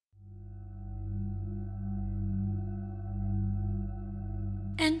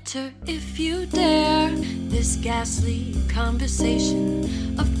Enter if you dare this ghastly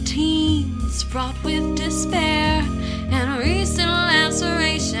conversation of teens fraught with despair and recent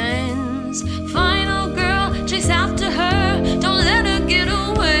lacerations. Final girl, chase after her, don't let her get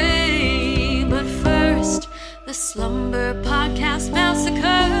away. But first, the Slumber Podcast Massacre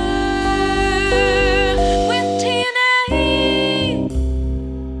with TNA.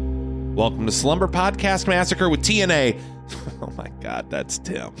 Welcome to Slumber Podcast Massacre with TNA. Oh my God, that's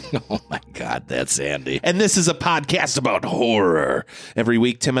Tim. Oh my God, that's Andy. And this is a podcast about horror. Every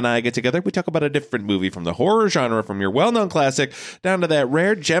week, Tim and I get together. We talk about a different movie from the horror genre, from your well-known classic down to that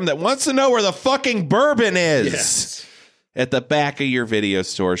rare gem that wants to know where the fucking bourbon is. Yes. At the back of your video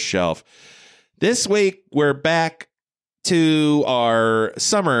store shelf. This week, we're back to our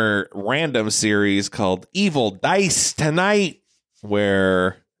summer random series called Evil Dice Tonight,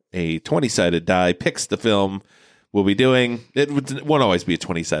 where a 20-sided die picks the film we'll be doing. It won't always be a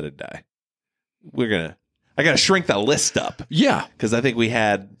 20-sided die. I got to shrink the list up. Yeah. Because I think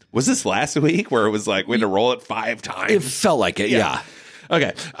was this last week where it was like we had to roll it 5 times? It felt like it, yeah.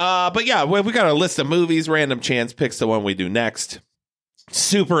 Okay. But yeah, we got a list of movies. Random Chance picks the one we do next.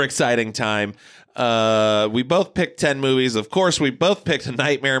 Super exciting time. We both picked 10 movies. Of course, we both picked a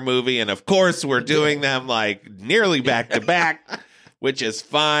Nightmare movie. And of course, we're doing them like nearly back to back. Which is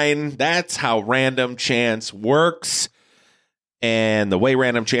fine. That's how Random Chance works. And the way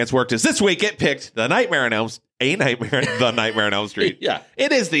Random Chance worked is this week it picked The Nightmare on Elm Street. Yeah.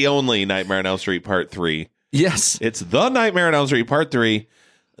 It is the only Nightmare on Elm Street Part 3. Yes. It's The Nightmare on Elm Street Part 3,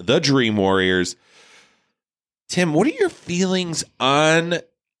 The Dream Warriors. Tim, what are your feelings on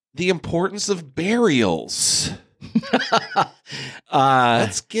the importance of burials?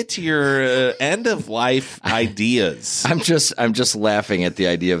 Let's get to your end of life ideas. I'm just laughing at the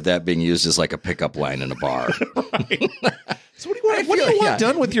idea of that being used as like a pickup line in a bar. Right. So what do you want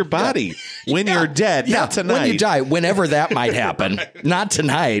done with your body when you're dead? Yeah, not tonight. when you die, whenever that might happen. Right. Not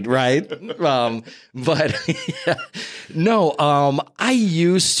tonight, right? I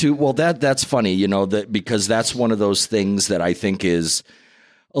used to. Well, that's funny, because that's one of those things that I think is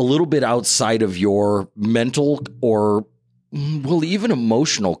a little bit outside of your mental or, well, even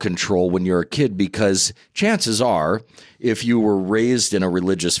emotional control when you're a kid, because chances are, if you were raised in a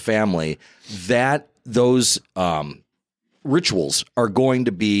religious family, that those rituals are going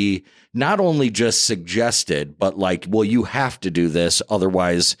to be not only just suggested, but like, well, you have to do this,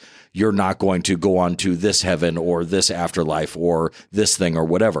 otherwise you're not going to go on to this heaven or this afterlife or this thing or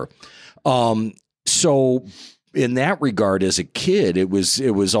whatever. So in that regard, as a kid, it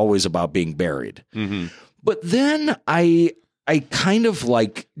was always about being buried. Mm-hmm. But then I kind of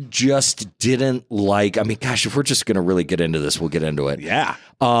like just didn't like. I mean, gosh, if we're just going to really get into this, we'll get into it. Yeah.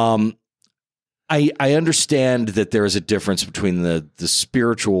 I understand that there is a difference between the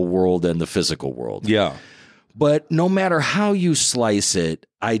spiritual world and the physical world. Yeah. But no matter how you slice it,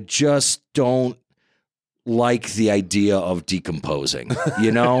 I just don't like the idea of decomposing,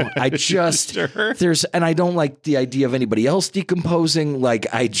 I just, sure. and I don't like the idea of anybody else decomposing.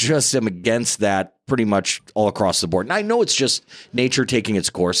 Like, I just am against that pretty much all across the board. And I know it's just nature taking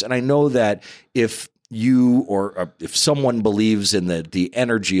its course. And I know that if you or if someone believes in the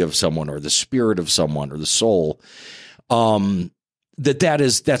energy of someone or the spirit of someone or the soul,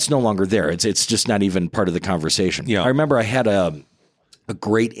 that's no longer there. It's just not even part of the conversation. Yeah. I remember I had a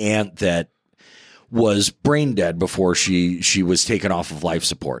great aunt that was brain dead before she was taken off of life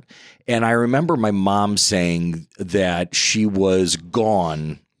support. And I remember my mom saying that she was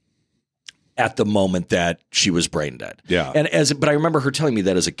gone at the moment that she was brain dead. Yeah. But I remember her telling me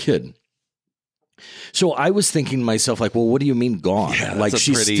that as a kid. So I was thinking to myself, like, well, what do you mean gone? Yeah, like,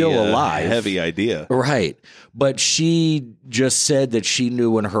 she's still alive. Heavy idea. Right. But she just said that she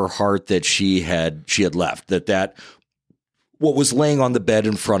knew in her heart that she had left, that what was laying on the bed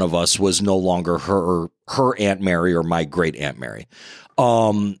in front of us was no longer her Aunt Mary or my great Aunt Mary.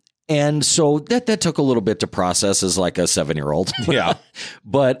 And so that took a little bit to process as like a 7-year-old. Yeah.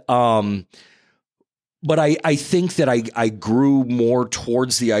 But I think that I grew more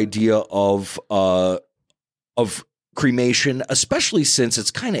towards the idea of cremation, especially since it's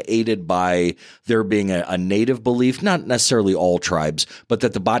kind of aided by there being a native belief, not necessarily all tribes, but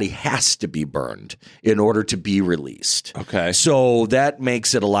that the body has to be burned in order to be released. Okay. So that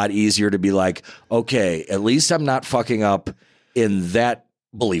makes it a lot easier to be like, okay, at least I'm not fucking up in that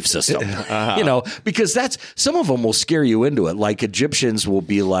belief system, because that's, some of them will scare you into it. Like Egyptians will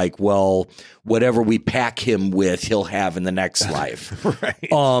be like, well, whatever we pack him with, he'll have in the next life.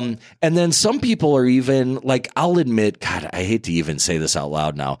 Right. And then some people are even like, I'll admit, God, I hate to even say this out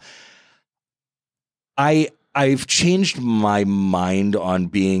loud now. I I've changed my mind on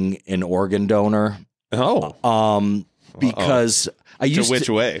being an organ donor. Because I used which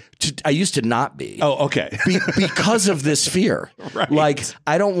way? I used to not be. Oh, okay. Because of this fear. Right. Like,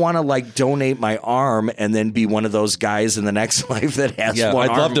 I don't want to like donate my arm and then be one of those guys in the next life that has one I'd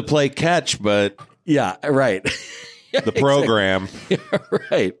arm. love to play catch, but Yeah, right. the program.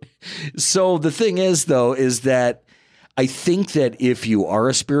 Right. So the thing is, though, is that I think that if you are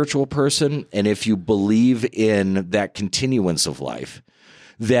a spiritual person and if you believe in that continuance of life,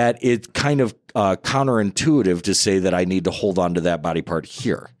 that it's kind of counterintuitive to say that I need to hold on to that body part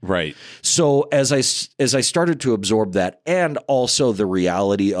here. Right. So as I started to absorb that, and also the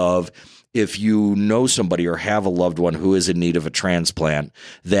reality of if you know somebody or have a loved one who is in need of a transplant,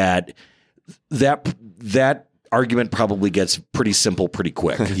 that argument probably gets pretty simple pretty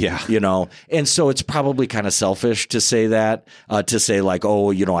quick. Yeah. You know, and so it's probably kind of selfish to say that, to say like,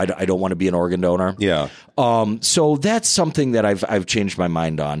 oh, you know, I don't want to be an organ donor. Yeah. So that's something that I've changed my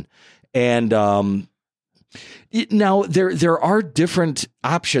mind on. And now there are different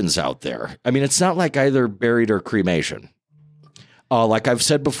options out there. I mean, it's not like either buried or cremation. Like I've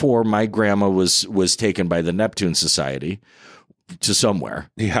said before, my grandma was taken by the Neptune Society to somewhere.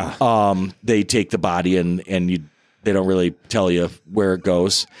 Yeah. They take the body and they don't really tell you where it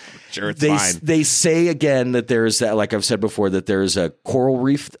goes. Sure, it's they, fine. They say again that there's that, like I've said before, that there's a coral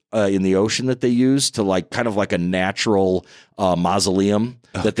reef in the ocean that they use to like kind of like a natural mausoleum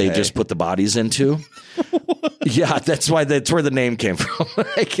that they just put the bodies into. Yeah, that's where the name came from.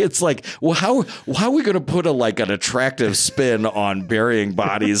 Like, it's like, well, how are we going to put an attractive spin on burying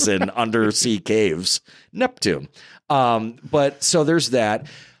bodies in undersea caves? Neptune. But so there's that.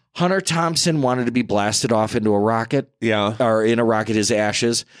 Hunter Thompson wanted to be blasted off into a rocket. Yeah. Or in a rocket, his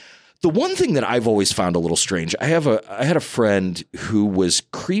ashes. The one thing that I've always found a little strange, I had a friend who was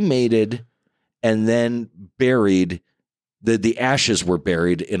cremated and then buried. The ashes were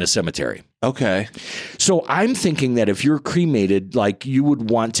buried in a cemetery. Okay. So I'm thinking that if you're cremated, like you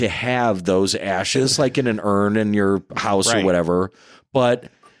would want to have those ashes like in an urn in your house or whatever. But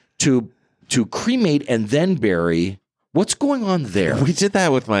to cremate and then bury, what's going on there? We did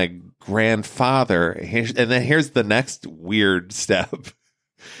that with my grandfather. And then here's the next weird step.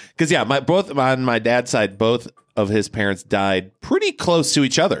 Because, yeah, on my dad's side, both of his parents died pretty close to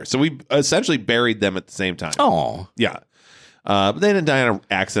each other. So we essentially buried them at the same time. Oh. Yeah. But they didn't die in an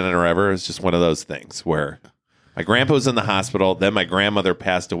accident or whatever. It's just one of those things where my grandpa was in the hospital. Then my grandmother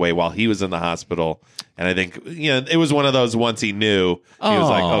passed away while he was in the hospital. And I think, it was one of those once he knew, he was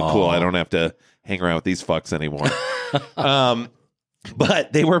like, oh, cool, I don't have to hang around with these fucks anymore.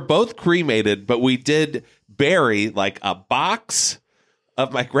 But they were both cremated, but we did bury like a box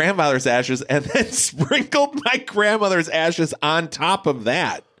of my grandmother's ashes and then sprinkled my grandmother's ashes on top of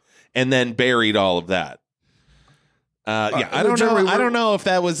that and then buried all of that. I don't know. I don't know if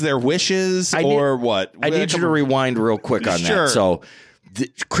that was their wishes or what. I need you to rewind real quick on that. So,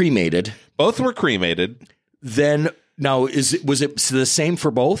 cremated. Both were cremated. Then now, was it the same for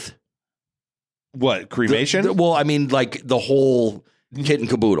both? What, cremation? Well, I mean, like the whole kit and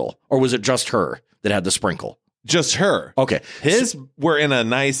caboodle, or was it just her that had the sprinkle? Just her. Okay, his were in a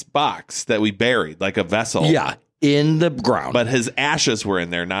nice box that we buried, like a vessel. Yeah, in the ground. But his ashes were in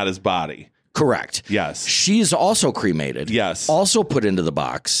there, not his body. Correct. Yes. She's also cremated. Yes. Also put into the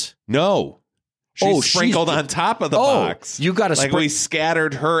box. No. She's sprinkled on top of the box. You got to we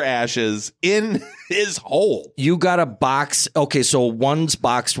scattered her ashes in his hole. You got a box. Okay, so one's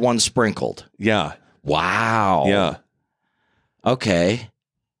boxed, one's sprinkled. Yeah. Wow. Yeah. Okay.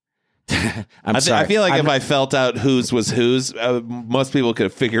 I feel like if I felt out whose was whose, most people could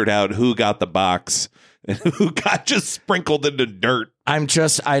have figured out who got the box and who got just sprinkled into dirt. I'm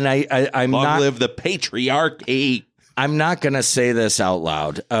Long not live the patriarchy. I'm not going to say this out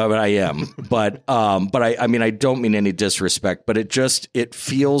loud, but I am. But I mean, I don't mean any disrespect, but it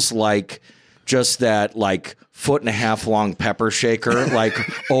feels like just that like 1.5 foot long pepper shaker, like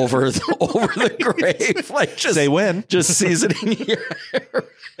over the grave, like just they win, just seasoning your hair.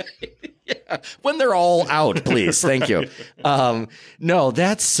 Yeah. When they're all out, please. Thank you. No,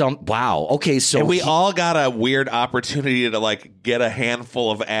 that's wow. Okay, so and we all got a weird opportunity to like get a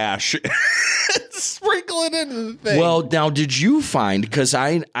handful of ash, sprinkle it into the thing. Well, now did you find? Because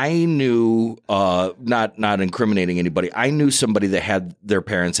I knew, not incriminating anybody. I knew somebody that had their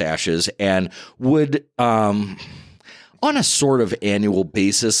parents' ashes and would on a sort of annual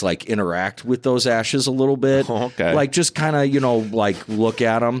basis, like interact with those ashes a little bit. Okay. Like just kind of, like look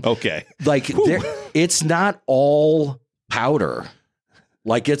at them. Okay. Like it's not all powder.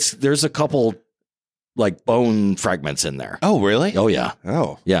 Like there's a couple like bone fragments in there. Oh, really? Oh, yeah.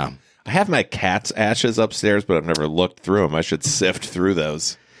 Oh. Yeah. I have my cat's ashes upstairs, but I've never looked through them. I should sift through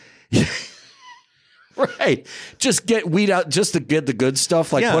those. Right. Just weed out just to get the good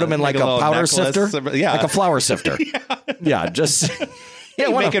stuff. Like put them in like a powder sifter. Yeah. Like a flour sifter. Yeah. Just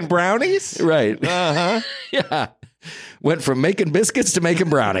making brownies? Right. Yeah. Went from making biscuits to making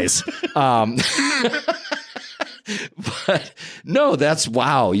brownies. But no, that's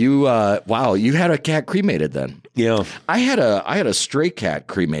wow. You had a cat cremated then. Yeah. I had a stray cat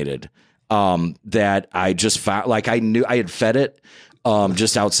cremated that I just found. Like I knew I had fed it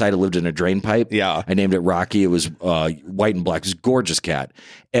just outside. It lived in a drain pipe. Yeah. I named it Rocky. It was white and black. It was a gorgeous cat.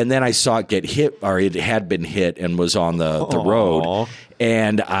 And then I saw it get hit, or it had been hit and was on the road.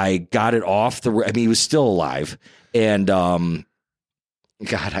 And I got it off the. I mean, he was still alive. And God,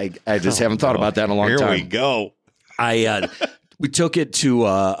 I just haven't thought about that in a long time. Here we go. We took it to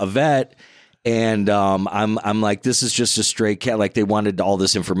a vet, and I'm like, this is just a stray cat. Like they wanted all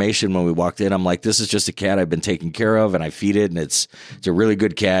this information when we walked in. I'm like, this is just a cat I've been taking care of, and I feed it, and it's a really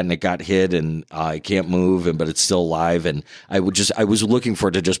good cat, and it got hit, and it can't move, but it's still alive. And I was looking for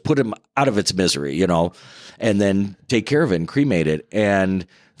it to just put him out of its misery, and then take care of it and cremate it. And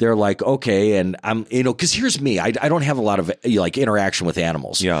they're like, okay. And I'm, because here's me, I don't have a lot of like interaction with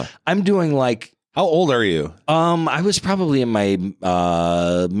animals. Yeah. I'm doing like. How old are you? I was probably in my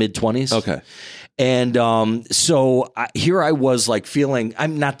mid-20s. Okay. And so here I was like feeling,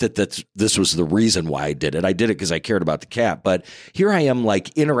 I'm not that this was the reason why I did it. I did it because I cared about the cat. But here I am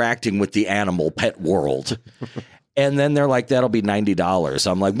like interacting with the animal pet world. And then they're like, that'll be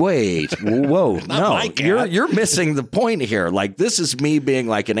 $90. I'm like, wait, whoa, no, you're missing the point here. Like, this is me being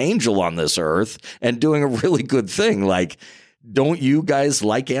like an angel on this earth and doing a really good thing. Like, don't you guys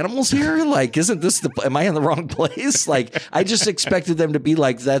like animals here? Like, isn't this am I in the wrong place? Like, I just expected them to be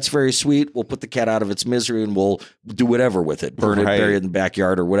like, that's very sweet. We'll put the cat out of its misery and we'll do whatever with it, burn it, bury it in the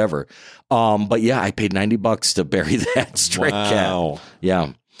backyard or whatever. But yeah, I paid $90 to bury that stray cat.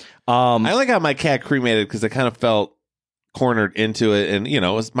 Yeah. I like how my cat cremated because I kind of felt cornered into it.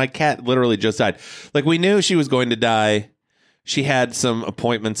 And, my cat literally just died. Like, we knew she was going to die. She had some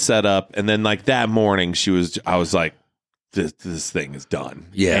appointments set up. And then, like, that morning, I was like, this thing is done.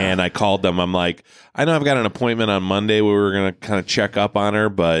 Yeah. And I called them. I'm like, I know I've got an appointment on Monday where we're going to kind of check up on her,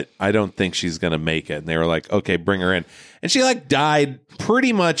 but I don't think she's going to make it. And they were like, okay, bring her in. And she, like, died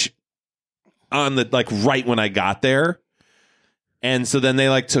pretty much on the, like, right when I got there. And so then they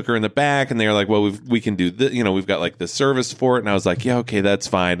like took her in the back and they were like, well, we can do this. We've got like the service for it. And I was like, yeah, okay, that's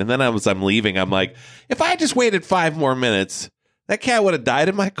fine. And then I'm leaving. I'm like, if I had just waited 5 more minutes, that cat would have died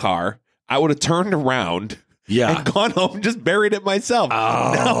in my car. I would have turned around and gone home and just buried it myself.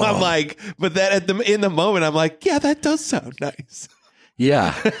 Oh. Now I'm like, but that in the moment, I'm like, yeah, that does sound nice.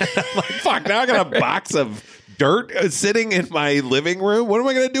 Yeah. I'm like, fuck, now I got a box of dirt sitting in my living room. What am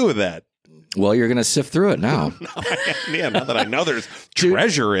I going to do with that? Well, you're going to sift through it now. Now that I know there's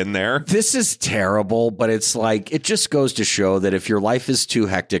treasure in there. This is terrible, but it's like, it just goes to show that if your life is too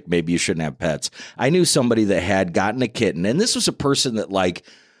hectic, maybe you shouldn't have pets. I knew somebody that had gotten a kitten, and this was a person that like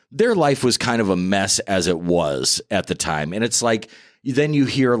their life was kind of a mess as it was at the time. And it's like, then you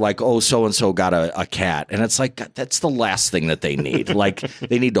hear like, oh, so-and-so got a cat. And it's like, God, that's the last thing that they need. Like,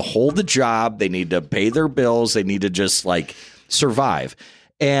 they need to hold the job. They need to pay their bills. They need to just like survive.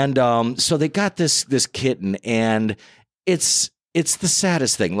 And so they got this kitten, and it's the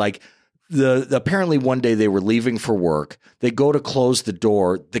saddest thing. Like apparently one day they were leaving for work. They go to close the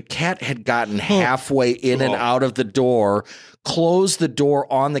door. The cat had gotten halfway in and out of the door, closed the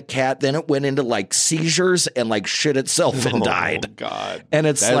door on the cat. Then it went into like seizures and like shit itself and died. Oh God! And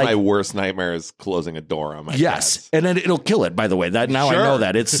it's that's like my worst nightmare is closing a door on my cats. And then it'll kill it. By the way, that now I know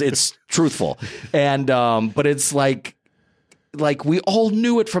that it's truthful. And but it's like we all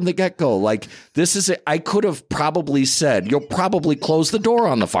knew it from the get-go. Like, this is it. I could have probably said, you'll probably close the door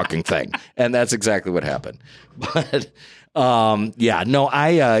on the fucking thing. And that's exactly what happened. But,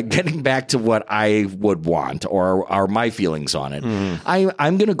 getting back to what I would want or my feelings on it,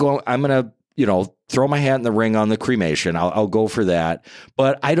 I'm going to throw my hat in the ring on the cremation. I'll go for that.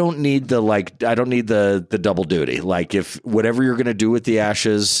 But I don't need the double duty. Like, if whatever you're going to do with the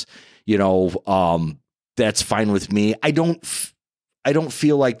ashes, that's fine with me. I don't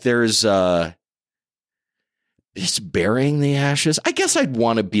feel like there's just burying the ashes. I guess I'd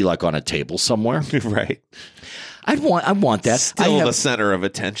want to be like on a table somewhere. Right. I want that. Still the center of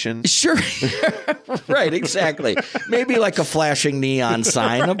attention. Sure. Right, exactly. Maybe like a flashing neon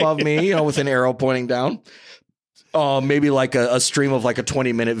sign above me, with an arrow pointing down. Maybe like a stream of like a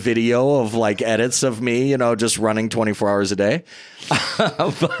 20-minute video of like edits of me, just running 24 hours a day.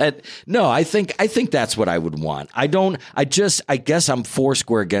 But no, I think that's what I would want. I guess I'm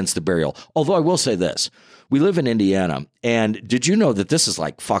foursquare against the burial. Although I will say this. We live in Indiana, and did you know that this is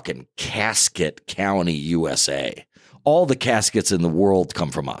like fucking Casket County, USA? All the caskets in the world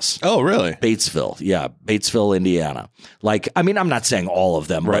come from us. Oh, really? Batesville. Yeah. Batesville, Indiana. I'm not saying all of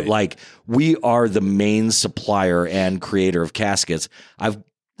them, right. But we are the main supplier and creator of caskets. I've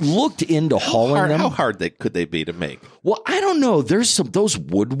looked into hauling them. How hard could they be to make? Well, I don't know. There's those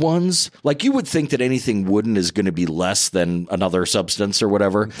wood ones. Like you would think that anything wooden is going to be less than another substance or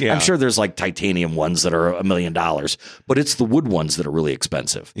whatever. Yeah. I'm sure there's like titanium ones that are $1 million, but it's the wood ones that are really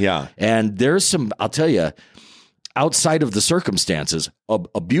expensive. Yeah. And there's some, I'll tell you, outside of the circumstances,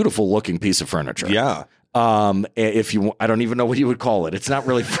 a beautiful looking piece of furniture. Yeah. I don't even know what you would call it. It's not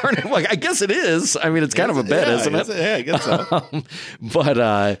really furniture. I guess it is. I mean, it's kind of a bed, isn't it? Yeah, I guess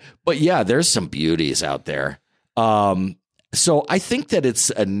so. But yeah, there's some beauties out there. So I think that it's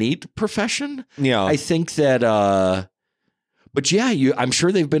a neat profession. Yeah. I think that, but yeah, I'm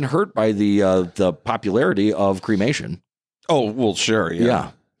sure they've been hurt by the popularity of cremation. Oh, well, sure.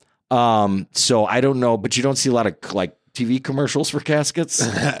 Yeah. So I don't know, but you don't see a lot of TV commercials for caskets.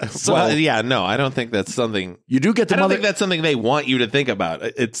 So, well, yeah, no, I don't think that's something you do get the I don't think that's something they want you to think about.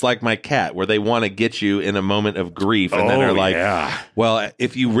 It's like my cat, where they want to get you in a moment of grief, and then they're like, well,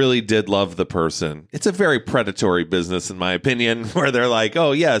 if you really did love the person, it's a very predatory business, in my opinion, where they're like,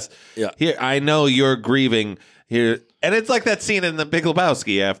 oh yes, here, I know you're grieving here, and it's like that scene in The Big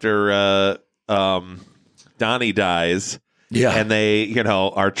Lebowski after Donnie dies. Yeah. And they,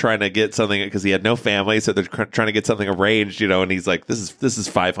 are trying to get something because he had no family. So they're trying to get something arranged, and he's like, this is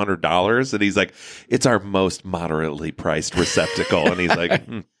 $500. And he's like, it's our most moderately priced receptacle. And he's like,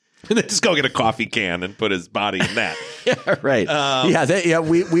 and then just go get a coffee can and put his body in that. Yeah, right.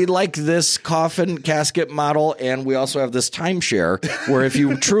 We like this coffin casket model. And we also have this timeshare where if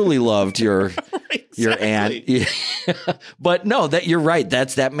you truly loved your aunt. Yeah. But no, that you're right.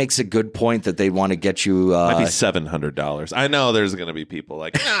 That makes a good point that they want to get you. Might be $700. I know there's going to be people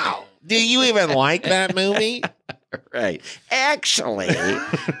like, no, do you even like that movie? Right. Actually.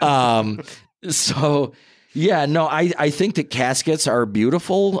 So yeah, no, I think that caskets are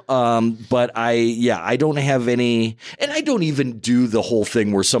beautiful. But I don't have any, and I don't even do the whole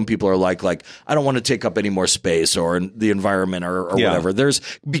thing where some people are like, I don't want to take up any more space or the environment or whatever.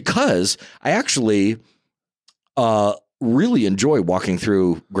 Because I actually, really enjoy walking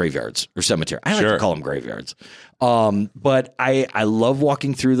through graveyards or cemetery. I like to call them graveyards. But I love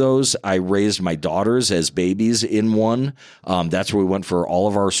walking through those. I raised my daughters as babies in one. That's where we went for all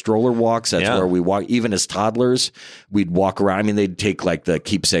of our stroller walks. That's where we walk. Even as toddlers, we'd walk around. I mean, they'd take the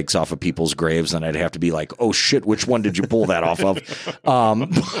keepsakes off of people's graves, and I'd have to be like, oh shit, which one did you pull that off of?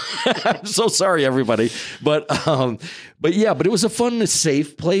 I'm so sorry, everybody. But it was a fun,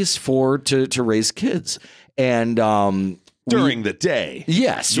 safe place to raise kids. And during the day.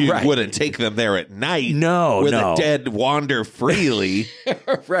 Yes, you right. wouldn't take them there at night. No, where the dead wander freely.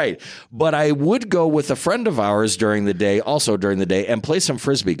 Right. But I would go with a friend of ours during the day, and play some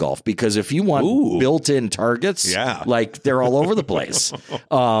Frisbee golf, because if you want built-in targets, they're all over the place.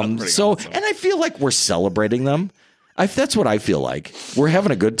 Awesome. And I feel like we're celebrating them. That's what I feel like. We're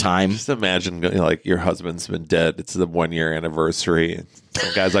having a good time. Just imagine, your husband's been dead. It's the 1-year anniversary. And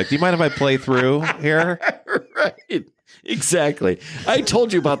some guy's like, do you mind if I play through here? Right. Exactly. I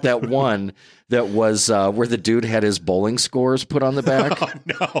told you about that one that was where the dude had his bowling scores put on the back. Oh,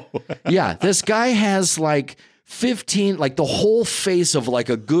 no. Yeah. This guy has 15, the whole face of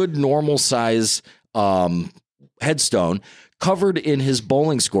a good normal size headstone covered in his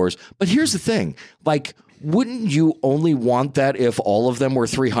bowling scores. But here's the thing. Wouldn't you only want that if all of them were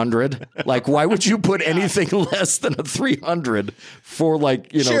 300? Why would you put anything less than a 300 for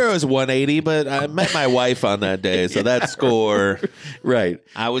Sure, it was 180, but I met my wife on that day, so that score. Right.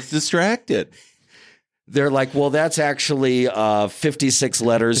 I was distracted. They're like, well, that's actually 56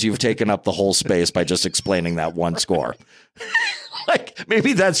 letters. You've taken up the whole space by just explaining that one score.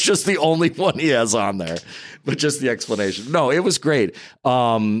 Maybe that's just the only one he has on there, but just the explanation. No, it was great.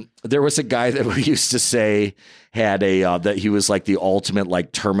 There was a guy that we used to say had that he was the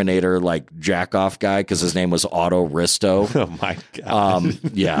ultimate Terminator jack off guy, because his name was Otto Risto. Oh my god!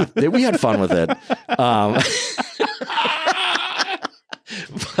 Yeah, we had fun with it.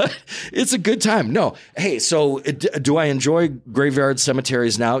 But it's a good time. No, hey, so do I enjoy graveyard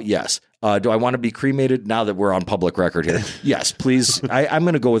cemeteries now? Yes. Do I want to be cremated now that we're on public record here? Yes, please. I'm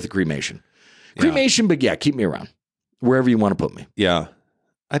going to go with the cremation. Cremation, but yeah, keep me around wherever you want to put me. Yeah,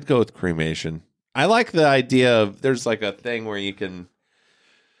 I'd go with cremation. I like the idea of there's like a thing where you can.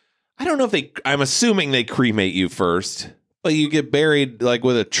 I don't know if I'm assuming they cremate you first, but you get buried like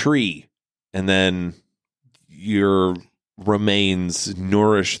with a tree, and then your remains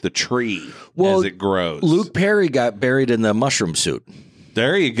nourish the tree as it grows. Luke Perry got buried in the mushroom suit.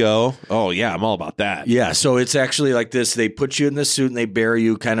 There you go. Oh, yeah, I'm all about that. Yeah, so it's actually like this. They put you in the suit and they bury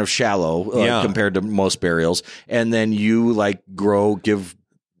you kind of shallow compared to most burials. And then you like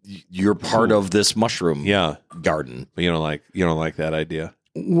you're part of this mushroom garden. But you don't like that idea.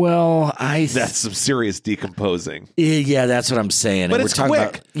 Well, that's some serious decomposing. Yeah, that's what I'm saying. But and it's we're talking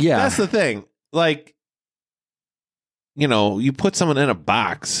quick. About, yeah. That's the thing. Like, you put someone in a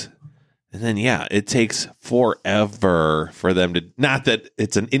box and then, it takes forever for them to, not that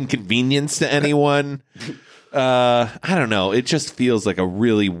it's an inconvenience to anyone. I don't know. It just feels like a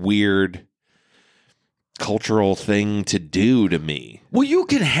really weird cultural thing to do to me. Well, you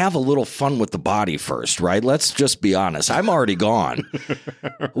can have a little fun with the body first, right? Let's just be honest. I'm already gone.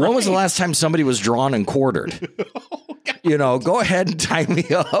 Right. When was the last time somebody was drawn and quartered? Go ahead and tie me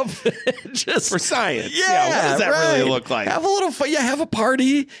up. Just for science. Yeah. What does that really look like? Have a little fun. Yeah, have a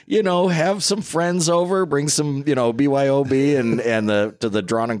party. Have some friends over. Bring some, BYOB and the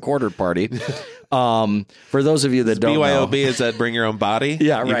drawn and quartered party. For those of you that don't know, BYOB is that bring your own body?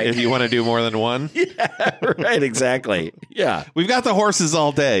 Yeah, right. If you want to do more than one? Yeah, right, exactly. Yeah. We've got the horses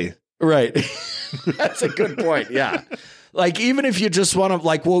all day. Right. That's a good point. Yeah. Like, even if you just want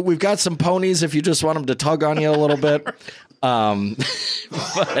to, we've got some ponies if you just want them to tug on you a little bit.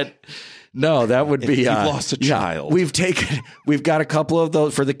 But no, that would be. You've lost a child. We've got a couple of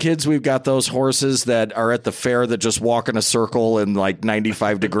those for the kids. We've got those horses that are at the fair that just walk in a circle in like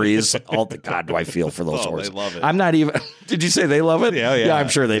 95 degrees. God, do I feel for those horses? They love it. I'm not even. Did you say they love it? Yeah. Yeah, I'm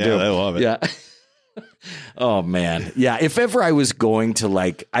sure they do. They love it. Yeah. Oh man. Yeah. If ever I was going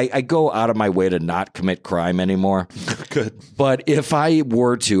to I go out of my way to not commit crime anymore. Good. But if I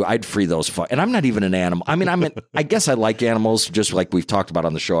were to, I'd free those. And I'm not even an animal. I mean, I guess I like animals just like we've talked about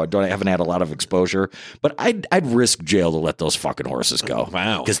on the show. I haven't had a lot of exposure, but I'd risk jail to let those fucking horses go.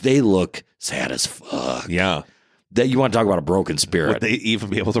 Wow. Because they look sad as fuck. Yeah. That you want to talk about a broken spirit. Would they even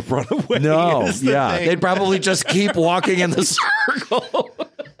be able to run away? No. Yeah. They'd probably just keep walking in the circle.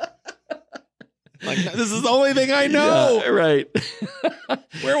 Like, this is the only thing I know. Yeah, right.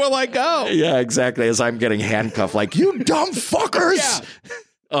 Where will I go? Yeah, exactly. As I'm getting handcuffed, like, you dumb fuckers.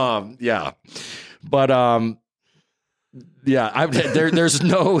 Yeah. But yeah, there's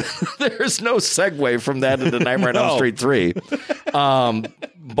no segue from that into Nightmare on Elm Street 3. But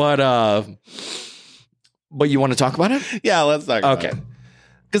you want to talk about it? Yeah, let's talk about it. Okay.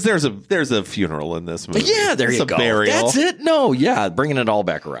 Because there's a funeral in this movie. Yeah, there you go. Burial. That's it. No, yeah, bringing it all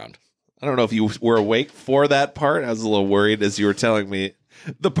back around. I don't know if you were awake for that part. I was a little worried as you were telling me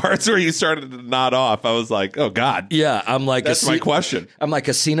the parts where you started to nod off. I was like, oh, God. Yeah, I'm like, that's my question. I'm like,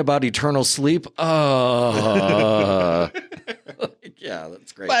 a scene about eternal sleep. Oh. Yeah,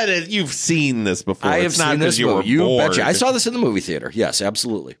 that's great. But you've seen this before. I have seen this movie. You betcha. I saw this in the movie theater. Yes,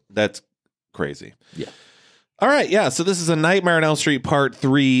 absolutely. That's crazy. Yeah. All right, yeah, so this is a Nightmare on Elm Street Part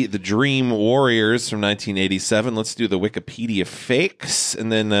 3, The Dream Warriors from 1987. Let's do the Wikipedia fakes,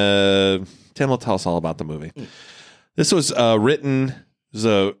 and then Tim will tell us all about the movie. This was written, it was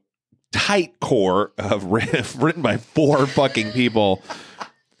a tight core of written by 4 fucking people,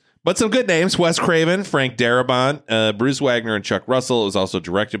 but some good names: Wes Craven, Frank Darabont, Bruce Wagner, and Chuck Russell. It was also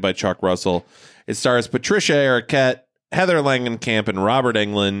directed by Chuck Russell. It stars Patricia Arquette, Heather Langenkamp, and Robert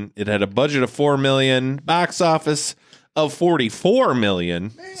Englund. It had a budget of $4 million, box office of $44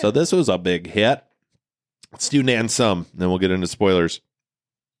 million. Man. So this was a big hit. Let's do Nan Sum, then we'll get into spoilers.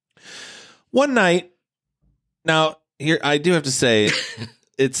 One night, now here I do have to say,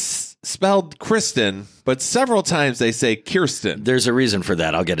 it's spelled Kristen, but several times they say Kirsten. There's a reason for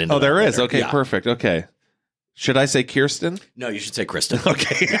that. I'll get into. Oh, there is. Later. Okay, yeah. Perfect. Okay, should I say Kirsten? No, you should say Kristen.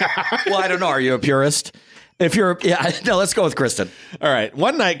 Okay. Well, I don't know. Are you a purist? No, let's go with Kristen. All right.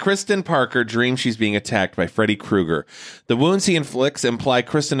 One night, Kristen Parker dreams she's being attacked by Freddy Krueger. The wounds he inflicts imply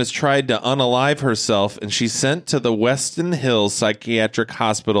Kristen has tried to unalive herself, and she's sent to the Weston Hills Psychiatric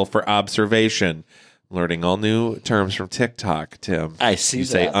Hospital for observation. Learning all new terms from TikTok, Tim. I see you that.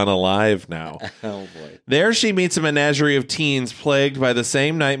 say unalive now. Oh, boy. There she meets a menagerie of teens plagued by the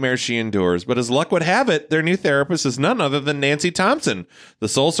same nightmare she endures. But as luck would have it, their new therapist is none other than Nancy Thompson, the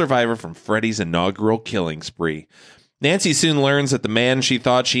sole survivor from Freddy's inaugural killing spree. Nancy soon learns that the man she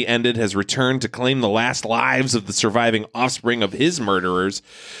thought she ended has returned to claim the last lives of the surviving offspring of his murderers,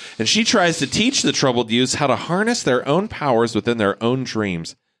 and she tries to teach the troubled youths how to harness their own powers within their own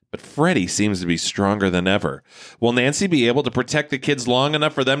dreams. but Freddy seems to be stronger than ever. Will Nancy be able to protect the kids long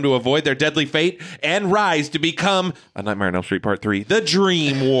enough for them to avoid their deadly fate and rise to become A Nightmare on Elm Street Part 3, the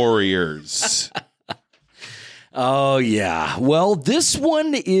Dream Warriors? Oh yeah. Well, this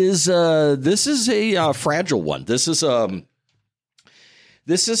one is a fragile one. This is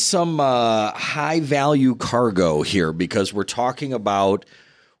some high value cargo here because we're talking about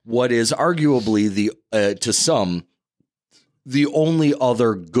what is arguably to some the only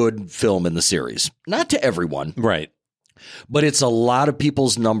other good film in the series. Not to everyone, Right. but it's a lot of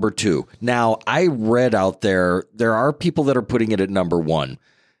people's number 2. Now, I read out there are people that are putting it at number 1.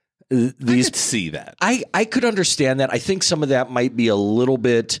 I could see that. I could understand that. I think some of that might be a little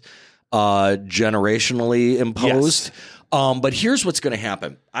bit generationally imposed. Yes. But here's what's going to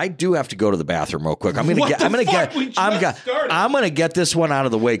happen. I do have to go to the bathroom real quick. I'm going to get this one out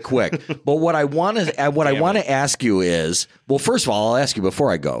of the way quick. But what I want to ask you is, well, first of all, I'll ask you before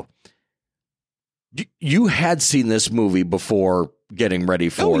I go. You had seen this movie before getting ready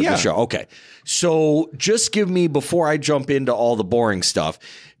for the show. Okay. So just give me, before I jump into all the boring stuff,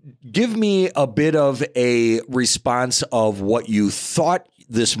 give me a bit of a response of what you thought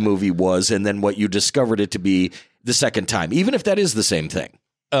this movie was and then what you discovered it to be the second time, even if that is the same thing.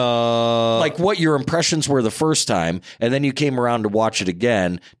 Like what your impressions were the first time, and then you came around to watch it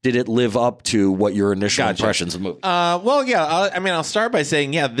again. Did it live up to what your initial impressions of the movie? Well, yeah. I'll start by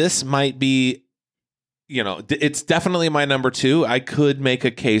saying, this might be, it's definitely my number 2. I could make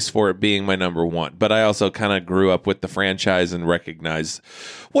a case for it being my number 1, but I also kind of grew up with the franchise and recognized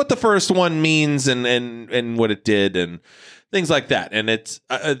what the first one means and what it did and things like that. And it's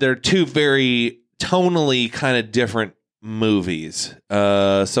they're two very tonally kind of different movies,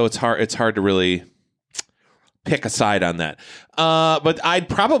 so it's hard to really pick a side on that. But I'd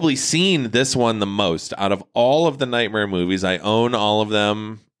probably seen this one the most out of all of the Nightmare movies. I own all of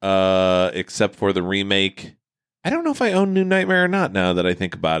them. Except for the remake. I don't know if I own New Nightmare or not now that I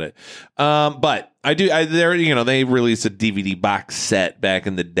think about it. But I do. They released a DVD box set back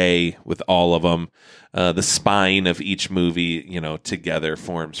in the day with all of them. The spine of each movie, together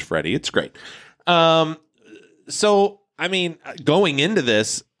forms Freddy. It's great. So, going into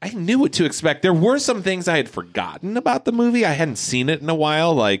this, I knew what to expect. There were some things I had forgotten about the movie. I hadn't seen it in a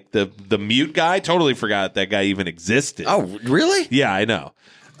while. Like the mute guy, totally forgot that guy even existed. Oh, really? Yeah, I know.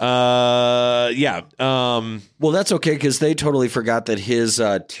 Well, that's okay because they totally forgot that his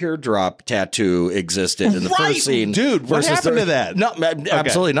teardrop tattoo existed in the first scene. Dude, what happened to that? No,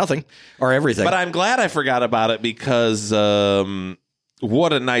 absolutely nothing or everything. But I'm glad I forgot about it because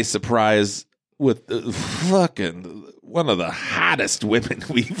what a nice surprise with fucking one of the hottest women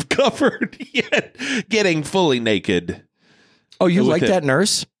we've covered yet getting fully naked. Oh, you like that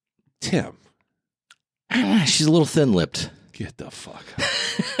nurse? Tim. She's a little thin-lipped. Get the fuck out.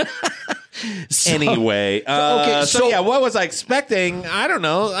 Anyway, what was I expecting? I don't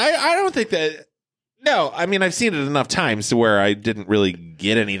know. I don't think that. No, I've seen it enough times to where I didn't really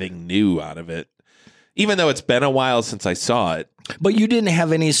get anything new out of it, even though it's been a while since I saw it. But you didn't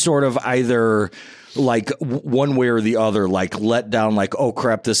have any sort of either like one way or the other, like let down, like, oh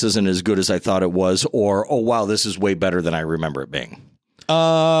crap, this isn't as good as I thought it was, or oh wow, this is way better than I remember it being.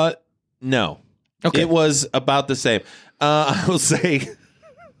 No. Okay. It was about the same. I will say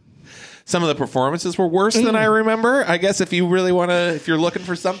some of the performances were worse than I remember. I guess if you really want to, if you're looking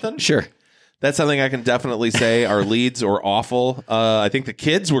for something. Sure. That's something I can definitely say. Our leads were awful. I think the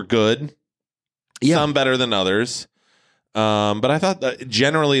kids were good. Yeah. Some better than others. But I thought that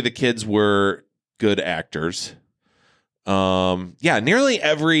generally the kids were good actors. Nearly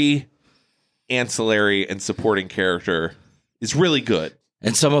every ancillary and supporting character is really good.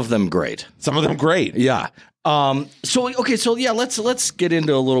 And some of them great. Yeah. Let's get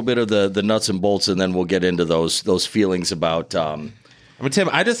into a little bit of the nuts and bolts, and then we'll get into those feelings about. Tim,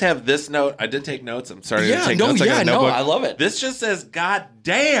 I just have this note. I did take notes. I'm sorry to take notes. I love it. This just says "God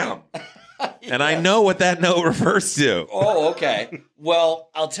damn," and I know what that note refers to. Oh, okay.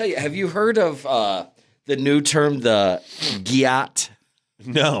 Well, I'll tell you. Have you heard of the new term, the gyat?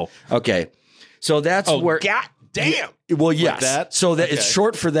 No. Okay, so that's where. God damn. Well, yes. Like that? So that it's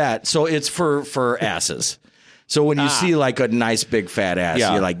short for that. So it's for asses. So when you see like a nice big fat ass,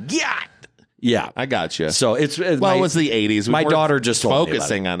 you're like, yeah, I got you. So it was the 80s. My daughter just told me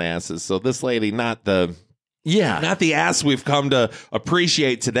focusing on asses. So this lady, not the ass we've come to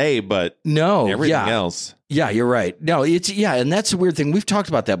appreciate today, but everything else. Yeah, you're right. No, and that's a weird thing. We've talked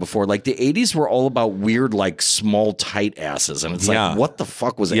about that before. Like the 80s were all about weird, like small, tight asses, and it's like, what the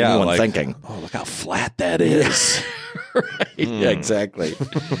fuck was anyone thinking? Oh, look how flat that is. Yeah, exactly.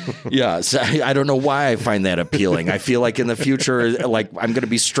 Yeah, so I don't know why I find that appealing. I feel like in the future, like I'm going to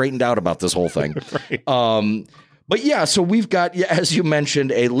be straightened out about this whole thing. Right. But yeah, so we've got, as you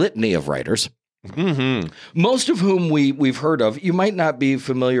mentioned, a litany of writers. Mm-hmm. Most of whom we've heard of. You might not be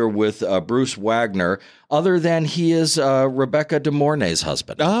familiar with Bruce Wagner, other than he is Rebecca De Mornay's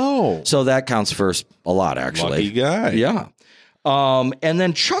husband. Oh, So that counts for a lot, actually. lucky guy. Yeah. And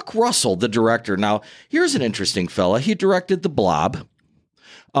then Chuck Russell, the director. Now, here's an interesting fella. He directed The Blob.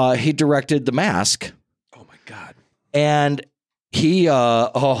 He directed The Mask. Oh my God. And he,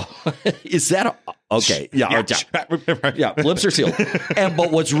 is that okay? Yeah. Yeah. Lips are sealed.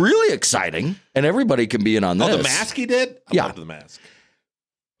 But what's really exciting, and everybody can be in on this. Oh, The Mask he did? Yeah. The Mask.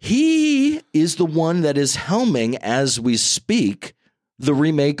 He is the one that is helming, as we speak, the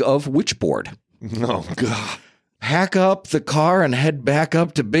remake of Witchboard. Oh, God. Pack up the car and head back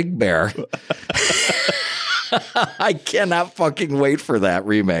up to Big Bear. I cannot fucking wait for that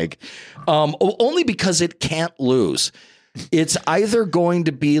remake. Only because it can't lose. It's either going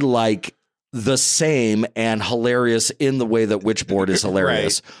to be like the same and hilarious in the way that Witchboard is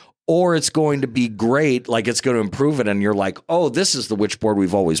hilarious, Right. or it's going to be great, like it's going to improve it, and you're like, oh, this is the Witchboard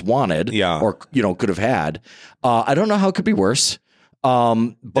we've always wanted, Yeah. or could have had. I don't know how it could be worse.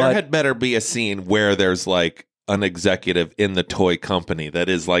 There But had better be a scene where there's like an executive in the toy company that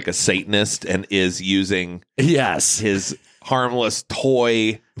is like a Satanist and is using yes, his harmless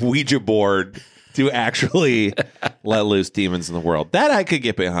toy Ouija board to actually let loose demons in the world. That I could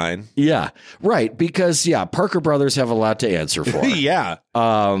get behind. yeah, right, because Parker Brothers have a lot to answer for. Yeah.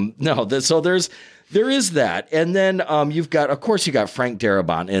 So there is that, and then you got Frank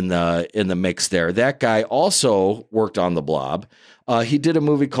Darabont in the mix there. That guy also worked on The Blob. He did a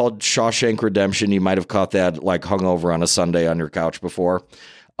movie called Shawshank Redemption. You might have caught that like hung over on a Sunday on your couch before.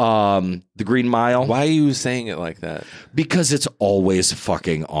 The Green Mile. Why are you saying it like that? Because it's always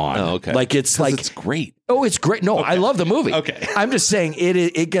fucking on. Oh, okay. Like it's like It's great. oh, it's great. No, I love the movie. Okay. I'm just saying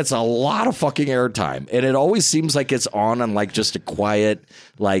it gets a lot of fucking airtime, and it always seems like it's on like just a quiet,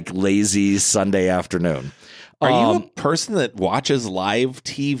 like lazy Sunday afternoon. Are you a person that watches live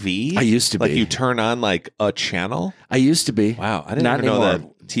TV? I used to like be. you turn on like a channel? I used to be. Wow, I didn't Not even know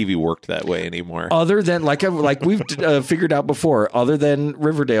anymore. that TV worked that way anymore. Other than like we've figured out before, other than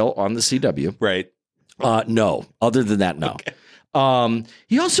Riverdale on the CW, Right. no. Other than that, no. Okay.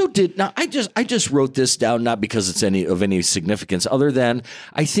 He also did. Now, I just wrote this down not because it's any significance, other than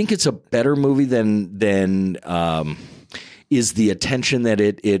I think it's a better movie than is the attention that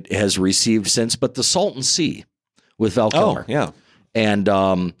it has received since. But The Salton Sea with Val Kilmer. Oh, yeah.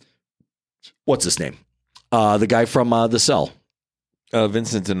 And what's his name? The guy from The Cell.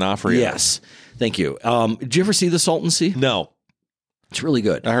 Vincent D'Onofrio. Yes, thank you. Did you ever see The Salton Sea? No, It's really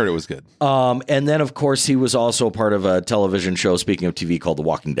good. I heard it was good. And then, of course, he was also part of a television show, speaking of TV, called The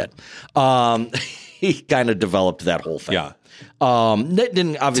Walking Dead. He kind of developed that whole thing. Yeah. That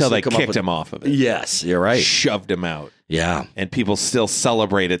didn't Until obviously they come up kicked with, him off of it. Yes, you're right. Shoved him out. Yeah. And people still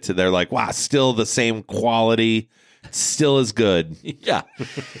celebrate it. They're like, wow, still the same quality. Still as good. Yeah.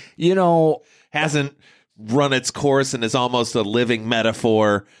 Hasn't run its course and is almost a living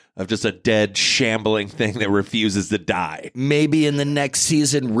metaphor of just a dead, shambling thing that refuses to die. Maybe in the next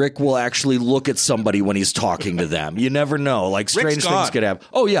season, Rick will actually look at somebody when he's talking to them. You never know. Like strange Rick's things gone. could happen.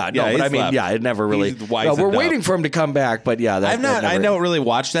 Oh yeah, no, Yeah, but I he's mean, left. it never really. He's wisened we're up. waiting for him to come back, but yeah, I don't really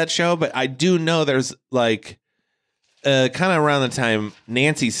watch that show, but I do know there's like kind of around the time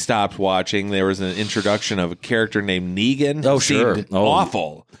Nancy stopped watching, there was an introduction of a character named Negan. Oh, who sure. seemed Oh.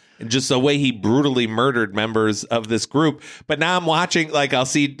 awful. And just the way he brutally murdered members of this group. But now I'm watching, like, I'll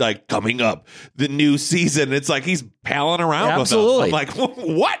see, like, coming up the new season. It's like he's palling around Absolutely. with them. I'm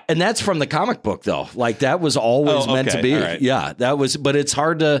like, what? And that's from the comic book, though. Like that was always Oh, meant to okay. be. All right. Yeah, that was. But it's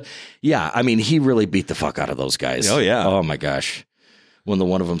hard to. Yeah, I mean, he really beat the fuck out of those guys. Oh, yeah. Oh my gosh. When the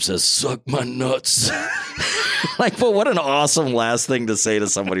one of them says, "Suck my nuts," like, but what an awesome last thing to say to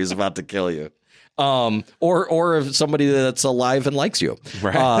somebody who's about to kill you. Or if somebody that's alive and likes you.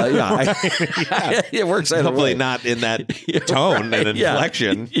 Right. It works either Hopefully way. not in that tone and Yeah.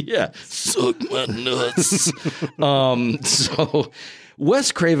 inflection. Yeah. Suck my nuts. So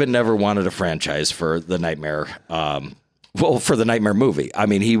Wes Craven never wanted a franchise for the Nightmare. For the Nightmare movie. I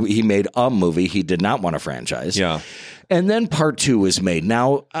mean, he made a movie. He did not want a franchise. Yeah. And then part 2 was made.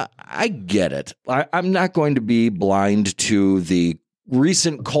 Now, I get it. I'm not going to be blind to the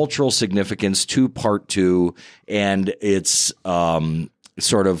recent cultural significance to part 2 and its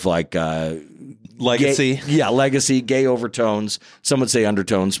sort of like Legacy. legacy, gay overtones. Some would say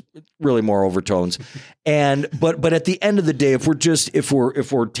undertones, really more overtones. And but at the end of the day, if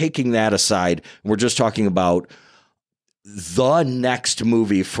we're taking that aside, we're just talking about the next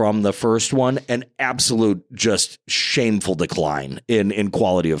movie from the first one, an absolute just shameful decline in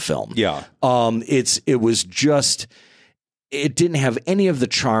quality of film. Yeah. It didn't have any of the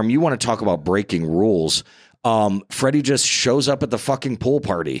charm. You want to talk about breaking rules. Freddy just shows up at the fucking pool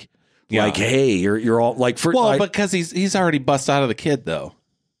party. Yeah. Like, hey, you're all like, because he's already bust out of the kid though.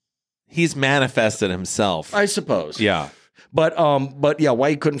 He's manifested himself. I suppose. Yeah. But yeah, why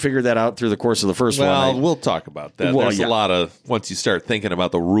he couldn't figure that out through the course of the first one. Well, we'll talk about that. Well, There's yeah. a lot of, once you start thinking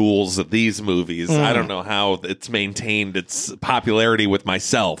about the rules of these movies, I don't know how it's maintained its popularity with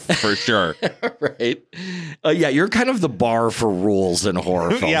myself, for sure. Right. Yeah, you're kind of the bar for rules in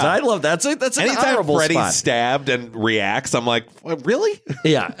horror films. Yeah. I love that. That's an Anytime honorable Freddy's spot. stabbed and reacts, I'm like, what, really?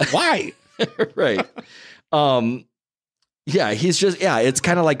 Yeah. Why? Right. Yeah, he's just, it's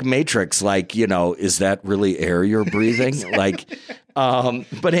kind of like Matrix. Like, is that really air you're breathing? Exactly.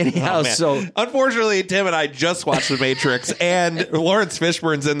 But anyhow, Oh, unfortunately, Tim and I just watched The Matrix, and Lawrence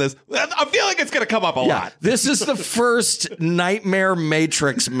Fishburne's in this. I feel like it's going to come up a lot. This is the first Nightmare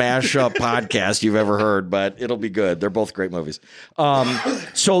Matrix mashup podcast you've ever heard, but it'll be good. They're both great movies.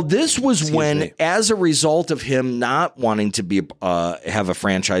 So this was when, as a result of him not wanting to be have a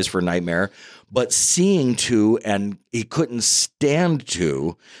franchise for Nightmare, but seeing to, and he couldn't stand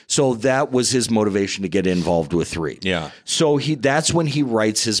to, so that was his motivation to get involved with 3. Yeah. So that's when he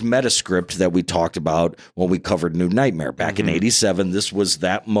writes his metascript that we talked about when we covered New Nightmare back in '87. This was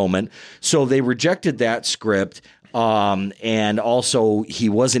that moment. So they rejected that script. And also he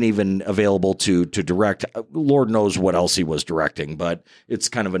wasn't even available to direct. Lord knows what else he was directing, but it's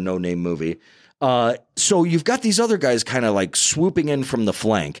kind of a no-name movie. So you've got these other guys kind of like swooping in from the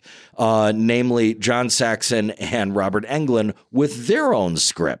flank, namely John Saxon and Robert Englund with their own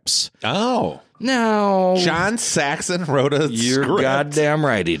scripts. Oh. Now, John Saxon wrote a you're script. goddamn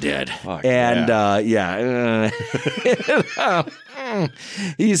right he did. Fuck and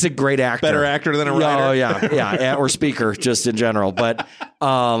he's a great actor. Better actor than a writer. Oh yeah, or speaker just in general. But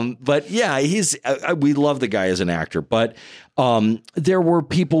yeah, he's we love the guy as an actor. But there were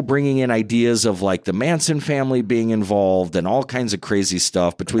people bringing in ideas of like the Manson family being involved and all kinds of crazy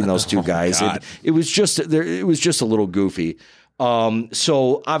stuff between those two guys. It was just a little goofy.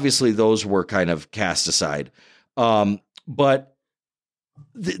 So obviously those were kind of cast aside. But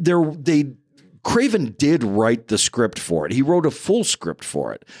Craven did write the script for it. He wrote a full script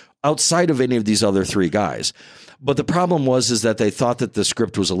for it outside of any of these other 3 guys. But the problem was that they thought that the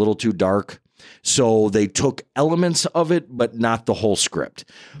script was a little too dark. So they took elements of it, but not the whole script.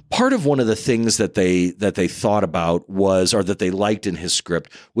 Part of one of the things that they thought about was, or that they liked in his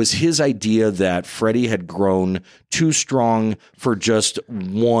script, was his idea that Freddy had grown too strong for just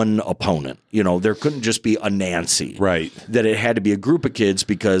one opponent. There couldn't just be a Nancy. Right. That it had to be a group of kids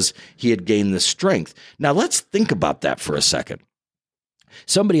because he had gained the strength. Now let's think about that for a second.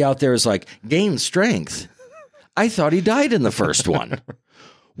 Somebody out there is like, gain strength? I thought he died in the first one.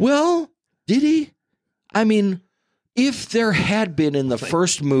 Well, did he? I mean, if there had been in the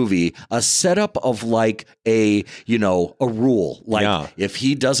first movie a setup of like a rule, like if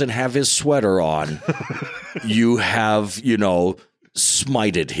he doesn't have his sweater on, you have,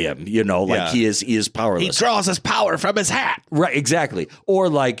 smited him, he is powerless. He draws his power from his hat. Right, exactly. Or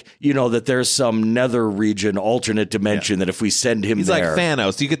like, that there's some nether region, alternate dimension that if we send him He's there. like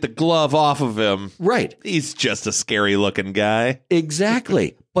Thanos. You get the glove off of him. Right. He's just a scary looking guy.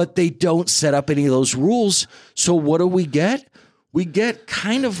 Exactly. But they don't set up any of those rules. So what do we get? We get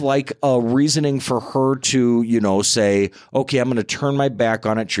kind of like a reasoning for her to, say, okay, I'm going to turn my back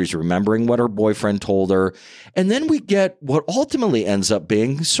on it. She's remembering what her boyfriend told her. And then we get what ultimately ends up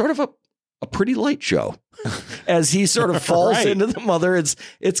being sort of a pretty light show. As he sort of falls Right. into the mother,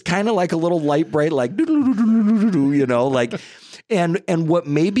 it's kind of like a little light bright, like, like, and what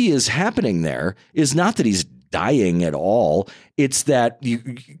maybe is happening there is not that he's dying at all. It's that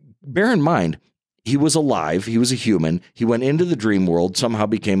you bear in mind, he was alive. He was a human. He went into the dream world, somehow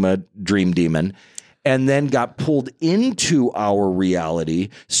became a dream demon, and then got pulled into our reality.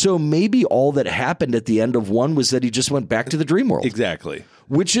 So maybe all that happened at the end of 1 was that he just went back to the dream world. Exactly.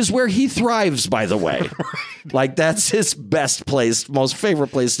 Which is where he thrives, by the way. Like that's his best place, most favorite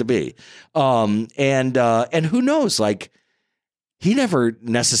place to be. And who knows, like he never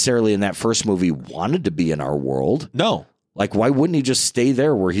necessarily in that first movie wanted to be in our world. No. Like, why wouldn't he just stay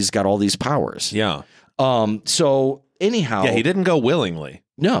there where he's got all these powers? Yeah. So anyhow, Yeah, he didn't go willingly.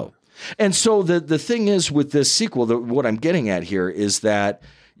 No. And so the thing is with this sequel, what I'm getting at here is that,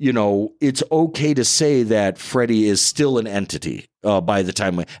 it's okay to say that Freddy is still an entity by the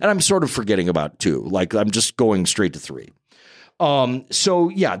time, and I'm sort of forgetting about 2. Like, I'm just going straight to 3. So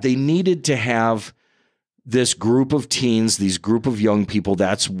yeah, they needed to have this group of teens, these group of young people,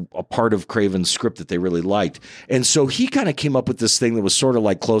 that's a part of Craven's script that they really liked. And so he kind of came up with this thing that was sort of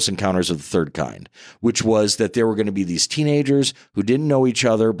like Close Encounters of the Third Kind, which was that there were going to be these teenagers who didn't know each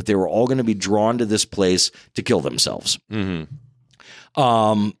other, but they were all going to be drawn to this place to kill themselves.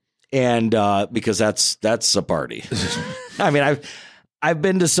 Because that's a party. I mean, I've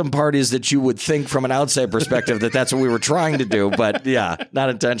been to some parties that you would think from an outside perspective that that's what we were trying to do, but yeah, not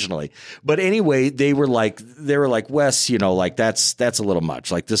intentionally. But anyway, they were like, Wes, you know, like that's a little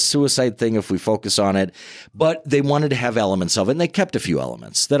much. Like this suicide thing, if we focus on it, but they wanted to have elements of it, and they kept a few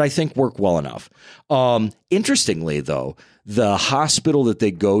elements that I think work well enough. Interestingly, though, the hospital that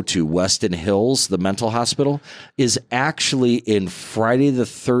they go to, Weston Hills, the mental hospital, is actually in Friday the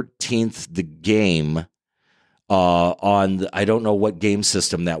 13th, the game. I don't know what game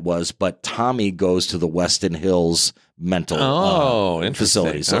system that was, but Tommy goes to the Weston Hills mental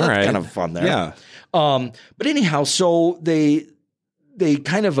facility. So that's kind of fun there. Yeah. But anyhow, so they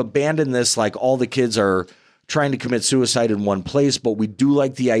kind of abandon this, like all the kids are trying to commit suicide in one place, but we do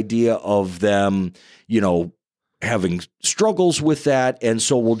like the idea of them, you know, having struggles with that. And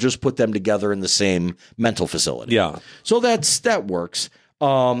so we'll just put them together in the same mental facility. Yeah. So that works.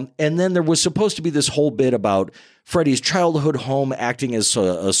 And then there was supposed to be this whole bit about Freddy's childhood home acting as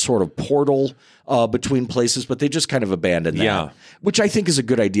a sort of portal between places, but they just kind of abandoned that, which I think is a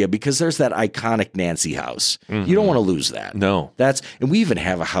good idea because there's that iconic Nancy house. Mm-hmm. You don't want to lose that. No. And we even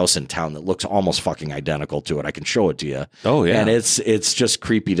have a house in town that looks almost fucking identical to it. I can show it to you. Oh, yeah. And it's just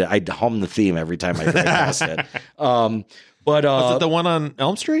creepy. I hum the theme every time I drive past it. Was it the one on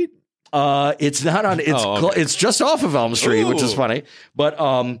Elm Street? It's not on. It's just off of Elm Street, which is funny. But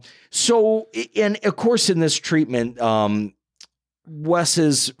so, and of course, in this treatment,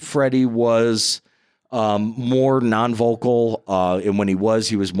 Wes's Freddy was more non-vocal, and when he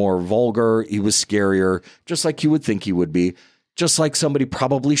was more vulgar. He was scarier, just like you would think he would be. Just like somebody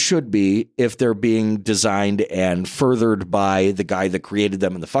probably should be if they're being designed and furthered by the guy that created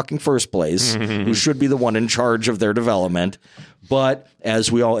them in the fucking first place, who should be the one in charge of their development. But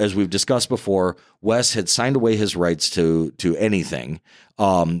as we've discussed before, Wes had signed away his rights to anything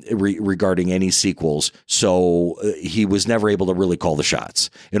regarding any sequels, so he was never able to really call the shots.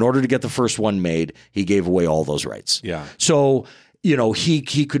 In order to get the first one made, he gave away all those rights. Yeah. So, you know, he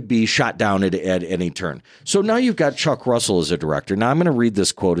could be shot down at any turn. So now you've got Chuck Russell as a director. Now I'm going to read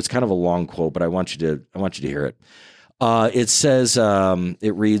this quote. It's kind of a long quote, but I want you to hear it. It says,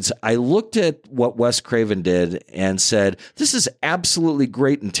 it reads, "I looked at what Wes Craven did and said, this is absolutely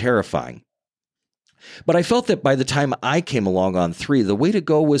great and terrifying. But I felt that by the time I came along on 3, the way to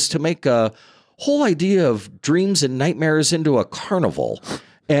go was to make a whole idea of dreams and nightmares into a carnival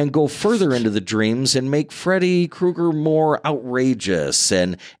and go further into the dreams and make Freddy Krueger more outrageous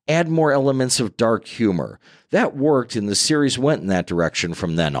and add more elements of dark humor. That worked, and the series went in that direction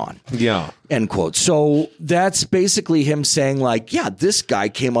from then on." Yeah. End quote. So that's basically him saying, like, yeah, this guy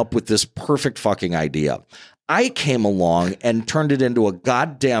came up with this perfect fucking idea. I came along and turned it into a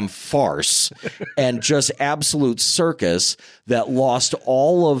goddamn farce and just absolute circus that lost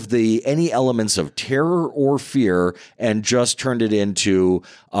all of any elements of terror or fear and just turned it into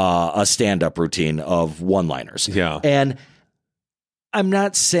a stand-up routine of one-liners. Yeah. And I'm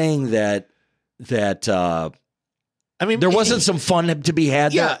not saying that I mean, there wasn't some fun to be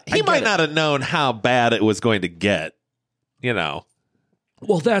had. Yeah, there. he might not have known how bad it was going to get, you know.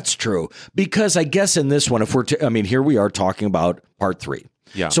 Well, that's true, because I guess in this one, here we are talking about part 3.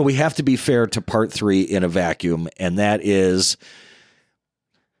 Yeah. So we have to be fair to part 3 in a vacuum, and that is,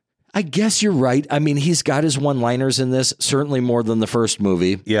 I guess you're right. I mean, he's got his one-liners in this, certainly more than the first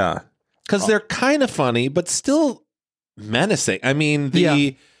movie. Yeah. Because they're kind of funny, but still menacing. I mean,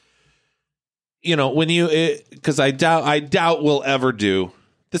 you know, because I doubt we'll ever do,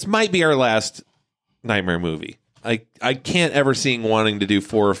 this might be our last Nightmare movie. I can't ever see wanting to do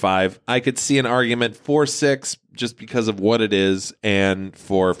 4 or 5. I could see an argument for 6 just because of what it is, and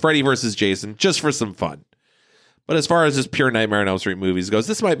for Freddy versus Jason just for some fun. But as far as just pure Nightmare on Elm Street movies goes,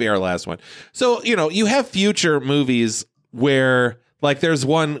 this might be our last one. So, you know, you have future movies where, like, there's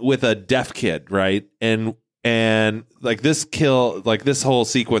one with a deaf kid, right? And like this whole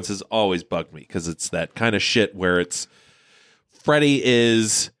sequence has always bugged me because it's that kind of shit where it's Freddy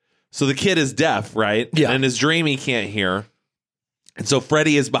is. So the kid is deaf, right? Yeah. And in his dream, he can't hear. And so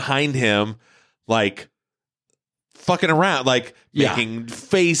Freddy is behind him, like, fucking around, like, making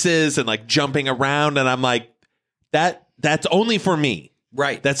faces and, like, jumping around. And I'm like, that's only for me.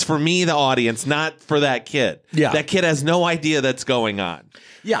 Right. That's for me, the audience, not for that kid. Yeah. That kid has no idea that's going on.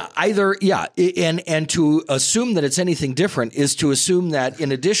 Yeah, and to assume that it's anything different is to assume that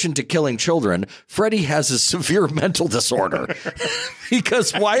in addition to killing children, Freddy has a severe mental disorder.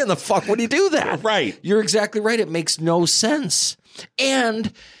 Because why in the fuck would he do that? Right. You're exactly right. It makes no sense.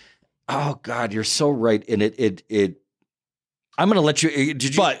 And oh God, you're so right. And it I'm going to let you.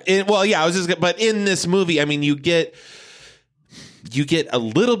 Did you? But in this movie, I mean, you get a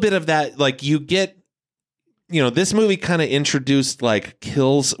little bit of that. Like you get. This movie kind of introduced like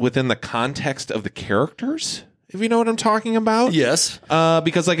kills within the context of the characters, if you know what I'm talking about. Yes.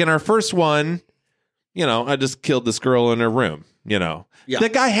 Because like in our first one, I just killed this girl in her room, Yeah. The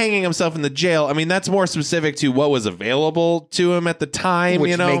guy hanging himself in the jail, I mean, that's more specific to what was available to him at the time,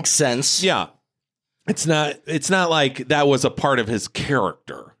 Which makes sense. Yeah. It's not like that was a part of his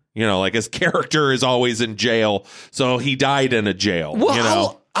character. Like his character is always in jail, so he died in a jail.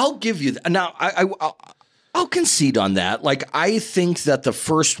 Well, I'll give you that. Now, I'll concede on that. Like, I think that the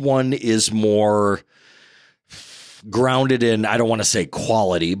first one is more grounded in, I don't want to say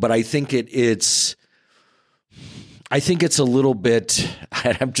quality, but I think it's a little bit,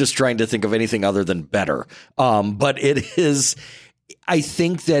 I'm just trying to think of anything other than better. But it is, I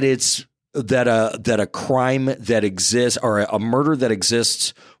think that it's that a crime that exists or a murder that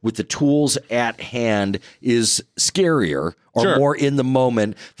exists with the tools at hand is scarier or more in the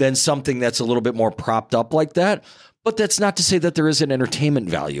moment than something that's a little bit more propped up like that. But that's not to say that there isn't entertainment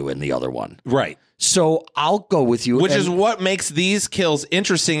value in the other one. Right. So I'll go with you. Which is what makes these kills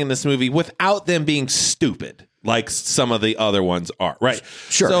interesting in this movie without them being stupid like some of the other ones are. Right.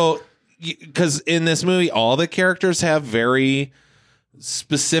 Sure. So, because in this movie, all the characters have very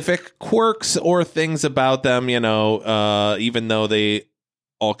specific quirks or things about them, even though they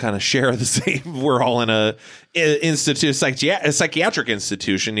all kind of share the same. We're all in a psychiatric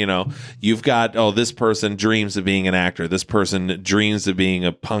institution. You've got this person dreams of being an actor. This person dreams of being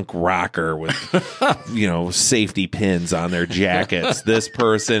a punk rocker with safety pins on their jackets. This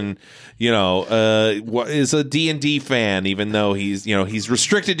person is a D&D fan, even though he's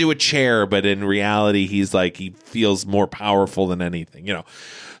restricted to a chair, but in reality he feels more powerful than anything.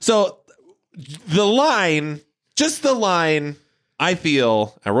 So the line I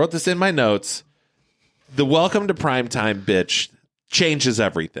wrote this in my notes. The welcome to primetime bitch changes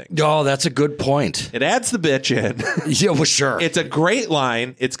everything. Oh, that's a good point. It adds the bitch in. Yeah, well, sure. It's a great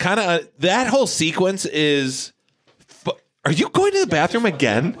line. It's kind of that whole sequence is. Are you going to the bathroom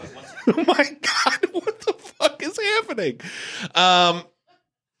again? Oh my God! What the fuck is happening? Oh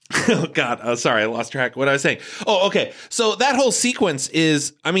God! Sorry, I lost track. What I was saying. Oh, okay. So that whole sequence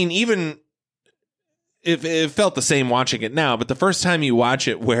is. I mean, even. It felt the same watching it now, but the first time you watch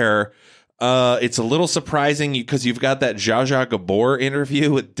it where it's a little surprising because you've got that Zsa Zsa Gabor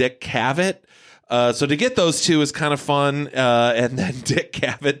interview with Dick Cavett. So to get those two is kind of fun. And then Dick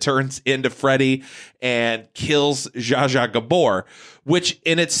Cavett turns into Freddy and kills Zsa Zsa Gabor, which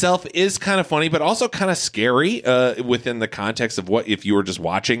in itself is kind of funny, but also kind of scary within the context of what if you were just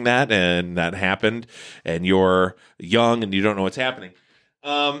watching that and that happened and you're young and you don't know what's happening.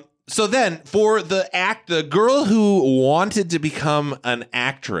 So then for the girl who wanted to become an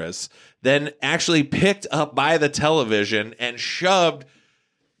actress, then actually picked up by the television and shoved,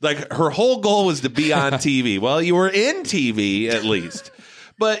 like her whole goal was to be on TV. Well, you were in TV at least,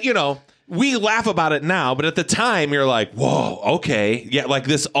 but we laugh about it now, but at the time you're like, whoa, okay. Yeah. Like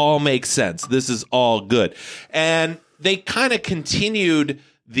this all makes sense. This is all good. And they kind of continued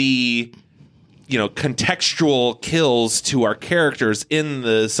the contextual kills to our characters in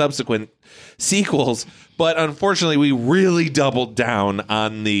the subsequent sequels. But unfortunately, we really doubled down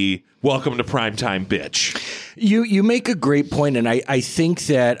on the welcome to primetime bitch. You make a great point, and I think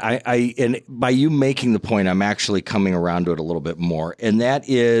that and by you making the point, I'm actually coming around to it a little bit more. And that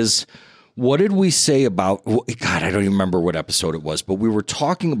is, what did we say about, God, I don't even remember what episode it was, but we were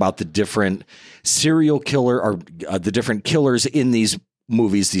talking about the different serial killer or the different killers in these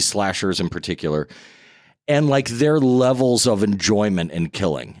movies, these slashers in particular, and like their levels of enjoyment in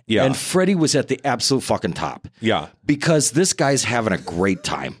killing. Yeah. And Freddy was at the absolute fucking top. Yeah. Because this guy's having a great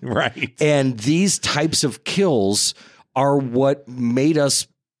time. Right. And these types of kills are what made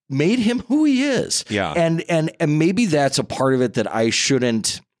him who he is. Yeah. And maybe that's a part of it that I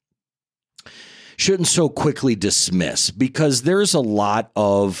shouldn't so quickly dismiss, because there's a lot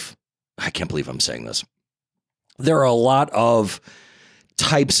of, I can't believe I'm saying this. There are a lot of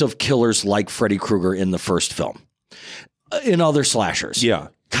types of killers like Freddy Krueger in the first film. In other slashers. Yeah.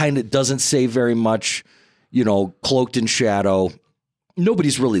 Kind of doesn't say very much, cloaked in shadow.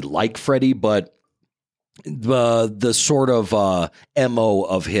 Nobody's really like Freddy, but the sort of MO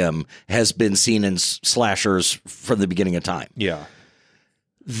of him has been seen in slashers from the beginning of time. Yeah.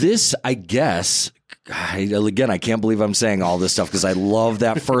 This, I guess, again, I can't believe I'm saying all this stuff because I love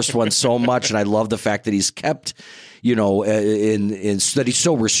that first one so much, and I love the fact that he's kept, in that he's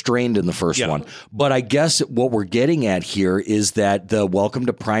so restrained in the first one. But I guess what we're getting at here is that the Welcome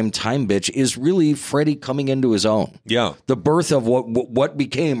to Prime Time bitch is really Freddy coming into his own. Yeah. The birth of what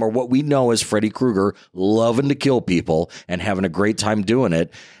became, or what we know as Freddy Krueger, loving to kill people and having a great time doing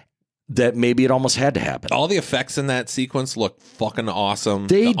it. That maybe it almost had to happen. All the effects in that sequence look fucking awesome.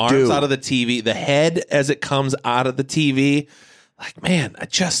 They the arms do. out of the TV, the head as it comes out of the TV. Like, man, I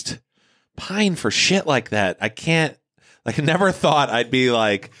just pine for shit like that. I can't, I never thought I'd be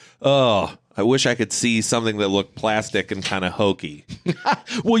like, oh, I wish I could see something that looked plastic and kind of hokey.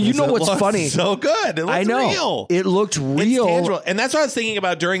 Well, you know what's funny? So good. It looked I know. real. It looked real. It's tangible. And that's what I was thinking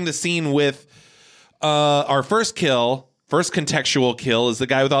about during the scene with our first contextual kill is the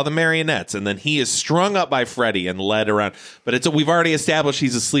guy with all the marionettes, and then he is strung up by Freddy and led around. But we've already established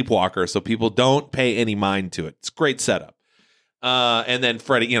he's a sleepwalker, so people don't pay any mind to it. It's a great setup. And then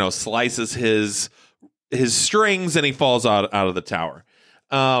Freddy, slices his strings and he falls out of the tower.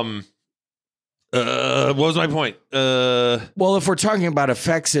 What was my point? Well, if we're talking about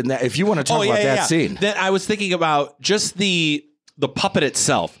effects in that, if you want to talk about that scene, then I was thinking about just the puppet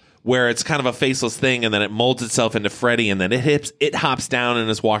itself, where it's kind of a faceless thing, and then it molds itself into Freddy, and then it hops down and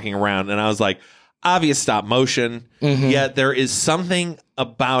is walking around. And I was like, obvious stop motion, yet there is something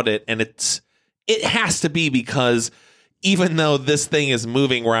about it, and it has to be because even though this thing is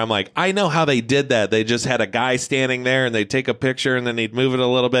moving, where I'm like, I know how they did that. They just had a guy standing there, and they'd take a picture, and then they'd move it a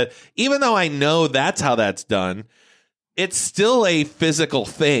little bit. Even though I know that's how that's done, it's still a physical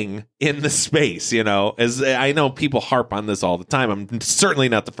thing in the space, as I know people harp on this all the time. I'm certainly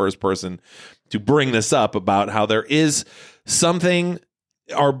not the first person to bring this up about how there is something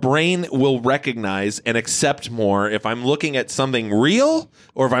our brain will recognize and accept more if I'm looking at something real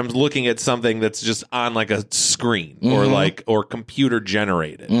or if I'm looking at something that's just on like a screen or computer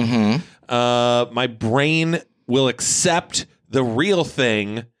generated. My brain will accept the real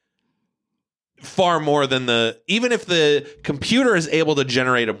thing far more than even if the computer is able to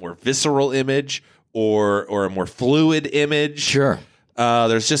generate a more visceral image or a more fluid image. Sure.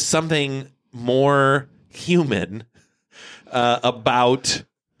 There's just something more human about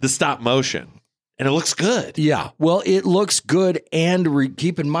the stop motion. And it looks good. Yeah. Well, it looks good. And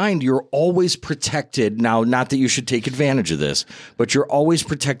keep in mind, you're always protected. Now, not that you should take advantage of this, but you're always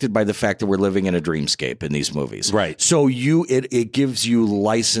protected by the fact that we're living in a dreamscape in these movies. Right. So it gives you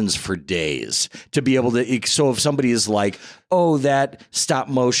license for days to be able to. So if somebody is like, oh, that stop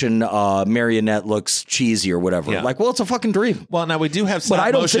motion marionette looks cheesy or whatever. Yeah. Like, well, it's a fucking dream. Well, now we do have stop I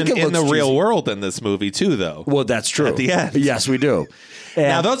don't motion think it in the looks real cheesy. world in this movie too, though. Well, that's true. At the end. Yes, we do. And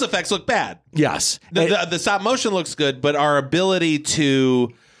Now, those effects look bad. yes. The stop motion looks good, but our ability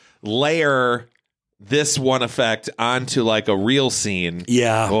to layer this one effect onto like a real scene.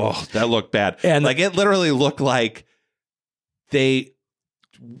 Yeah. Oh, that looked bad. And like it literally looked like they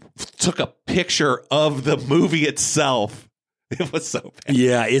took a picture of the movie itself. It was so bad.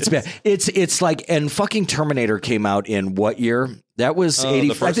 Yeah, it's bad. It's like, and fucking Terminator came out in what year? That was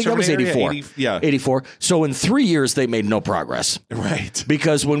 84. I think that was 84. 84. So in 3 years, they made no progress. Right.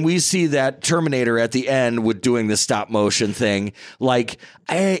 Because when we see that Terminator at the end with doing the stop motion thing, like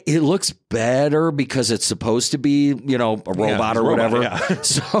it looks better because it's supposed to be, a robot or whatever. Yeah.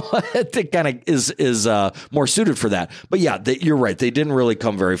 So it kind of is more suited for that. But yeah, you're right. They didn't really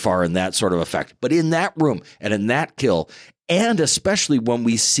come very far in that sort of effect. But in that room and in that kill, and especially when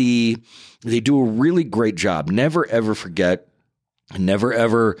we see they do a really great job. Never, ever forget, never,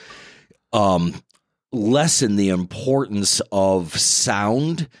 ever lessen the importance of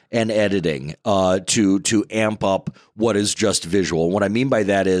sound and editing to amp up what is just visual. What I mean by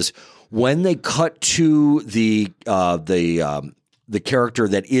that is when they cut to the character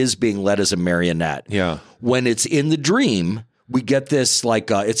that is being led as a marionette. Yeah. When it's in the dream, we get this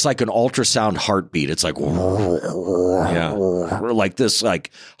it's like an ultrasound heartbeat. It's like like this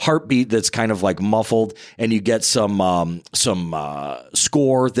like heartbeat that's kind of like muffled, and you get some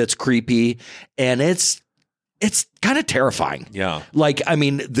score that's creepy, and it's kind of terrifying. Yeah. Like, I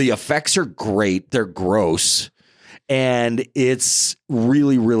mean, the effects are great. They're gross. And it's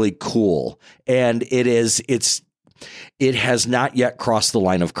really, really cool. And it has not yet crossed the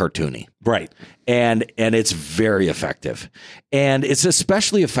line of cartoony. Right. And it's very effective. And it's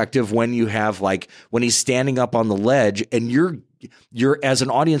especially effective when you have when he's standing up on the ledge and you're as an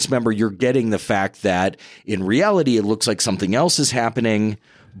audience member, you're getting the fact that in reality, it looks like something else is happening,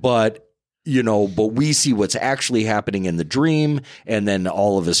 but we see what's actually happening in the dream, and then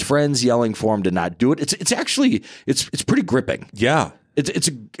all of his friends yelling for him to not do it. It's actually pretty gripping. Yeah. It's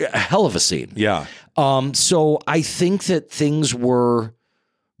a hell of a scene. Yeah. So I think that things were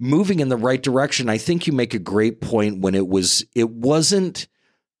moving in the right direction. I think you make a great point when it wasn't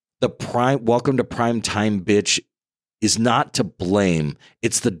the prime welcome to prime time bitch is not to blame.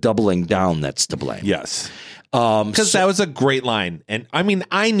 It's the doubling down that's to blame. Yes. Because that was a great line. And I mean,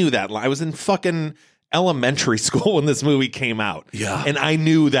 I knew that line. I was in fucking elementary school when this movie came out. Yeah. And I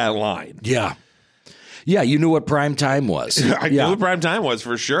knew that line. Yeah. Yeah, you knew what prime time was. I knew what prime time was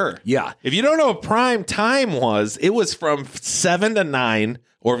for sure. Yeah. If you don't know what prime time was, it was from 7 to 9,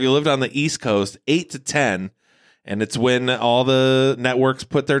 or if you lived on the East Coast, 8 to 10. And it's when all the networks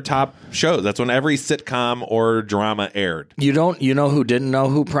put their top shows. That's when every sitcom or drama aired. You know who didn't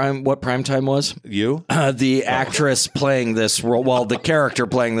know what prime time was? You? The actress playing this role, well, the character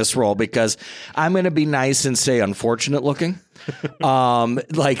playing this role, because I'm going to be nice and say unfortunate looking.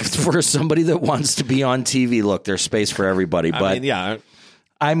 Like for somebody that wants to be on TV, look, there's space for everybody. But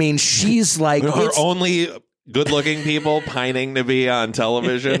I mean, she's like only good-looking people pining to be on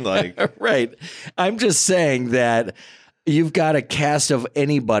television. Like, right. I'm just saying that you've got a cast of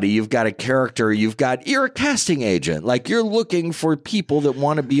anybody. You've got a character. You're a casting agent. Like, you're looking for people that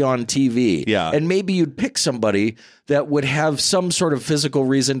want to be on TV. Yeah. And maybe you'd pick somebody that would have some sort of physical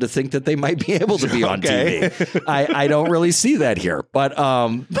reason to think that they might be able to be on TV. I don't really see that here. But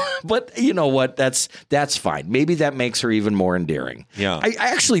you know what? That's fine. Maybe that makes her even more endearing. Yeah. I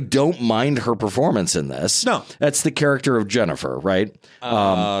actually don't mind her performance in this. No. That's the character of Jennifer, right?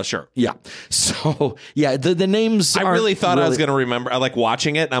 Sure. Yeah. So, yeah, the names I really thought I was going to remember. I like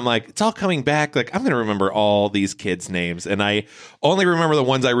watching it, and I'm like, it's all coming back. Like, I'm going to remember all these kids' names. And I only remember the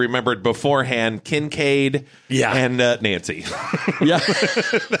ones I remembered beforehand, Kincaid and Nancy. Yeah.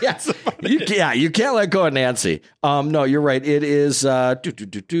 You can't let go of Nancy. No, you're right. It is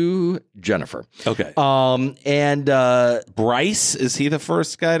Jennifer. Okay. And Bryce, is he the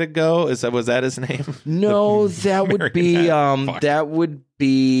first guy to go? Was that his name? No, that would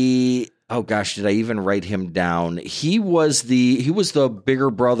be oh gosh, did I even write him down? He was the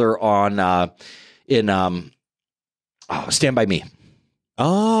bigger brother on Stand By Me.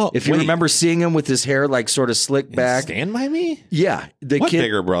 Oh, if you remember seeing him with his hair like sort of slicked back. Stand By Me? Yeah. What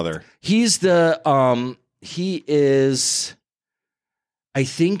bigger brother? He's the he is, I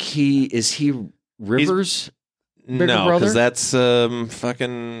think he Rivers? No, because that's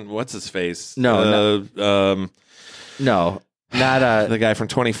fucking what's his face? No, not the guy from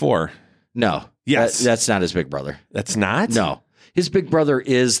 24. No, yes, that's not his big brother. That's not. No, his big brother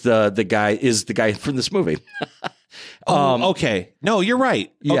is the guy from this movie. Okay. No, you're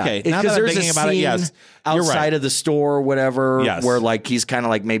right. Yeah, okay, now that I'm thinking about it, yes, outside of the store or whatever, where like he's kind of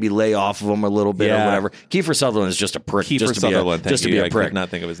like maybe lay off of him a little bit or whatever. Kiefer Sutherland is just a prick. Kiefer Sutherland, just to be a prick. I could not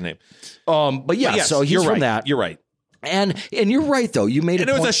think of his name. But yes, so he's from that. You're right. And you're right though. You made it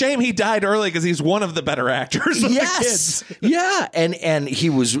was a shame he died early because he's one of the better actors. Yes, the kids. Yeah, and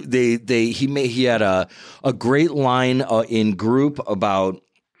he was he had a great line in Group about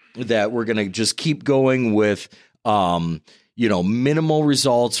that we're gonna just keep going with minimal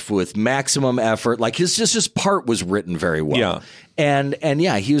results with maximum effort. Like his part was written very well. Yeah, and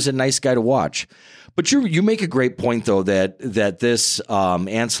yeah, he was a nice guy to watch. But you make a great point though that this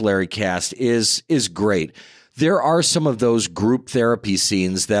ancillary cast is great. There are some of those group therapy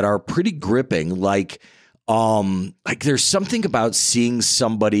scenes that are pretty gripping. Like there's something about seeing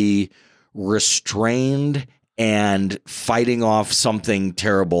somebody restrained and fighting off something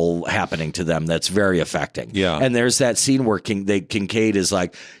terrible happening to them that's very affecting. Yeah. And there's that scene where Kincaid is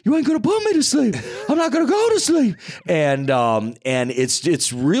like, "You ain't gonna put me to sleep. I'm not gonna go to sleep." And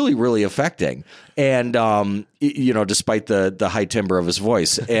it's really, really affecting. And despite the high timbre of his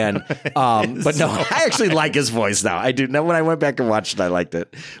voice. And but no, I actually like his voice now. I do. Now when I went back and watched it, I liked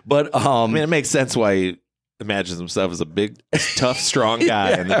it. But I mean, it makes sense why he imagines himself as a big, tough, strong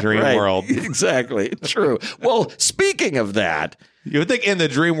guy in the dream world. Exactly. True. Well, speaking of that, you would think in the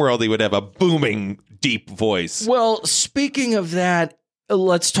dream world he would have a booming, deep voice. Well, speaking of that,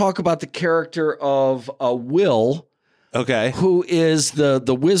 let's talk about the character of Will. Okay. Who is the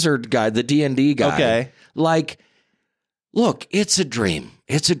wizard guy, the D&D guy. Okay. Like, look, it's a dream.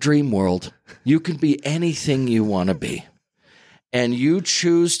 It's a dream world. You can be anything you want to be. And you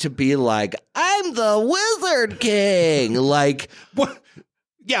choose to be like, I'm the Wizard King. Like, what?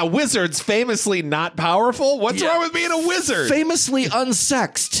 Yeah, wizards famously not powerful. What's wrong with being a wizard? Famously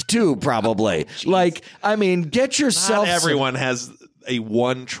unsexed, too, probably. Like, I mean, get yourself. Not everyone has a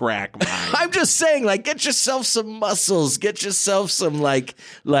one-track mind. I'm just saying, like, get yourself some muscles, get yourself some like,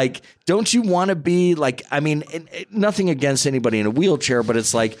 don't you want to be like, I mean, nothing against anybody in a wheelchair, but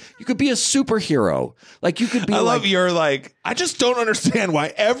it's like, you could be a superhero. Like you could be I love like, you're like, I just don't understand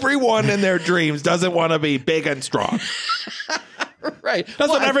why everyone in their dreams doesn't want to be big and strong. right.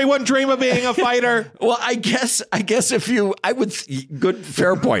 Doesn't everyone dream of being a fighter? Well, I guess if you,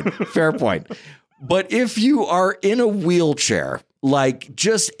 fair point. But if you are in a wheelchair, like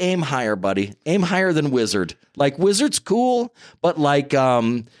just aim higher, buddy. Aim higher than Wizard. Like Wizard's cool, but like,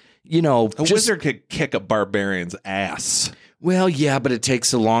 a wizard could kick a barbarian's ass. Well, yeah, but it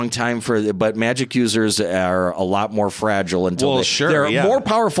takes a long time but magic users are a lot more fragile until they're more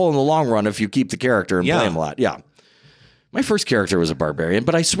powerful in the long run if you keep the character and play them a lot. Yeah. My first character was a barbarian,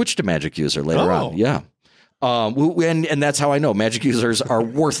 but I switched to magic user later on. Yeah. And that's how I know magic users are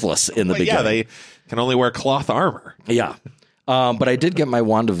worthless in the beginning. Yeah, they can only wear cloth armor. Yeah. But I did get my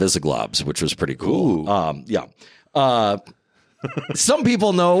wand of Visiglobs, which was pretty cool. Yeah. Some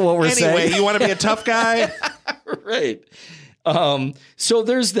people know what we're saying. Anyway, you want to be a tough guy? Right. So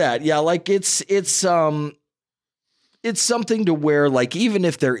there's that. Yeah, like it's something to where, like, even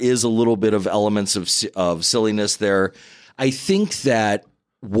if there is a little bit of elements of silliness there, I think that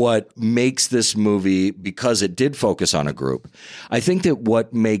what makes this movie, because it did focus on a group, I think that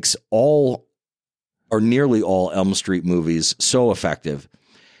what makes all or nearly all Elm Street movies so effective,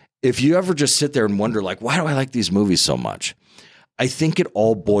 if you ever just sit there and wonder, like, why do I like these movies so much? I think it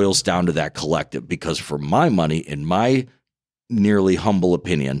all boils down to that collective, because for my money, in my nearly humble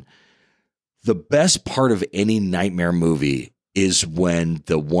opinion, the best part of any Nightmare movie is when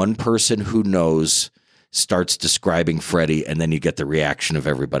the one person who knows starts describing Freddy, and then you get the reaction of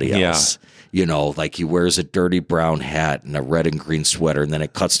everybody else. Yeah. You know, like he wears a dirty brown hat and a red and green sweater, and then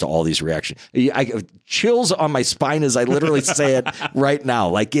it cuts to all these reactions. I chills on my spine as I literally say it right now.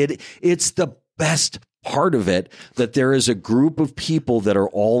 Like it's the best part of it, that there is a group of people that are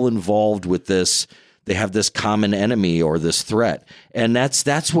all involved with this. They have this common enemy or this threat, and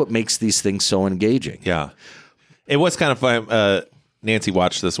that's what makes these things so engaging. Yeah, it was kind of fun. Nancy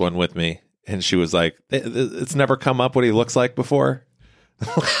watched this one with me, and she was like, "It's never come up what he looks like before."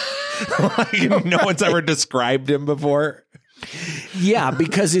 Like, no one's ever described him before. Yeah,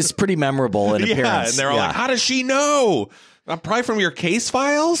 because it's pretty memorable in appearance. And they're all like, "How does she know?" I'm probably from your case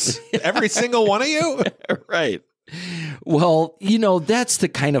files. Every single one of you, right? Well, you know, that's the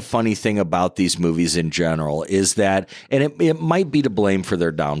kind of funny thing about these movies in general, is that, and it might be to blame for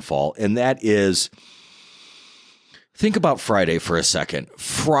their downfall, and that is, think about Friday for a second.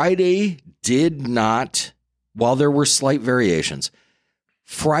 Friday did not, while there were slight variations,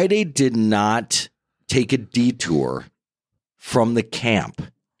 Friday did not take a detour from the camp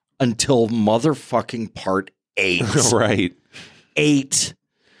until motherfucking part 8. Right. 8.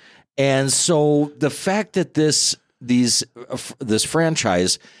 And so the fact that this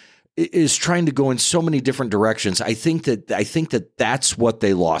franchise is trying to go in so many different directions, I think that that's what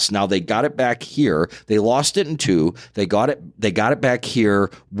they lost. Now they got it back here. They lost it in 2. They got it back here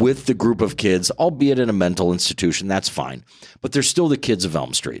with the group of kids, albeit in a mental institution. That's fine. But they're still the kids of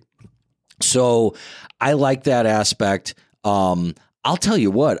Elm Street. So I like that aspect. I'll tell you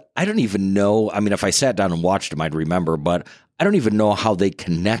what, I don't even know. I mean, if I sat down and watched them, I'd remember, but I don't even know how they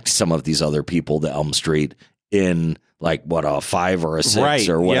connect some of these other people to Elm Street in like a 5 or a 6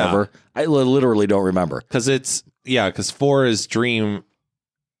 or whatever. Yeah. I literally don't remember. Because 4 is Dream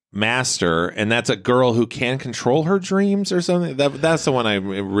Master, and that's a girl who can control her dreams or something. That's the one I'm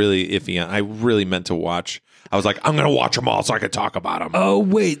really iffy on. I really meant to watch. I was like, I'm going to watch them all so I could talk about them. Oh,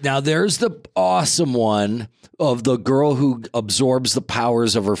 wait. Now there's the awesome one of the girl who absorbs the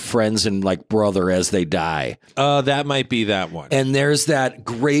powers of her friends and like brother as they die. That might be that one. And there's that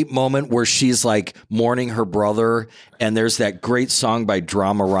great moment where she's like mourning her brother, and there's that great song by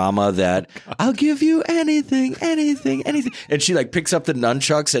Dramarama that I'll give you anything, anything, anything. And she like picks up the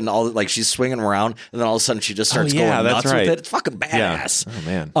nunchucks and all, like she's swinging around, and then all of a sudden she just starts going nuts with it. It's fucking badass.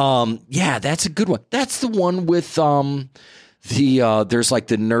 Yeah. Oh man. Yeah, that's a good one. That's the one with there's like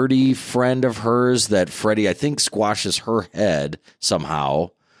the nerdy friend of hers that Freddy, I think, squashes her head somehow.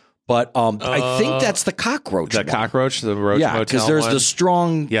 But I think that's the cockroach. The cockroach, the Roach Motel. Yeah, because there's one. the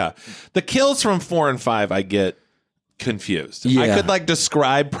strong. Yeah, the kills from 4 and 5, I get confused. Yeah. I could like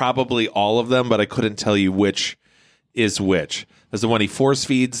describe probably all of them, but I couldn't tell you which is which. There's the one he force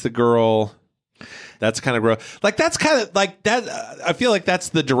feeds the girl. That's kind of gross. Like that's kind of like that. I feel like that's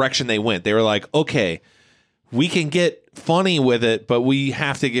the direction they went. They were like, okay, we can get funny with it, but we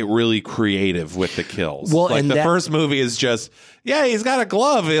have to get really creative with the kills. Well, like and the first movie is just, yeah, he's got a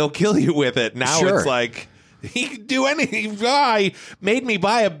glove, he'll kill you with it. Now Sure. it's like, He could do anything. He made me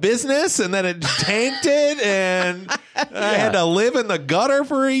buy a business, and then it tanked it, and I had to live in the gutter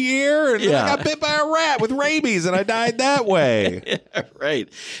for a year, and then I got bit by a rat with rabies, and I died that way. Yeah, right.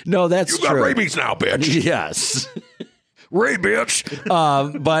 No, that's true. You got rabies now, bitch. Yes. Ray, bitch.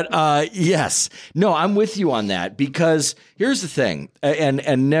 But yes. No, I'm with you on that, because here's the thing,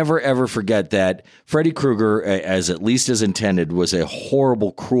 and never, ever forget that Freddy Krueger, as at least as intended, was a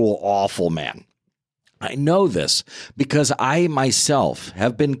horrible, cruel, awful man. I know this because I myself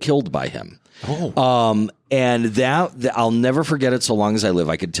have been killed by him. And that I'll never forget it so long as I live.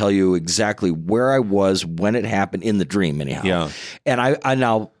 I could tell you exactly where I was when it happened in the dream, anyhow. Yeah. And I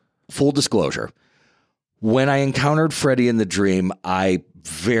now, full disclosure, when I encountered Freddy in the dream, I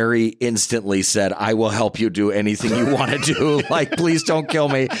very instantly said, I will help you do anything you want to do. Like, please don't kill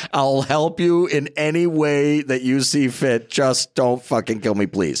me. I'll help you in any way that you see fit. Just don't fucking kill me,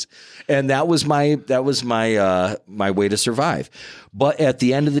 please. And that was my way to survive. But at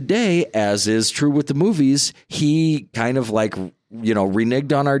the end of the day, as is true with the movies, he kind of like,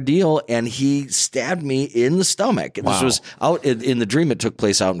 reneged on our deal, and he stabbed me in the stomach. Wow. This was out in the dream. It took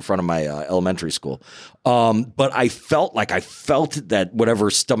place out in front of my elementary school. But I felt that whatever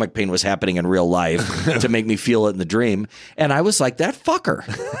stomach pain was happening in real life to make me feel it in the dream. And I was like, that fucker.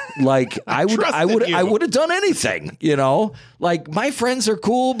 Like I would have done anything, like my friends are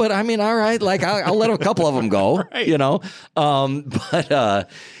cool, but I mean, all right, like I'll let a couple of them go, right.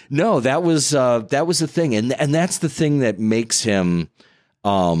 No, that was the thing. And that's the thing that makes him,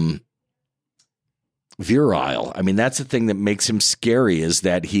 virile. I mean, that's the thing that makes him scary, is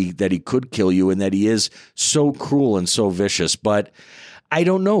that he could kill you, and that he is so cruel and so vicious. But I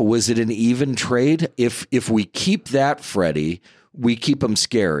don't know. Was it an even trade? If we keep that Freddy, we keep him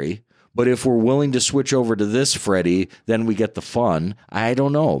scary. But if we're willing to switch over to this Freddy, then we get the fun. I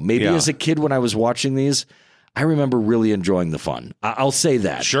don't know. Maybe as a kid when I was watching these, I remember really enjoying the fun. I'll say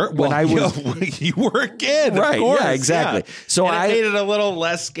that. Sure. When I was, you were a kid, right? Of course. Yeah, exactly. Yeah. So and it made it a little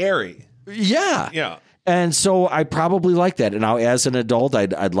less scary. Yeah. Yeah. And so I probably like that. And now, as an adult,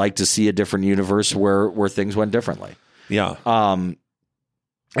 I'd like to see a different universe where things went differently. Yeah. I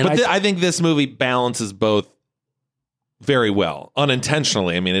think this movie balances both very well,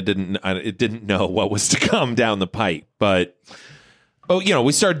 unintentionally. I mean, it didn't know what was to come down the pipe, but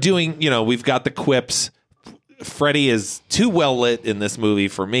we start doing. We've got the quips. Freddy is too well lit in this movie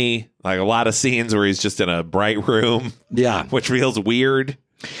for me. Like a lot of scenes where he's just in a bright room. Yeah. Which feels weird.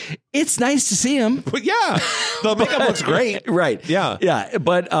 It's nice to see him. But yeah. The makeup looks great. Right. Yeah. Yeah.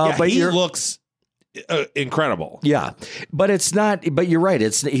 But he looks incredible. Yeah. But it's not, but you're right.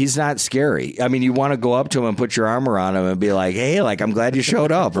 He's not scary. I mean, you want to go up to him and put your arm around him and be like, hey, like, I'm glad you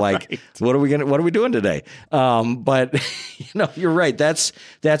showed up. Like, right. What are we doing today? But you're right. That's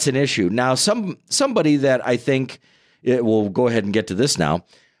an issue. Now, somebody that I think we'll go ahead and get to this now.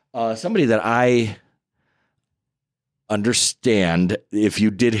 Somebody that I understand if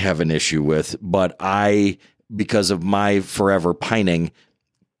you did have an issue with, but I, because of my forever pining,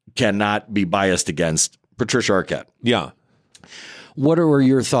 cannot be biased against Patricia Arquette. Yeah. What are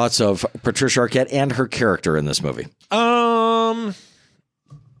your thoughts of Patricia Arquette and her character in this movie? I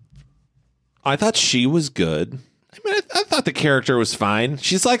thought she was good. I mean, I thought the character was fine.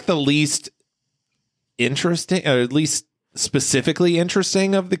 She's like the least interesting, or at least specifically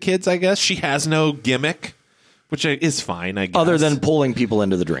interesting of the kids, I guess. She has no gimmick, which is fine, I guess. Other than pulling people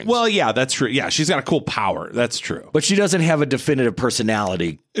into the dreams. Well, yeah, that's true. Yeah, she's got a cool power. That's true. But she doesn't have a definitive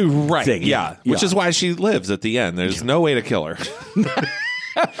personality right. thing. Yeah, which is why she lives at the end. There's no way to kill her.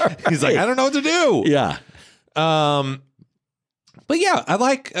 Right. He's like, I don't know what to do. Yeah. But yeah, I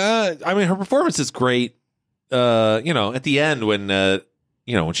like, her performance is great. At the end when,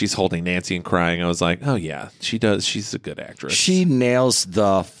 when she's holding Nancy and crying, I was like, oh yeah, she does. She's a good actress. She nails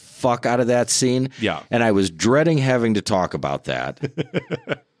the fuck out of that scene. Yeah. And I was dreading having to talk about that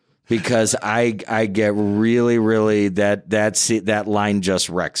because I get really, really that line just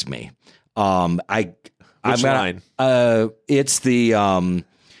wrecks me. Which line? It's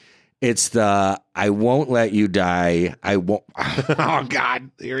the I won't let you die. I won't. Oh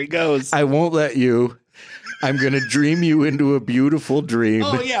God, here he goes. I won't let you. I'm going to dream you into a beautiful dream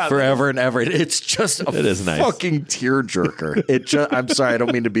forever and ever. It's just a fucking tearjerker. I'm sorry, I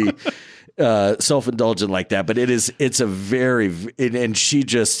don't mean to be self-indulgent like that, but it's a very, and she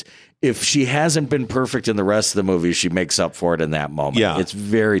just, if she hasn't been perfect in the rest of the movie, she makes up for it in that moment. Yeah. It's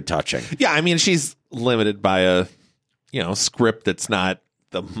very touching. Yeah, I mean, she's limited by a, script that's not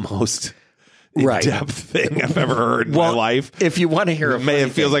the most in-depth thing I've ever heard in my life. If you want to hear it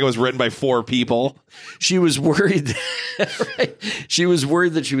feels like it was written by 4 people. She was worried. Right? She was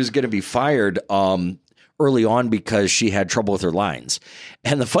worried that she was going to be fired early on because she had trouble with her lines.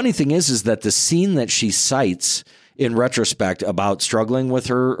 And the funny thing is that the scene that she cites in retrospect about struggling with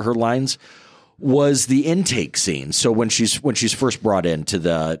her lines was the intake scene. So when she's first brought into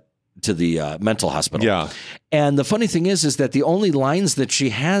the mental hospital. Yeah. And the funny thing is that the only lines that she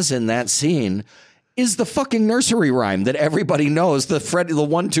has in that scene is the fucking nursery rhyme that everybody knows. The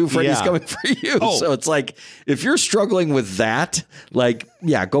 1-2 Freddy's coming for you. Oh. So it's like, if you're struggling with that, like,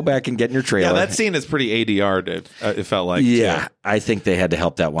 yeah, go back and get in your trailer. Yeah, that scene is pretty ADR'd. It felt like. Yeah, too. I think they had to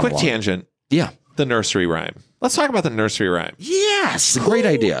help that one Quick along. tangent. Yeah. The nursery rhyme. Let's talk about the nursery rhyme. Yes. Great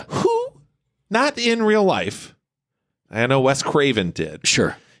idea. Who, not in real life, I know Wes Craven did.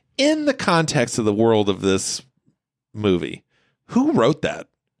 Sure. In the context of the world of this movie, who wrote that?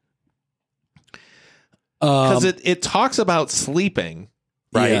 Because it talks about sleeping,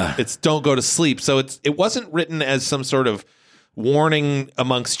 right? Yeah. It's don't go to sleep. So it wasn't written as some sort of warning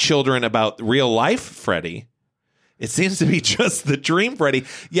amongst children about real life Freddy. It seems to be just the dream Freddy.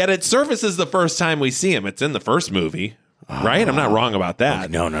 Yet it surfaces the first time we see him. It's in the first movie, right? I'm not wrong about that.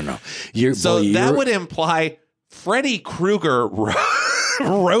 No. That would imply Freddy Krueger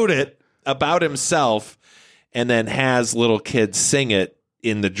wrote it about himself and then has little kids sing it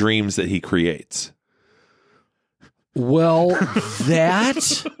in the dreams that he creates. Well, wow,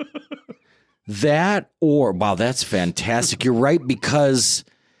 that's fantastic. You're right, because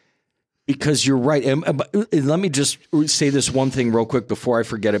you're right. And let me just say this one thing real quick before I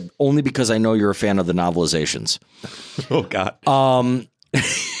forget it, only because I know you're a fan of the novelizations. Oh, God.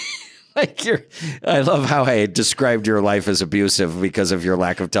 I love how I described your life as abusive because of your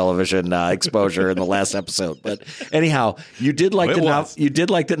lack of television exposure in the last episode. But anyhow, you did like the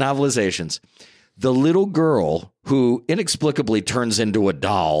novelizations. The little girl who inexplicably turns into a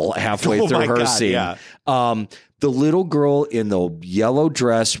doll halfway through her scene. Yeah. The little girl in the yellow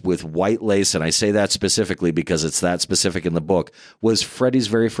dress with white lace, and I say that specifically because it's that specific in the book, was Freddy's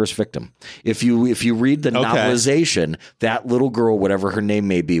very first victim. If you read the novelization, that little girl, whatever her name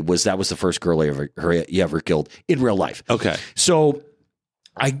may be, was the first girl you ever killed in real life. Okay. So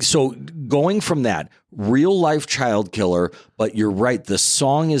going from that, real life child killer, but you're right, the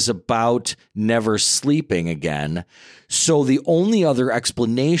song is about never sleeping again. So the only other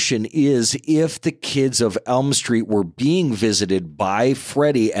explanation is if the kids of Elm Street were being visited by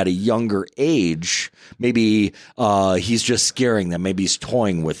Freddy at a younger age, maybe he's just scaring them, maybe he's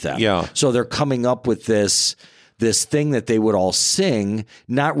toying with them. Yeah. So they're coming up with this thing that they would all sing,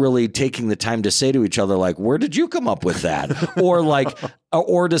 not really taking the time to say to each other, like, where did you come up with that?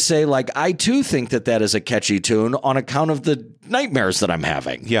 or to say, like, I too think that is a catchy tune on account of the nightmares that I'm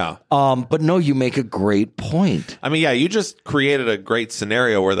having. Yeah. But no, you make a great point. I mean, yeah, you just created a great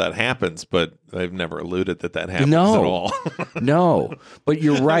scenario where that happens, but I've never alluded that happens at all. No, but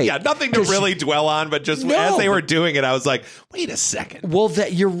you're right. Yeah, nothing to really dwell on, but just as they were doing it, I was like, wait a second. Well,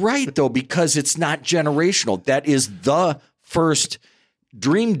 you're right, though, because it's not generational. That is the first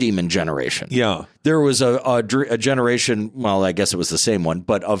Dream Demon generation. Yeah. There was a generation, well, I guess it was the same one,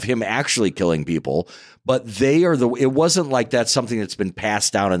 but of him actually killing people. But it wasn't like that's something that's been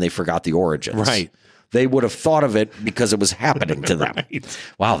passed down and they forgot the origins. Right. They would have thought of it because it was happening to them. Right.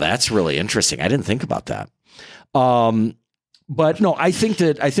 Wow, that's really interesting. I didn't think about that. But no, I think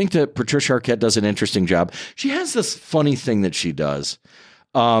that Patricia Arquette does an interesting job. She has this funny thing that she does.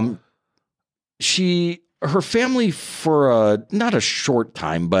 Her family for not a short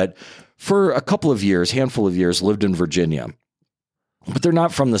time, but for a couple of years, handful of years, lived in Virginia. But they're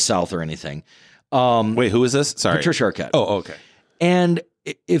not from the South or anything. Wait, who is this? Sorry. Patricia Arquette. Oh, okay. And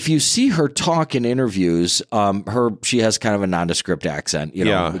if you see her talk in interviews, she has kind of a nondescript accent,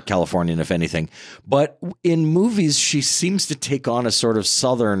 Californian, if anything. But in movies, she seems to take on a sort of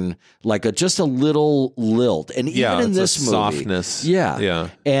Southern, just a little lilt. And even in this movie, softness. Yeah.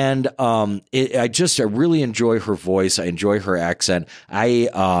 And I really enjoy her voice. I enjoy her accent. I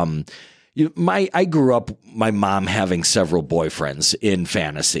grew up, my mom having several boyfriends in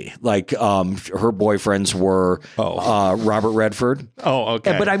fantasy. Like, her boyfriends were Robert Redford. Oh,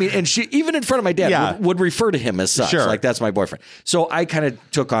 okay. But I mean, and she, even in front of my dad, would refer to him as such. Sure. Like, that's my boyfriend. So I kind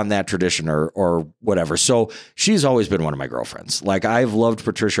of took on that tradition or whatever. So she's always been one of my girlfriends. Like, I've loved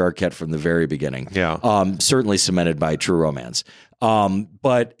Patricia Arquette from the very beginning. Yeah. Certainly cemented by True Romance.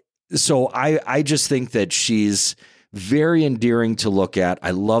 But so I just think that she's very endearing to look at.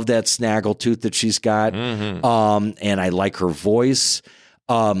 I love that snaggletooth that she's got. Mm-hmm. And I like her voice.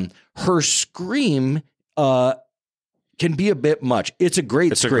 Her scream can be a bit much. It's a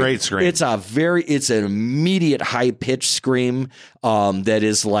great scream. It's a great scream. It's an immediate high-pitched scream that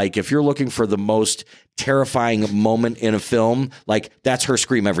is like, if you're looking for the most terrifying moment in a film, like, that's her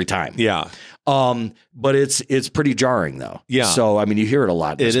scream every time. Yeah. But it's pretty jarring though. Yeah. So I mean, you hear it a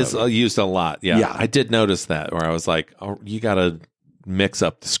lot. In It this is movie. used a lot. Yeah. Yeah. I did notice that where I was like, oh, you got to mix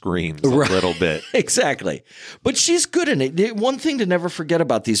up the screams a Right. little bit. Exactly. But she's good in it. One thing to never forget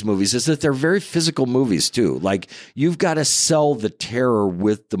about these movies is that they're very physical movies too. Like you've got to sell the terror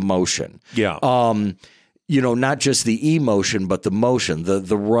with the motion. Yeah. Not just the emotion, but the motion,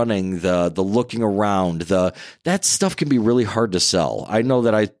 the running, the looking around, that stuff can be really hard to sell. I know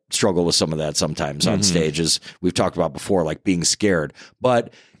that I struggle with some of that sometimes on stage, as we've talked about before, like being scared.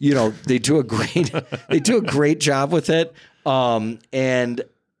 But they do a great job with it. And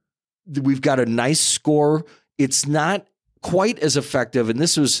we've got a nice score. It's not quite as effective, and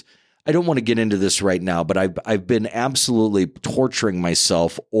I don't want to get into this right now, but I've been absolutely torturing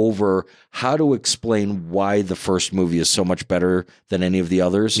myself over how to explain why the first movie is so much better than any of the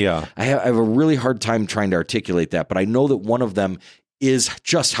others. Yeah. I have a really hard time trying to articulate that, but I know that one of them is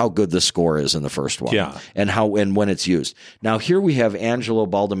just how good the score is in the first one. Yeah. And when it's used. Now here we have Angelo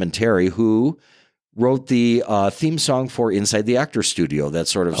Badalamenti, who wrote the theme song for Inside the Actors Studio, that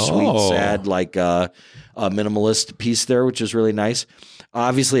sort of sweet, sad, like minimalist piece there, which is really nice.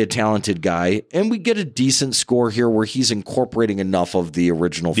 Obviously a talented guy, and we get a decent score here where he's incorporating enough of the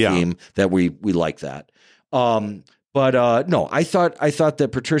original theme that we like that. But no, I thought that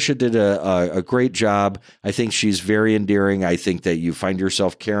Patricia did a great job. I think she's very endearing. I think that you find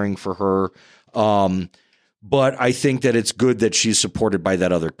yourself caring for her. But I think that it's good that she's supported by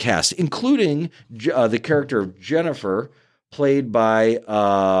that other cast, including the character of Jennifer, played by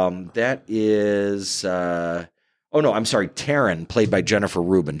Taryn, played by Jennifer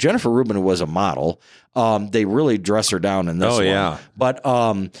Rubin. Jennifer Rubin was a model. They really dress her down in this one. Yeah. But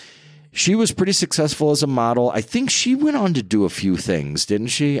she was pretty successful as a model. I think she went on to do a few things, didn't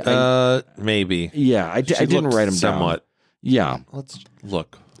she? Maybe. Yeah, I didn't write them somewhat. down. Yeah. Let's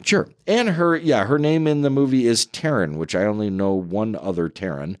look. Sure. And her name in the movie is Taryn, which I only know one other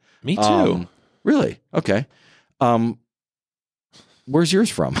Taryn. Me too. Really? Okay. Where's yours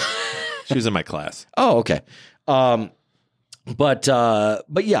from? She was in my class. Oh, okay. But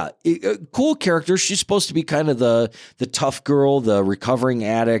yeah, cool character. She's supposed to be kind of the tough girl, the recovering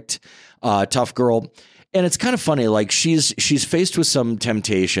addict, tough girl. And it's kind of funny. Like she's faced with some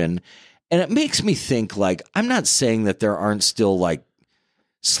temptation, and it makes me think, like, I'm not saying that there aren't still like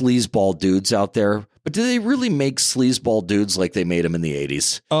sleazeball dudes out there, but do they really make sleazeball dudes like they made them in the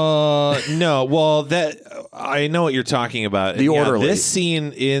 80s? No. Well, that I know what you're talking about. The Orderly. This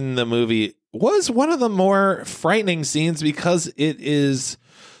scene in the movie was one of the more frightening scenes because it is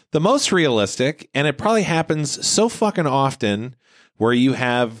the most realistic, and it probably happens so fucking often where you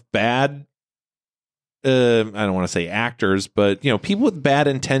have bad I don't want to say actors, but people with bad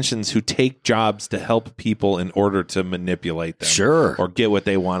intentions who take jobs to help people in order to manipulate them, Sure, or get what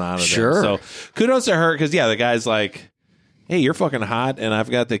they want out of sure. them. So kudos to her, because the guy's like, hey, you're fucking hot, and I've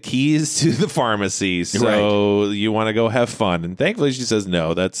got the keys to the pharmacy, so you want to go have fun. And thankfully she says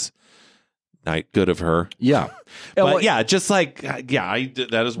no. That's not good of her. Yeah. But just like,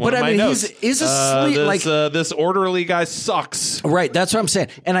 that is one of my notes. This orderly guy sucks. Right. That's what I'm saying.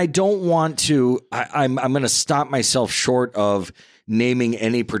 And I don't want to, I'm going to stop myself short of naming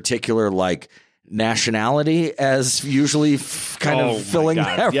any particular like nationality as usually filling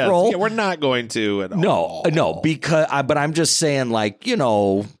that role. Yeah, we're not going to at all. No, because, but I'm just saying like,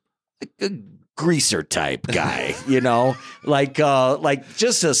 a greaser type guy, like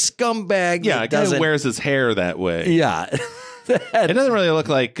just a scumbag. Yeah, a guy who wears his hair that way. Yeah. It doesn't really look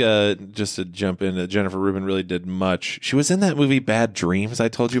like, just to jump in, that Jennifer Rubin really did much. She was in that movie Bad Dreams I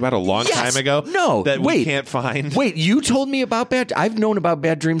told you about a long time ago. No, that we can't find. Wait, you told me about I've known about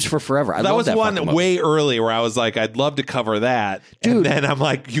Bad Dreams for forever. That was one way early where I was like, I'd love to cover that. Dude. And then I'm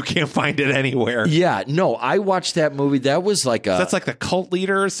like, you can't find it anywhere. Yeah, no, I watched that movie. That was like that's like the cult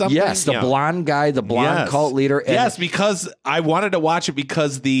leader or something? Yes, the blonde guy, the blonde cult leader. And yes, because I wanted to watch it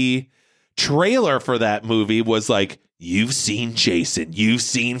because the trailer for that movie was like, you've seen Jason, you've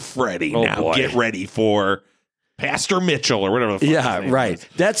seen Freddy. Now get ready for Pastor Mitchell or whatever the fuck his name was.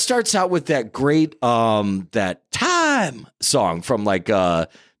 That starts out with that great that Time song from like the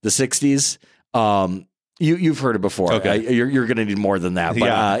 60s. You've heard it before. Okay. You're going to need more than that.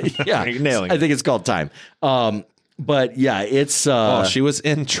 But You're nailing it. I think it's called Time. But yeah, it's she was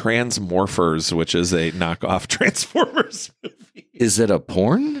in Transmorphers, which is a knockoff Transformers movie. Is it a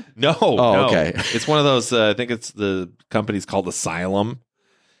porn? No. Oh, okay. It's one of those, I think it's the company's called Asylum,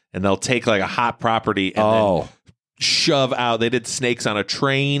 and they'll take like a hot property and then shove out. They did Snakes on a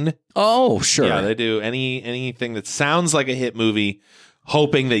Train. Oh, sure. Yeah, they do anything that sounds like a hit movie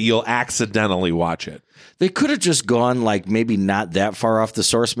hoping that you'll accidentally watch it. They could have just gone like maybe not that far off the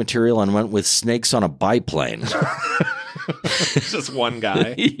source material and went with snakes on a biplane. It's just one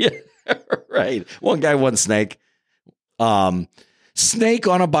guy. Yeah, right. One guy, one snake. Snake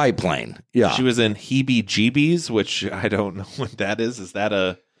on a biplane. Yeah. She was in Heebie-Jeebies, which I don't know what that is. Is that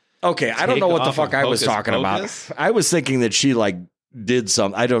a... Okay, I don't know what the fuck I was talking about. I was thinking that she like did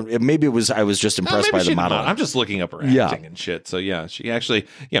some. I don't. Maybe it was. I was just impressed by the model. I'm just looking up her acting and shit. So yeah, she actually.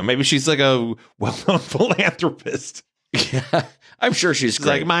 Yeah, maybe she's like a well-known philanthropist. Yeah, I'm sure she's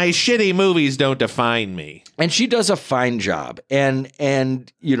great. Like, my shitty movies don't define me, and she does a fine job. And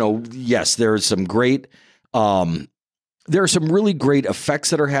you know, yes, there's some great. There are some really great effects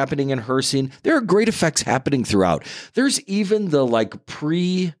that are happening in her scene. There are great effects happening throughout. There's even the like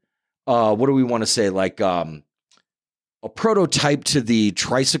what do we want to say? Like a prototype to the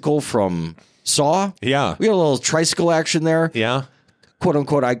tricycle from Saw. Yeah. We got a little tricycle action there. Yeah. Quote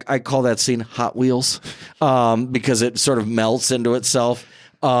unquote, I call that scene Hot Wheels because it sort of melts into itself.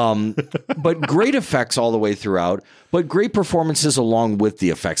 But great effects all the way throughout, but great performances along with the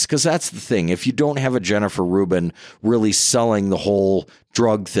effects. Because that's the thing. If you don't have a Jennifer Rubin really selling the whole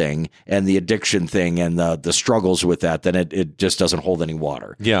drug thing and the addiction thing and the struggles with that, then it just doesn't hold any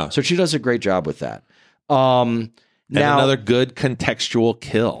water. Yeah. So she does a great job with that. And another good contextual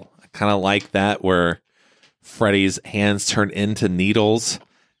kill. I kind of like that where Freddy's hands turn into needles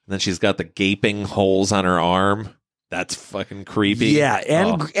and then she's got the gaping holes on her arm. That's fucking creepy. Yeah,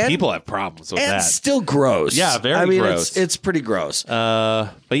 and people have problems with and that. Still gross. Yeah, very gross. It's pretty gross.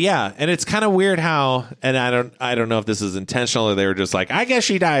 But yeah, and it's kind of weird how, and I don't know if this is intentional or they were just like, I guess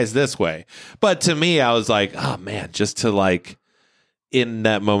she dies this way. But to me, I was like, oh man, just to like in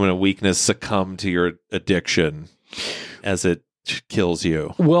that moment of weakness succumb to your addiction as it kills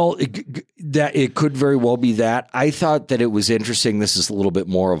you. Well, it could very well be that. I thought that it was interesting. This is a little bit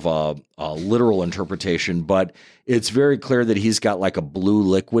more of a literal interpretation, but it's very clear that he's got like a blue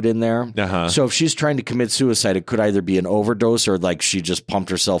liquid in there. Uh-huh. So if she's trying to commit suicide, it could either be an overdose or like she just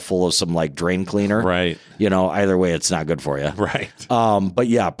pumped herself full of some like drain cleaner. Right. You know, either way, it's not good for you. Right. But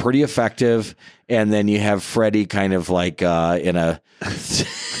yeah, pretty effective. And then you have Freddy kind of like in a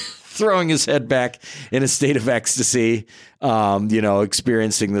throwing his head back in a state of ecstasy,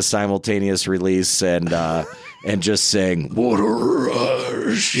 experiencing the simultaneous release and just saying, "What a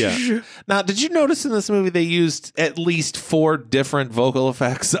rush!" Yeah. Now, did you notice in this movie they used at least 4 different vocal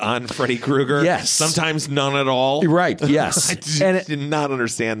effects on Freddy Krueger? Yes. Sometimes none at all. Right. Yes. I did not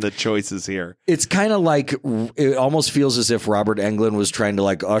understand the choices here. It's kind of like it almost feels as if Robert Englund was trying to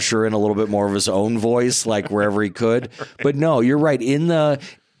like usher in a little bit more of his own voice, like wherever he could. Right. But no, you're right.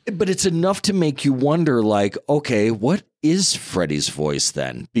 But it's enough to make you wonder, like, okay, what is Freddy's voice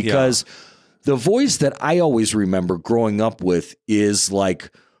then? Because the voice that I always remember growing up with is like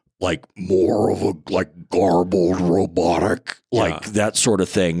more of a like garbled robotic, like that sort of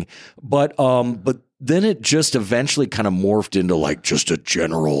thing. But then it just eventually kind of morphed into like just a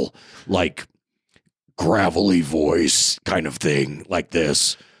general like gravelly voice kind of thing like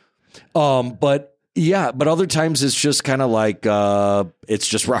this. But other times it's just kind of like it's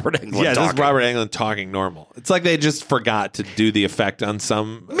just Robert Englund. Yeah, talking. Just Robert Englund talking normal. It's like they just forgot to do the effect on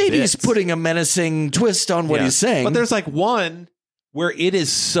some. Maybe bits. he's putting a menacing twist on what he's saying. But there's like one where it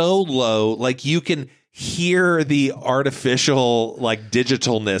is so low, like you can hear the artificial like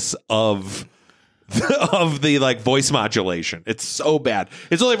digitalness of the like voice modulation. It's so bad.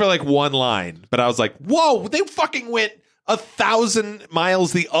 It's only for like one line, but I was like, whoa, they fucking went 1,000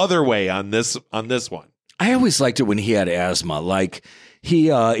 miles the other way on this one. I always liked it when he had asthma. Like he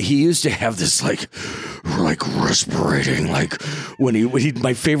used to have this like respirating, like when he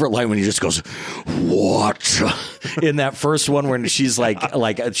my favorite line when he just goes, "What?" in that first one when she's like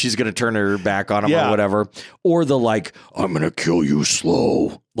she's gonna turn her back on him or whatever, or the like, "I'm gonna kill you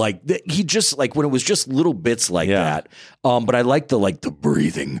slow." Like he just like when it was just little bits like that. But I like the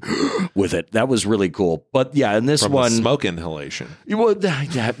breathing with it. That was really cool. But yeah, in this one, smoke inhalation. Well,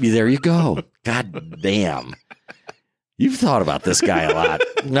 there you go. God damn. You've thought about this guy a lot.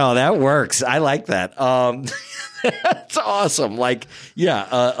 No, that works. I like that. That's awesome. Like,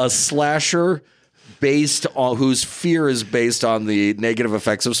 a slasher based on whose fear is based on the negative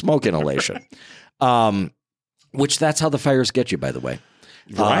effects of smoke inhalation. Which that's how the fires get you, by the way.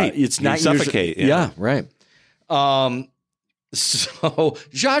 Right. It's not suffocate. Usually, yeah, right. So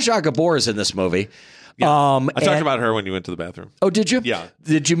Zsa Zsa Gabor is in this movie. Yeah. I talked about her when you went to the bathroom. Oh, did you? Yeah.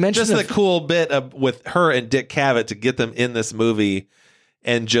 Did you mention just the cool bit with her and Dick Cavett to get them in this movie,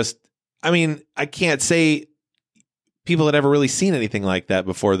 and just, I mean, I can't say people had ever really seen anything like that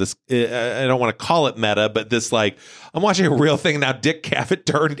before. This, I don't want to call it meta, but this, like, I'm watching a real thing now. Dick Cavett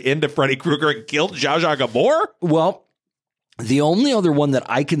turned into Freddy Krueger and killed Zsa Zsa Gabor. Well, the only other one that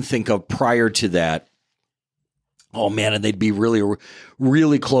I can think of prior to that, oh man, and they'd be really,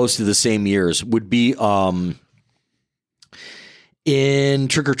 really close to the same years, would be in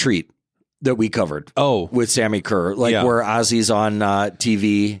Trick or Treat that we covered. Oh, with Sammy Kerr, like where Ozzy's on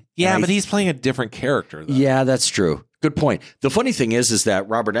TV. Yeah, but he's playing a different character, though. Yeah, that's true. Good point. The funny thing is that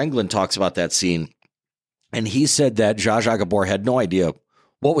Robert Englund talks about that scene, and he said that Zsa Zsa Gabor had no idea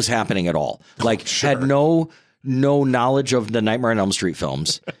what was happening at all. Like, had no knowledge of the Nightmare on Elm Street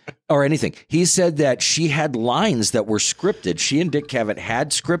films or anything. He said that she had lines that were scripted. She and Dick Cavett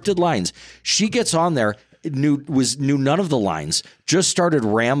had scripted lines. She gets on there, knew none of the lines, just started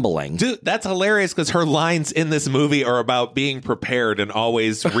rambling. Dude, that's hilarious because her lines in this movie are about being prepared and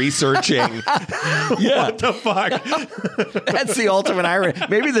always researching. What the fuck? That's the ultimate irony.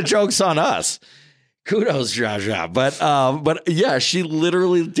 Maybe the joke's on us. Kudos, Zsa Zsa. But yeah, she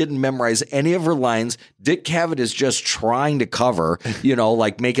literally didn't memorize any of her lines. Dick Cavett is just trying to cover,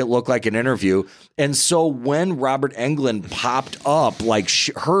 like make it look like an interview. And so when Robert Englund popped up, like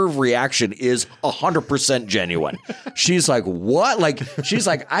her reaction is 100% genuine. She's like, what? Like, she's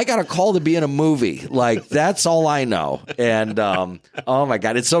like, I got a call to be in a movie. Like, that's all I know. And oh my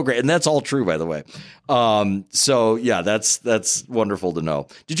God, it's so great. And that's all true, by the way. So yeah, that's wonderful to know.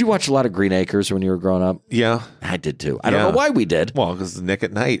 Did you watch a lot of Green Acres when you were growing up? Yeah, I did too. I don't know why we did. Well, because Nick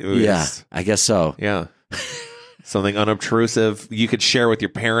at Night. Yeah, I guess so. Yeah. Something unobtrusive you could share with your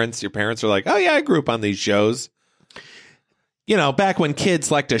parents. Your parents are like, oh yeah, I grew up on these shows. Back when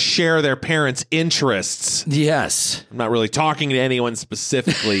kids like to share their parents' interests. Yes. I'm not really talking to anyone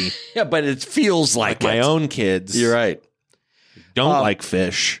specifically. Yeah, but it feels like my own kids. You're right. Don't like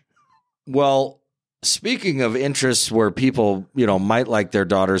fish. Well, speaking of interests where people, might like their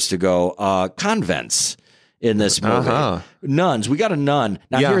daughters to go, convents in this movie. Uh-huh. Nuns. We got a nun.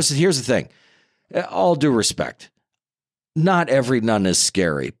 Now, here's the thing. All due respect. Not every nun is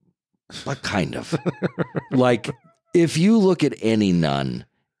scary, but kind of. Like, if you look at any nun,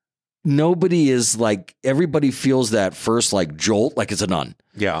 nobody is like, everybody feels that first, like, jolt, like it's a nun.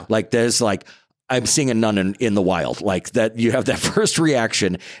 Yeah. Like, there's like, I'm seeing a nun in the wild, like that. You have that first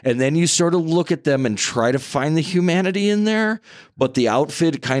reaction, and then you sort of look at them and try to find the humanity in there. But the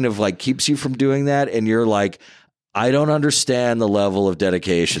outfit kind of like keeps you from doing that. And you're like, I don't understand the level of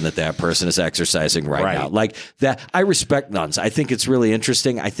dedication that person is exercising right now. Like that. I respect nuns. I think it's really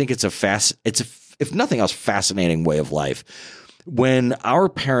interesting. I think it's if nothing else, fascinating way of life. When our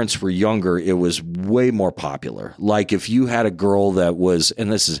parents were younger, it was way more popular. Like if you had a girl that was, and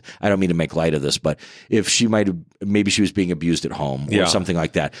this is, I don't mean to make light of this, but if maybe she was being abused at home or something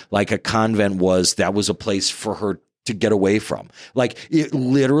like that, like a convent that was a place for her to get away from. Like it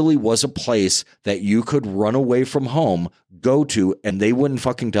literally was a place that you could run away from home, go to, and they wouldn't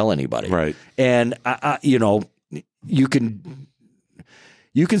fucking tell anybody. Right. And,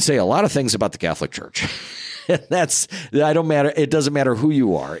 you can say a lot of things about the Catholic Church. It doesn't matter who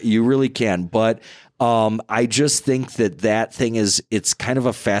you are. You really can. But I just think that thing it's kind of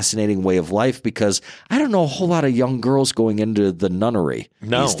a fascinating way of life because I don't know a whole lot of young girls going into the nunnery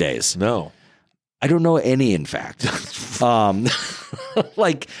these days. No. I don't know any, in fact.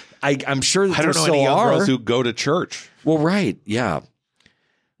 Like I'm sure that I don't know any young girls who go to church. Well, right. Yeah.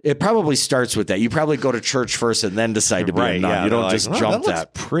 It probably starts with that. You probably go to church first and then decide to be a nun. Yeah, you don't just jump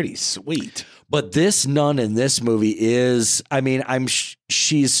that. Pretty sweet. But this nun in this movie is,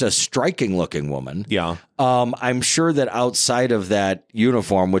 she's a striking looking woman. Yeah. I'm sure that outside of that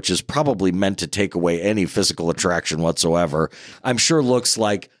uniform, which is probably meant to take away any physical attraction whatsoever, I'm sure looks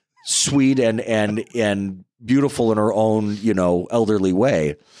like sweet and beautiful in her own, elderly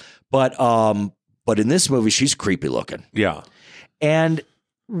way. But in this movie, she's creepy looking. Yeah. And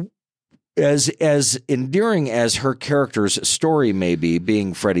as endearing as her character's story may be,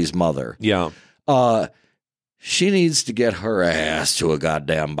 being Freddy's mother, she needs to get her ass to a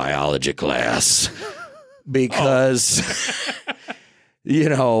goddamn biology class because,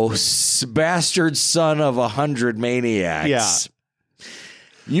 bastard son of 100 maniacs. Yeah.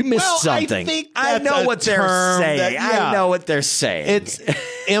 You missed something. I know what they're saying. I know what they're saying. It's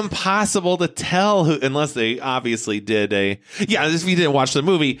impossible to tell unless they obviously did if you didn't watch the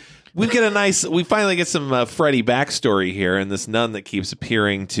movie. We finally get some Freddy backstory here, and this nun that keeps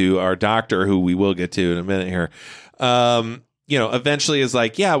appearing to our doctor, who we will get to in a minute here, eventually is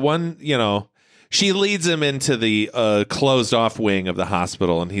like, she leads him into the closed off wing of the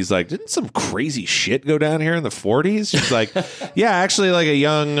hospital, and he's like, didn't some crazy shit go down here in the 40s? She's like, yeah, actually, like a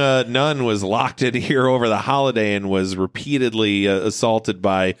young nun was locked in here over the holiday and was repeatedly assaulted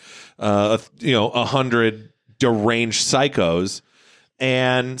by 100 deranged psychos.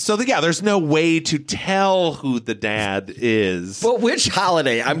 And so, there's no way to tell who the dad is. But which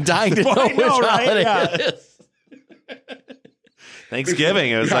holiday? I'm dying to know which holiday it is.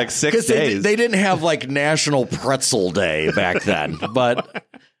 Thanksgiving. It was like 6 days. They didn't have like National Pretzel Day back then, but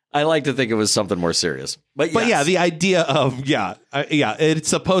I like to think it was something more serious. But yeah, the idea of it's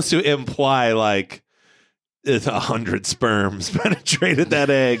supposed to imply like 100 sperms penetrated that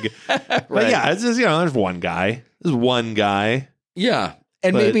egg. Right. But yeah, it's just, there's one guy. There's one guy. Yeah,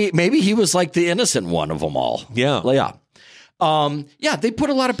 and maybe he was like the innocent one of them all. Yeah, yeah. They put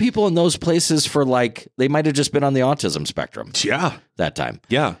a lot of people in those places for like they might have just been on the autism spectrum. Yeah, that time.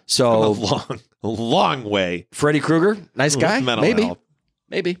 Yeah, so a long way. Freddy Krueger, nice guy.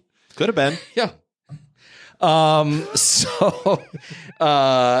 Maybe could have been. Yeah.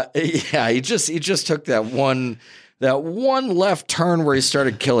 He just took that one left turn where he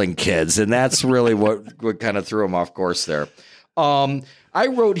started killing kids, and that's really what kind of threw him off course there. I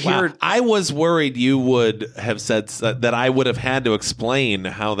wrote here. Wow. I was worried you would have said that I would have had to explain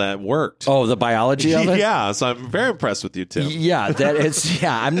how that worked. Oh, the biology of it? Yeah. So I'm very impressed with you, Tim. Yeah,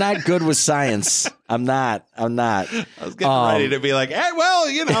 I'm not good with science. I'm not. I was getting ready to be like, hey, well,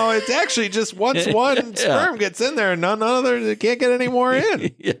 it's actually just once one sperm gets in there, none other, they can't get any more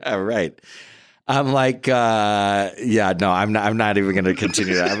in. Yeah, right. I'm like, I'm not even going to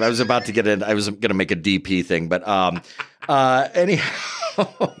continue that. I was about to get in. I was going to make a DP thing, but anyhow.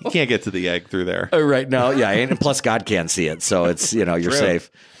 You can't get to the egg through there. Right. No, yeah. And plus God can't see it. So it's, you're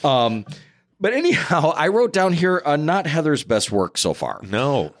safe. But anyhow, I wrote down here, not Heather's best work so far.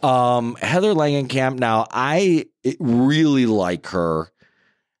 No. Heather Langenkamp. Now, I really like her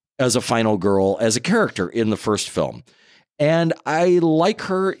as a final girl, as a character in the first film. And I like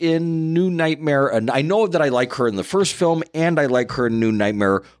her in New Nightmare. And I know that I like her in the first film and I like her in New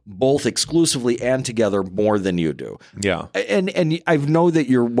Nightmare, both exclusively and together more than you do. Yeah. And I know that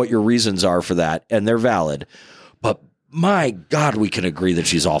what your reasons are for that, and they're valid. But my God, we can agree that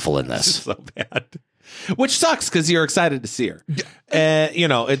she's awful in this. So bad. Which sucks because you're excited to see her.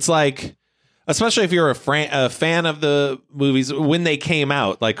 It's like, especially if you're a fan of the movies, when they came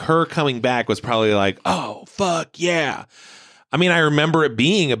out, like her coming back was probably like, oh, fuck yeah. I mean, I remember it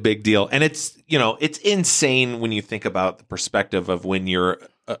being a big deal. And it's insane when you think about the perspective of when you're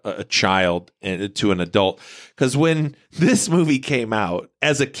a child to an adult. Because when this movie came out,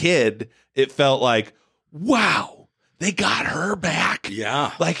 as a kid, it felt like, wow, they got her back.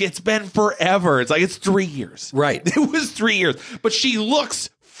 Yeah. Like it's been forever. It's like it's 3 years. Right. It was 3 years. But she looks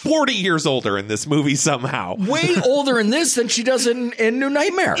 40 years older in this movie somehow. Way older in this than she does in New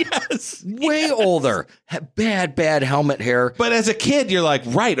Nightmare. Yes. Way older. Bad helmet hair. But as a kid, you're like,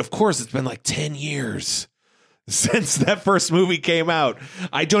 right, of course, it's been like 10 years since that first movie came out.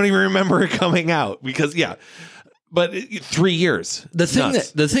 I don't even remember it coming out because, but 3 years.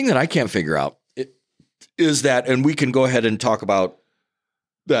 The thing that I can't figure out is that, and we can go ahead and talk about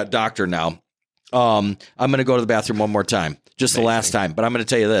that doctor now. I'm going to go to the bathroom one more time, just the last time. But I'm going to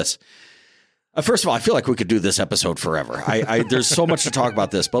tell you this. First of all, I feel like we could do this episode forever. There's so much to talk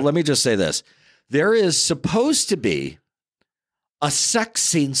about this. But let me just say this. There is supposed to be a sex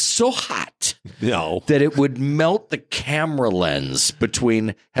scene so hot that it would melt the camera lens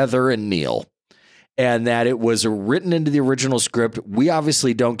between Heather and Neil. And that it was written into the original script. We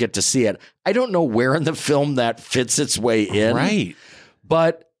obviously don't get to see it. I don't know where in the film that fits its way in. Right.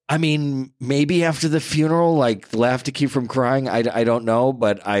 But I mean, maybe after the funeral, like Laugh to Keep from Crying. I don't know,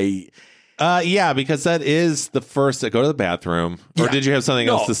 but because that is the first that go to the bathroom. Or did you have something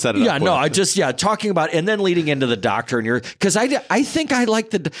else to set it up? Yeah, no, I just talking about and then leading into the doctor and because I think I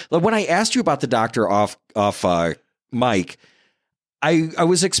like when I asked you about the doctor off Mike. I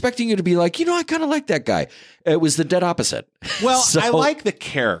was expecting you to be like, I kind of like that guy. It was the dead opposite. Well, I like the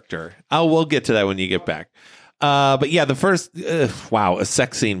character. We'll get to that when you get back. But yeah, the first, a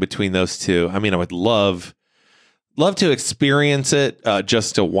sex scene between those two. I mean, I would love to experience it,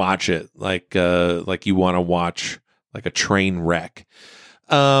 just to watch it, like you want to watch like a train wreck.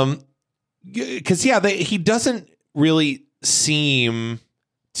 Because he doesn't really seem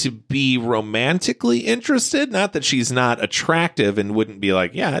to be romantically interested. Not that she's not attractive and wouldn't be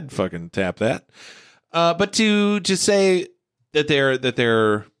like, yeah, I'd fucking tap that. But to say that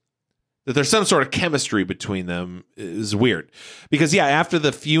there's some sort of chemistry between them is weird. Because, after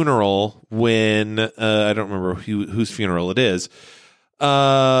the funeral, when I don't remember whose funeral it is,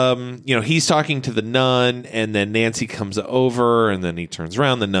 he's talking to the nun, and then Nancy comes over, and then he turns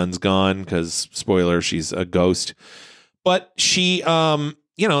around. The nun's gone because, spoiler, she's a ghost. But she, then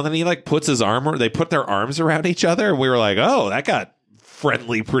he like puts his arm, they put their arms around each other, and we were like, oh, that got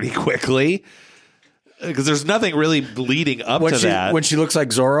friendly pretty quickly. Because there's nothing really leading up to that. When she looks like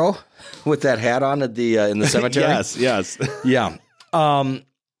Zorro with that hat on at the in the cemetery. Yes. Yeah.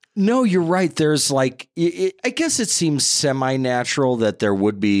 No, you're right. There's like, I guess it seems semi-natural that there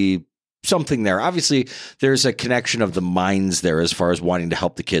would be something there. Obviously, there's a connection of the minds there as far as wanting to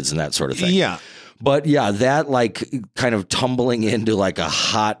help the kids and that sort of thing. Yeah. But yeah, that like kind of tumbling into like a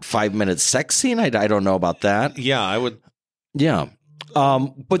hot 5-minute sex scene. I don't know about that. Yeah, I would. Yeah.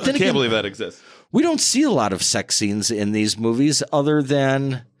 But then I can't believe that exists. We don't see a lot of sex scenes in these movies other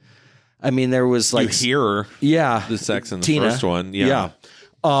than, I mean, there was like. You hear the sex in the Tina. first one. Yeah.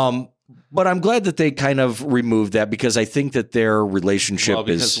 But I'm glad that they kind of removed that because I think that their relationship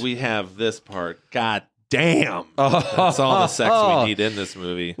because we have this part. God damn. That's all the sex we need in this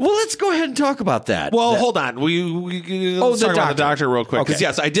movie. Well, let's go ahead and talk about that. Well, hold on. Let's talk about the doctor real quick. Because, Okay.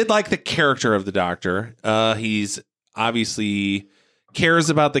 yes, I did like the character of the doctor. He's obviously cares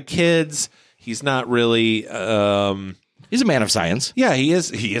about the kids. He's not really... he's a man of science. Yeah, he is.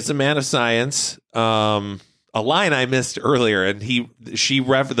 He is a man of science. A line I missed earlier, and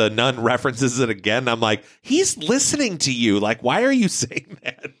the nun references it again. I'm like, he's listening to you. Like, why are you saying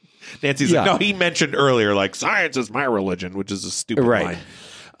that? Nancy's like, no, he mentioned earlier, like, science is my religion, which is a stupid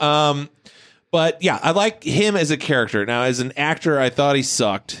line. But yeah, I like him as a character. Now, as an actor, I thought he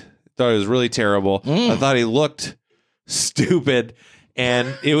sucked. Thought he was really terrible. I thought he looked stupid,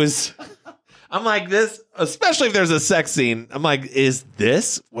 and it was. I'm like this, especially if there's a sex scene. I'm like,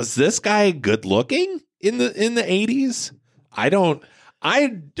 was this guy good looking in the 80s? I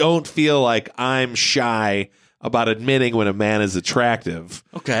don't feel like I'm shy about admitting when a man is attractive.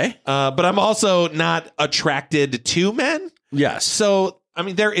 Okay. But I'm also not attracted to men. Yes. So, I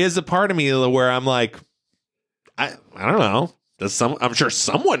mean, there is a part of me where I'm like, I don't know. I'm sure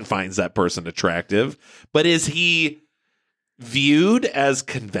someone finds that person attractive, but is he viewed as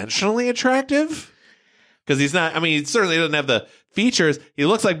conventionally attractive? Because he's not. I mean, he certainly doesn't have the features. He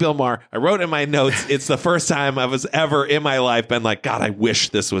looks like Bill Maher. I wrote in my notes, it's the first time I was ever in my life been like, God, I wish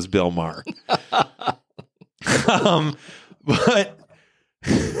this was Bill Maher. But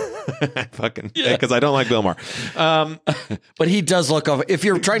because I don't like Bill Maher. But he does look off. If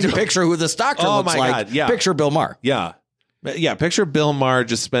you're trying to picture who this doctor looks like, picture Bill Maher. Yeah. Yeah. Picture Bill Maher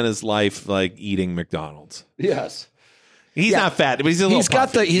just spent his life like eating McDonald's. Yes. He's not fat, but he's a little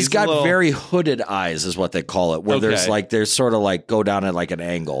puffy. He's got very hooded eyes is what they call it, where there's sort of like go down at like an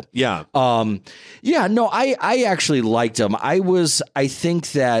angle. Yeah. I actually liked him. I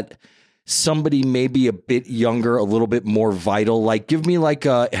think that somebody maybe a bit younger, a little bit more vital, like give me like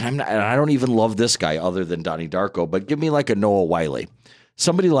and I don't even love this guy other than Donnie Darko, but give me like a Noah Wyle.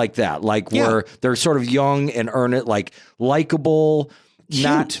 Somebody like that, where they're sort of young and earn it, like likable,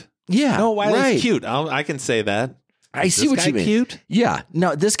 cute. No, Wiley's cute. I can say that. I see what you mean. Cute? Yeah.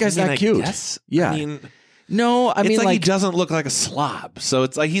 No, this guy's not cute. Guess. Yeah. I mean, it's he doesn't look like a slob. So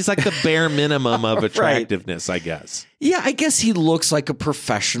it's like he's like the bare minimum of attractiveness, I guess. Yeah, I guess he looks like a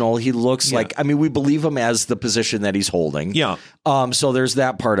professional. He looks like, I mean, we believe him as the position that he's holding. Yeah. So there's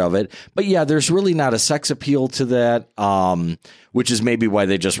that part of it. But yeah, there's really not a sex appeal to that, which is maybe why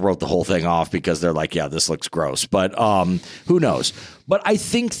they just wrote the whole thing off because they're like, yeah, this looks gross. But who knows? But I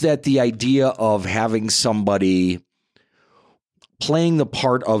think that the idea of having somebody playing the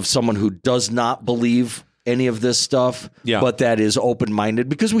part of someone who does not believe any of this stuff, but that is open-minded,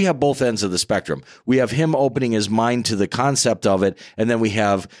 because we have both ends of the spectrum. We have him opening his mind to the concept of it, and then we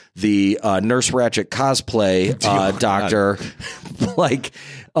have the Nurse Ratched cosplay doctor.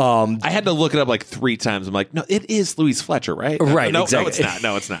 I had to look it up like 3 times. I'm like, no, it is Louise Fletcher, right? Right, no, exactly.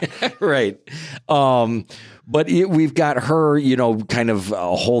 No, it's not. Right. But we've got her, kind of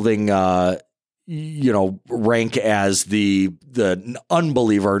holding rank as the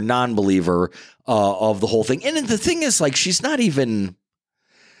unbeliever, non-believer of the whole thing. And the thing is, like,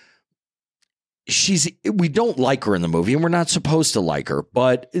 we don't like her in the movie, and we're not supposed to like her,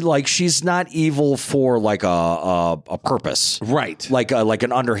 but like, she's not evil for like a purpose, right? Like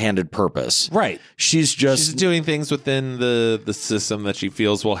an underhanded purpose, right? She's doing things within the system that she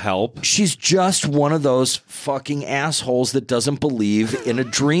feels will help. She's just one of those fucking assholes that doesn't believe in a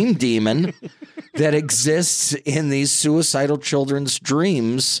dream demon that exists in these suicidal children's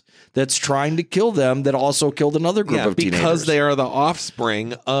dreams that's trying to kill them, that also killed another group of teenagers. Because they are the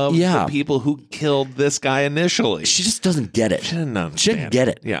offspring of the people who killed this guy initially. She just doesn't get it. She didn't understand. She didn't get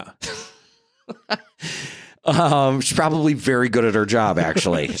it. Yeah. She's probably very good at her job,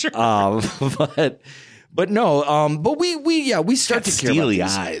 actually. But no, but we start to care about steely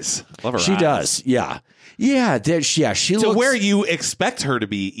these. eyes. Love her She eyes. does, yeah. She To looks where you expect her to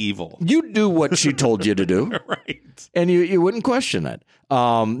be evil. you do what she told you to do. Right. And you wouldn't question it.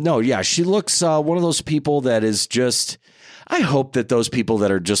 No, yeah, she looks one of those people that is just. I hope that those people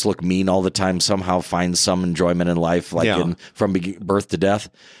that are just look mean all the time somehow find some enjoyment in life, like from birth to death.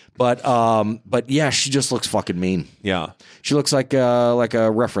 But yeah, she just looks fucking mean. Yeah. She looks like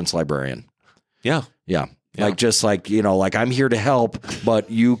a reference librarian. Yeah. Yeah. Like just like, like I'm here to help, but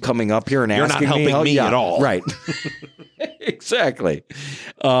you coming up here and You're asking not helping me at all. Right. Exactly.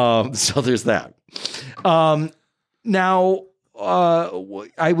 So there's that. Now,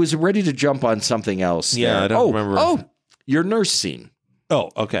 I was ready to jump on something else. Yeah, there. I don't remember. Oh, your nurse scene. Oh,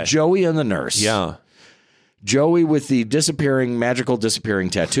 okay. Joey and the nurse. Yeah. Joey with the magical disappearing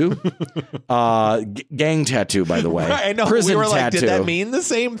tattoo. Gang tattoo, by the way. Right, I know. Prison we were like, tattoo. did that mean the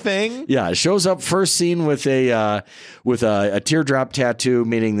same thing? Yeah, shows up first scene with a teardrop tattoo,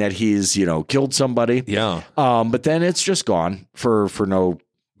 meaning that he's killed somebody. Yeah. But then it's just gone for no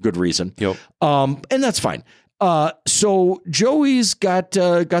good reason. Yep. And that's fine. So Joey's got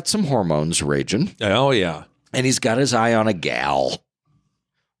some hormones raging, Oh, yeah. and he's got his eye on a gal.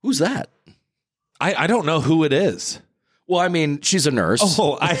 Who's that? I don't know who it is. Well, I mean, she's a nurse.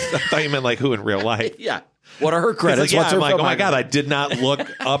 Oh, I thought you meant like who in real life. Yeah. What are her credits? Like, What's her I'm like, oh my filmography? God, I did not look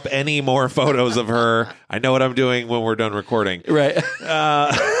up any more photos of her. I know what I'm doing when we're done recording. Right.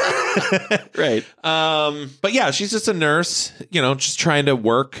 Right. But yeah, she's just a nurse, just trying to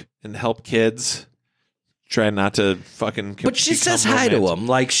work and help kids. Trying not to fucking. But she says hi to him.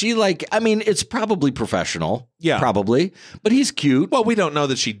 It's probably professional. Yeah. Probably. But he's cute. Well, we don't know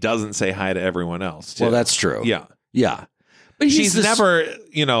that she doesn't say hi to everyone else, too. Well, that's true. Yeah. Yeah. But She's never,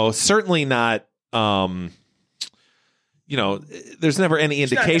 certainly not, there's never any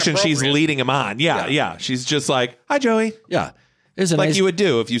indication she's inappropriate. leading him on. Yeah. She's just like, hi, Joey. Yeah. Isn't Like nice- you would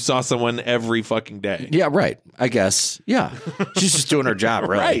do if you saw someone every fucking day. Yeah, right. I guess. Yeah. She's just doing her job,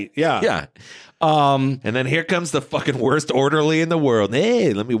 really. Right, yeah. Yeah. And then here comes the fucking worst orderly in the world.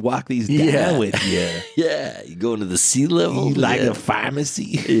 Hey, let me walk these down Yeah. with you. Yeah. You going to the sea level? You like Yeah. a pharmacy?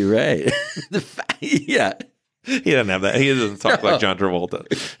 You're right. Yeah. He doesn't have that. He doesn't talk like John Travolta.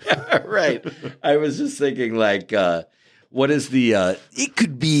 Right. I was just thinking, what is the? It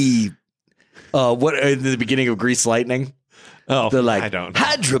could be, what in the beginning of Grease Lightning? Oh, They're like I don't know.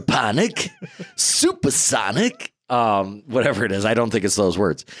 hydroponic, supersonic, whatever it is. I don't think it's those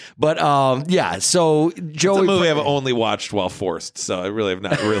words, but yeah. So It's a Joey, movie I've only watched while forced, so I really have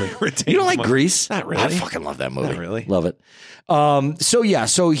not really retained. you don't like much. Grease? Not really. I fucking love that movie. Not really. Love it. So yeah,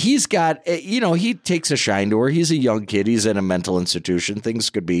 so he's got, he takes a shine to her. He's a young kid. He's in a mental institution. Things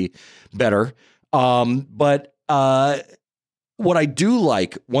could be better. But what I do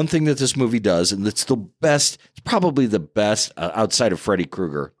like, one thing that this movie does, and it's the best, it's probably the best outside of Freddy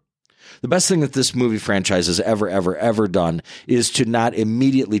Krueger. The best thing that this movie franchise has ever done is to not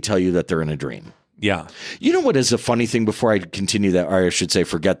immediately tell you that they're in a dream. Yeah. You know what is a funny thing before I continue that, or I should say,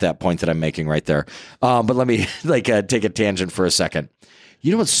 forget that point that I'm making right there. But let me take a tangent for a second.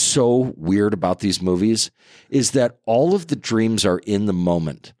 You know what's so weird about these movies is that all of the dreams are in the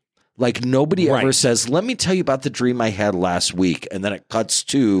moment. Like nobody ever Right. says, let me tell you about the dream I had last week. And then it cuts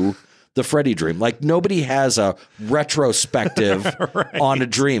to the Freddy dream. Like nobody has a retrospective on a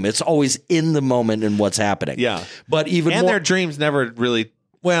dream. It's always in the moment and what's happening. Yeah. But even And more, their dreams never really.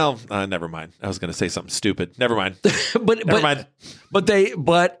 Well, never mind. I was going to say something stupid. Never mind. Never mind. But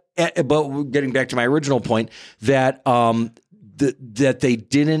getting back to my original point that that they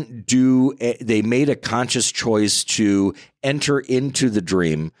didn't do, they made a conscious choice to enter into the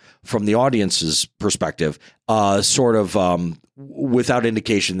dream from the audience's perspective, sort of without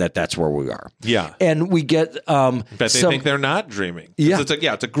indication that that's where we are. Yeah. And we get But they think they're not dreaming. Yeah.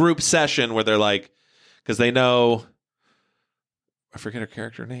 It's a group session where they're like, because they know. I forget her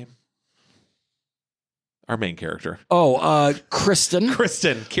character name. Our main character. Kristen.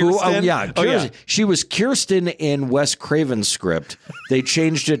 Kirsten. She was Kirsten in Wes Craven's script. They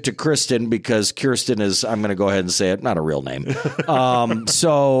changed it to Kristen because Kirsten is, I'm going to go ahead and say it, not a real name. I'm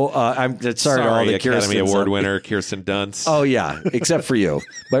sorry to all the Academy Kirstens. Award winner Kirsten Dunst. Oh, yeah, except for you.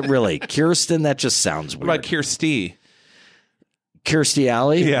 But really, Kirsten, that just sounds weird. What about Kirstie? Kirstie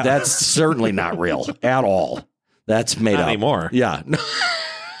Alley? Yeah. That's certainly not real at all. That's made Not up. anymore. Yeah.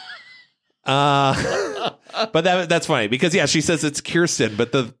 But that's funny because she says it's Kirsten,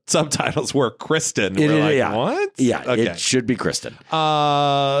 but the subtitles were Kristen. It We're is, like, yeah. what? Yeah, Okay. it should be Kristen.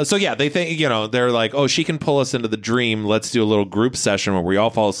 So they think, they're like, oh, she can pull us into the dream. Let's do a little group session where we all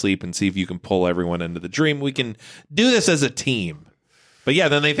fall asleep and see if you can pull everyone into the dream. We can do this as a team. But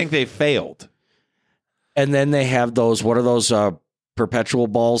then they think they failed. And then they have those, what are those perpetual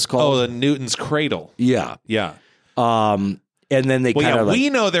balls called? Oh, the Newton's cradle. Yeah. Yeah. And then they kind of we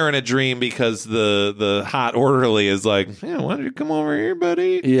know they're in a dream because the hot orderly is like, why don't you come over here,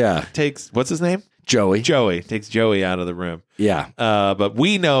 buddy? Yeah. Takes, what's his name? Joey. Takes Joey out of the room. Yeah. But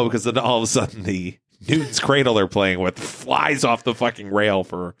we know because then all of a sudden the Newton's cradle they're playing with flies off the fucking rail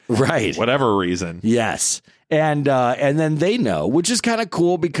for whatever reason. Yes. And then they know, which is kind of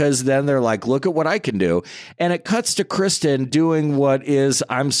cool because then they're like, look at what I can do. And it cuts to Kristen doing what is,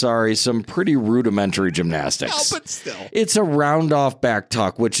 I'm sorry, some pretty rudimentary gymnastics. No, but still. It's a round off back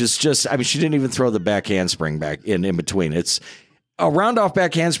tuck, which is just, she didn't even throw the back handspring back in between. It's a round off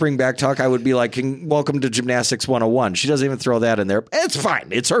back handspring back tuck. I would be like, welcome to Gymnastics 101. She doesn't even throw that in there. It's fine.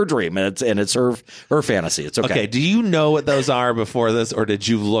 It's her dream and it's her fantasy. It's okay. Okay. Do you know what those are before this, or did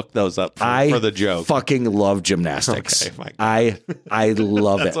you look those up for the joke? I fucking love gymnastics. Okay, my God. I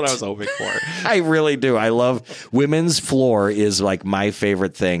love That's it. what I was hoping for. I really do. I love women's floor is like my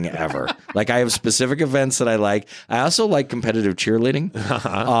favorite thing ever. Like I have specific events that I like. I also like competitive cheerleading,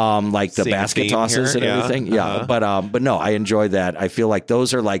 like the Seeing a basket theme tosses here, and yeah. everything. Yeah, but no, I enjoy that. I feel like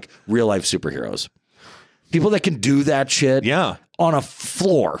those are like real life superheroes. People that can do that shit Yeah. on a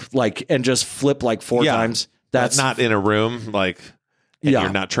floor, like, and just flip like 4 times. That's not in a room, like, and Yeah.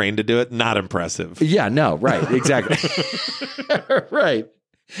 you're not trained to do it. Not impressive. Yeah, no, right, exactly. Right.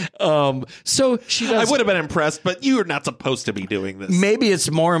 So she does. I would have been impressed, but you're not supposed to be doing this. Maybe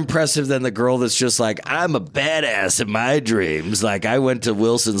it's more impressive than the girl that's just like, I'm a badass in my dreams. Like I went to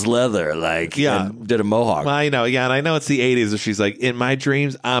Wilson's Leather, like, and did a mohawk. I know, yeah, and I know it's the 80s where she's like, in my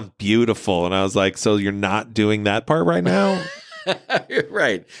dreams, I'm beautiful. And I was like, so you're not doing that part right now?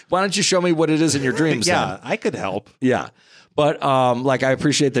 Right. Why don't you show me what it is in your dreams? Yeah, then? I could help. Yeah. But like I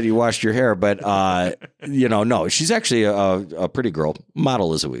appreciate that you washed your hair, but no, she's actually a pretty girl,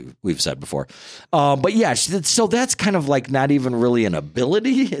 model as we've said before. But yeah, so that's kind of like not even really an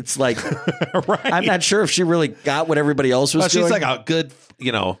ability. It's like Right. I'm not sure if she really got what everybody else was doing. She's like a good,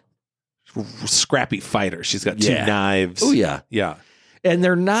 scrappy fighter. She's got 2 knives. Oh yeah. Yeah. And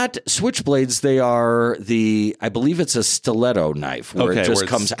they're not switchblades. They are I believe it's a stiletto knife where it just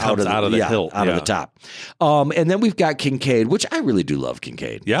comes out of the hilt, out of the top. And then we've got Kincaid, which I really do love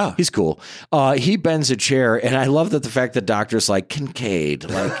Kincaid. Yeah. He's cool. He bends a chair. And I love that the fact that doctor's like, Kincaid,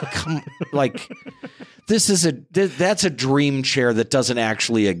 like, come, like, that's a dream chair that doesn't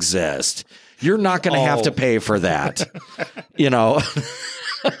actually exist. You're not going to have to pay for that,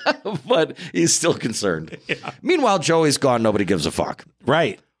 But he's still concerned. Yeah. Meanwhile, Joey's gone. Nobody gives a fuck.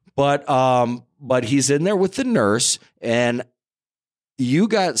 Right. But he's in there with the nurse, and you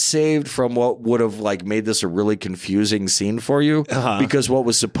got saved from what would have like made this a really confusing scene for you because what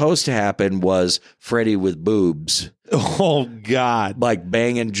was supposed to happen was Freddie with boobs. Oh God. Like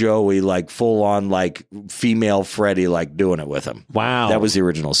banging Joey, like full on like female Freddie, like doing it with him. Wow. That was the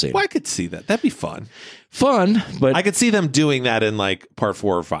original scene. Well, I could see that. That'd be fun. But I could see them doing that in like part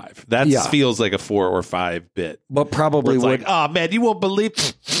 4 or 5. That feels like a 4 or 5 bit. But probably it's would. like, oh man, you won't believe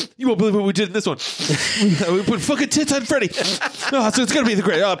what we did in this one. We put fucking tits on Freddy. Oh, so it's gonna be the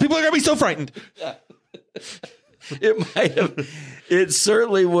great. Oh, people are gonna be so frightened. It might have. It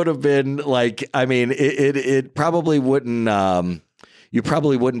certainly would have been like. I mean, it probably wouldn't. You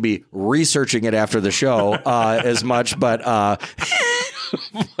probably wouldn't be researching it after the show as much, but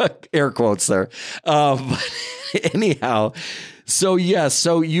air quotes there. But anyhow, so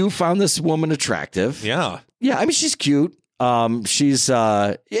you found this woman attractive. Yeah. Yeah. I mean, she's cute. She's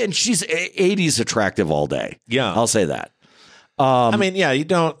 80s attractive all day. Yeah. I'll say that. I mean, yeah, you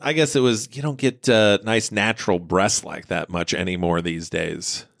don't get nice natural breasts like that much anymore these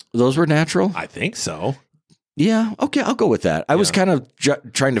days. Those were natural? I think so. Yeah. Okay. I'll go with that. I was kind of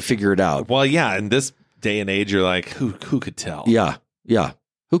trying to figure it out. Well, yeah. In this day and age, you're like, who could tell? Yeah. Yeah.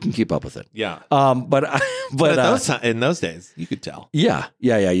 Who can keep up with it? Yeah. But in those days, you could tell. Yeah.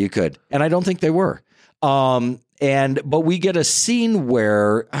 You could. And I don't think they were. But we get a scene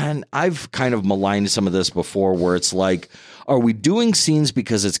where, and I've kind of maligned some of this before, where it's like, are we doing scenes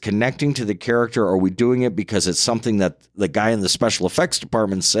because it's connecting to the character? Or are we doing it because it's something that the guy in the special effects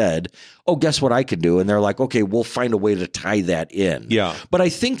department said, oh, guess what I can do? And they're like, okay, we'll find a way to tie that in. Yeah. But I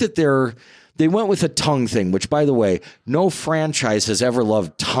think that they went with a tongue thing, which, by the way, no franchise has ever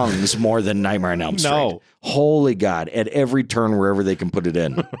loved tongues more than Nightmare on Elm Street. No. Holy God. At every turn, wherever they can put it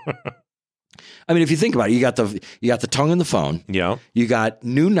in. I mean, if you think about it, you got the tongue in the phone. Yeah. You got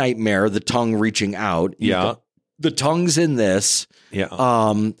New Nightmare, the tongue reaching out. Yeah. The tongue's in this. Yeah.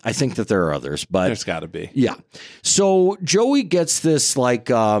 I think that there are others, but There's got to be. yeah. So Joey gets this like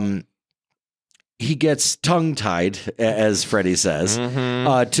he gets tongue tied, as Freddy says,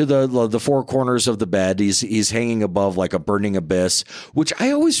 to the four corners of the bed. He's hanging above like a burning abyss, which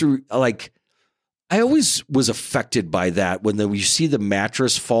I always like. I always was affected by that when you see the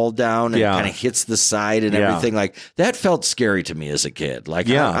mattress fall down and kind of hits the side and everything. Like that felt scary to me as a kid. Like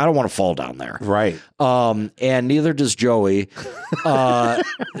I don't want to fall down there, Right. and neither does Joey,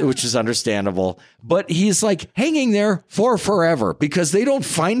 which is understandable. But he's like hanging there for forever because they don't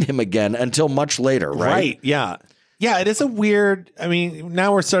find him again until much later, right? Yeah. Yeah, it is a weird. I mean,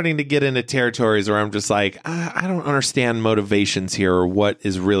 now we're starting to get into territories where I'm just like, I don't understand motivations here or what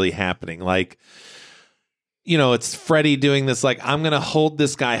is really happening. Like, you know, it's Freddy doing this, like, I'm going to hold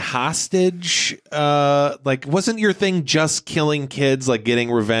this guy hostage. Like, wasn't your thing just killing kids, like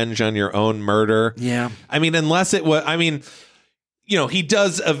getting revenge on your own murder? Yeah. I mean, unless it was, I mean, you know, he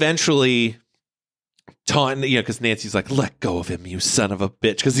does eventually taunt, you know, because Nancy's like, let go of him, you son of a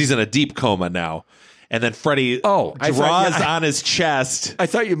bitch, because he's in a deep coma now. And then Freddy draws on his chest. I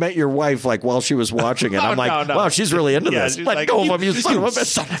thought you meant your wife, like, while she was watching it. I'm like, wow, she's really into this. She's Let like, go of him, you son of a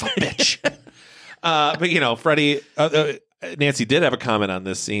bitch. But, you know, Freddy, Nancy did have a comment on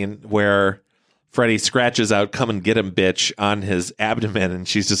this scene where Freddy scratches out, come and get him, bitch, on his abdomen. And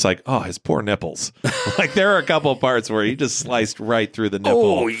she's just like, oh, his poor nipples. Like, there are a couple of parts where he just sliced right through the nipple.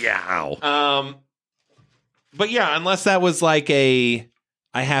 Oh, yeah. But yeah, unless that was like I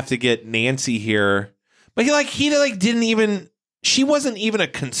have to get Nancy here. But he didn't even, she wasn't even a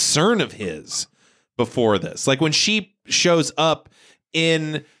concern of his before this. Like when she shows up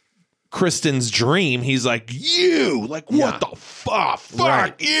in Kristen's dream, he's like, you, like, what the fuck?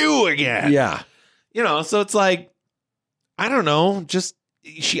 Fuck you again. Yeah. You know, so it's like, I don't know, just,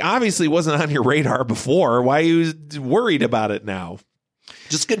 she obviously wasn't on your radar before. Why are you worried about it now?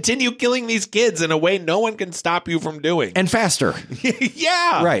 Just continue killing these kids in a way no one can stop you from doing. And faster.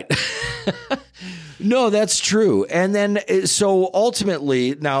 Yeah. Right. No, that's true. And then, so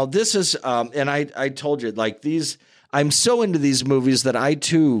ultimately, now this is, and I told you, like these, I'm so into these movies that I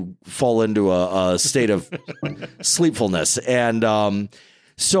too fall into a state of sleepfulness. And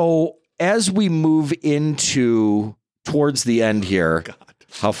so as we move into towards the end here,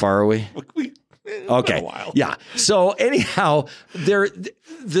 how far are we? Okay. Yeah. So anyhow,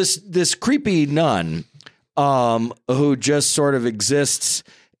 this creepy nun who just sort of exists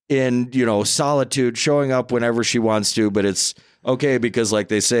in, you know, solitude, showing up whenever she wants to, but it's okay because, like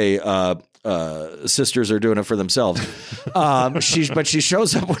they say, sisters are doing it for themselves. But she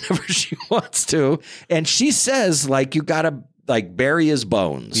shows up whenever she wants to, and she says, like, you gotta like bury his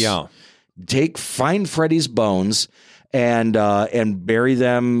bones. Yeah. Find Freddy's bones and bury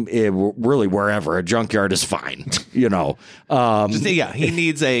them really wherever. A junkyard is fine, you know. He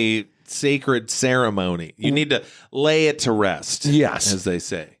needs a sacred ceremony. You need to lay it to rest. Yes, as they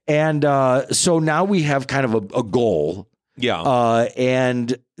say. And so now we have kind of a goal. Yeah.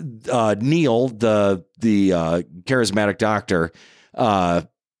 And Neil, the charismatic doctor,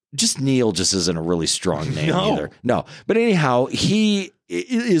 Neil just isn't a really strong name either. No, but anyhow, he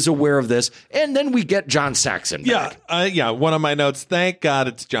is aware of this, and then we get John Saxon back. One of my notes. Thank God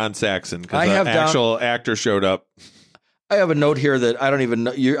it's John Saxon because the actual actor showed up. I have a note here that I don't even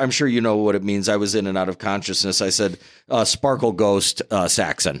know. I'm sure you know what it means. I was in and out of consciousness. I said Sparkle Ghost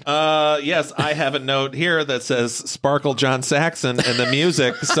Saxon. Yes, I have a note here that says Sparkle John Saxon, and the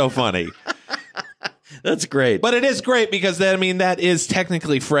music so funny. That's great. But it is great because that is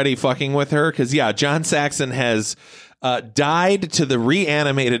technically Freddy fucking with her because, John Saxon has died to the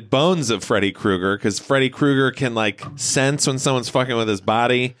reanimated bones of Freddy Krueger because Freddy Krueger can, like, sense when someone's fucking with his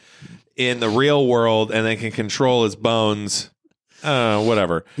body in the real world and then can control his bones.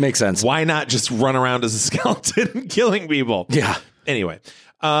 Whatever. Makes sense. Why not just run around as a skeleton killing people? Yeah. Anyway.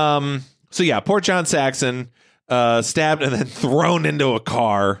 Poor John Saxon stabbed and then thrown into a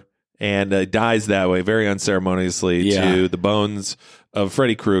car and dies that way very unceremoniously to the bones of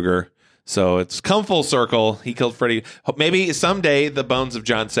Freddy Krueger. So it's come full circle. He killed Freddy. Maybe someday the bones of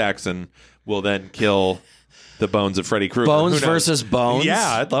John Saxon will then kill the bones of Freddy Krueger. Bones versus bones.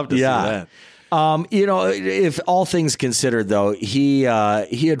 Yeah, I'd love to see that. You know, if all things considered, though, he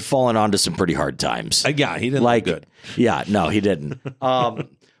had fallen onto some pretty hard times. He didn't look good. Yeah, no, he didn't.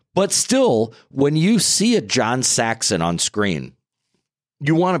 But still, when you see a John Saxon on screen,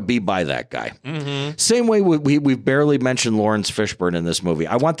 You want to be by that guy. Mm-hmm. Same way we've barely mentioned Lawrence Fishburne in this movie.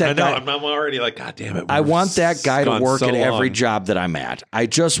 I want that guy. I'm already like, God damn it. I want that guy to work at every long. job that I'm at. I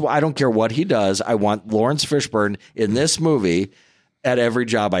don't care what he does. I want Lawrence Fishburne in this movie at every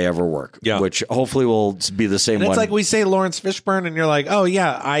job I ever work, which hopefully will be the same and one. It's like we say Lawrence Fishburne and you're like, oh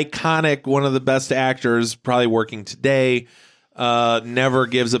yeah, iconic, one of the best actors probably working today, never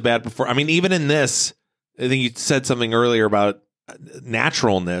gives a bad performance. I mean, even in this, I think you said something earlier about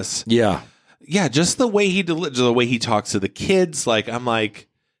naturalness. Yeah. Just the way the way he talks to the kids, like I'm like,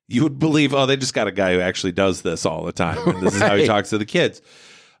 you would believe, oh, they just got a guy who actually does this all the time. And this is how he talks to the kids.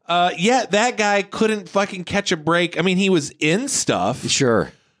 That guy couldn't fucking catch a break. I mean, he was in stuff.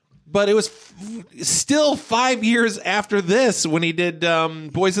 Sure. But it was still 5 years after this when he did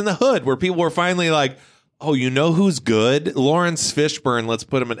Boys in the Hood, where people were finally like, oh, you know who's good? Lawrence Fishburne. Let's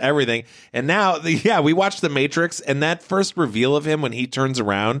put him in everything. And now, we watched The Matrix, and that first reveal of him when he turns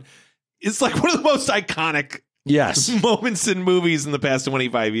around is like one of the most iconic moments in movies in the past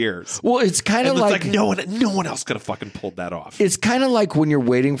 25 years. Well, it's kind of like no one else could have fucking pulled that off. It's kind of like when you're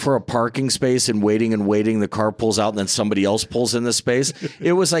waiting for a parking space and waiting, the car pulls out and then somebody else pulls in the space.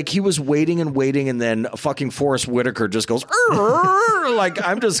 It was like he was waiting, and then fucking Forrest Whitaker just goes, like,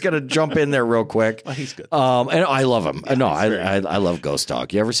 I'm just going to jump in there real quick. Oh, he's good. And I love him. No, I love Ghost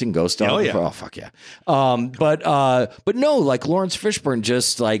Dog. You ever seen Ghost Dog? Oh, yeah. Oh, fuck yeah. But no, like Lawrence Fishburne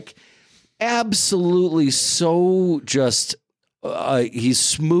just like, absolutely so just he's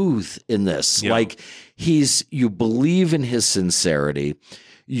smooth in this. Like you believe in his sincerity.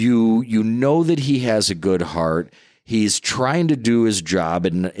 You know that he has a good heart. He's trying to do his job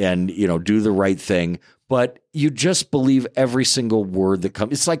and do the right thing, but you just believe every single word that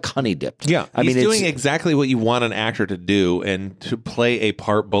comes. It's like honey dipped. Yeah. He's doing exactly what you want an actor to do and to play a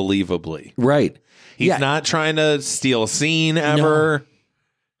part believably. Right. He's not trying to steal a scene ever. No.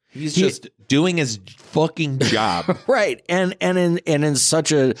 He's just doing his fucking job. Right. And in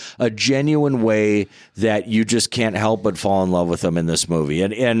such a genuine way that you just can't help but fall in love with him in this movie.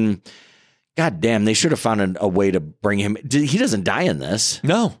 And God damn, they should have found a way to bring him. He doesn't die in this.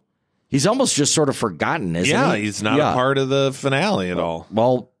 No. He's almost just sort of forgotten, isn't he? He's not a part of the finale at all.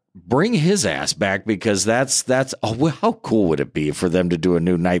 Well, bring his ass back, because that's how cool would it be for them to do a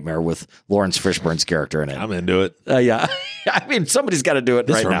new Nightmare with Lawrence Fishburne's character in it? I'm into it. Yeah. I mean, somebody's got to do it right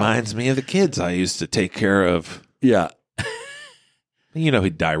now. This reminds me of the kids I used to take care of. Yeah. You know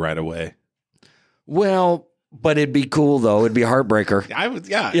he'd die right away. Well, but it'd be cool, though. It'd be a heartbreaker.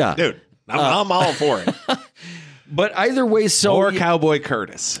 Yeah. Dude, I'm all for it. But either way, or Cowboy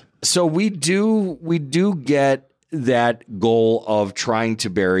Curtis. So we do get that goal of trying to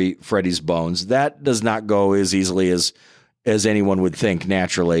bury Freddy's bones. That does not go as easily as anyone would think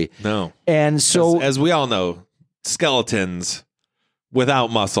naturally. No. And so as we all know, skeletons without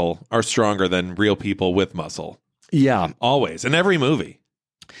muscle are stronger than real people with muscle. Yeah. Always. In every movie.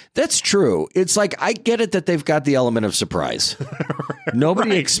 That's true. It's like, I get it that they've got the element of surprise.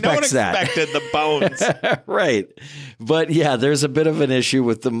 Nobody expects that. No one expected the bones. Right. But yeah, there's a bit of an issue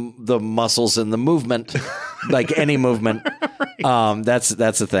with the muscles and the movement, like any movement. Right. That's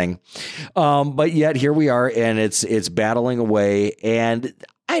the thing. But yet here we are, and it's battling away. And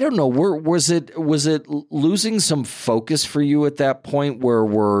I don't know, was it losing some focus for you at that point where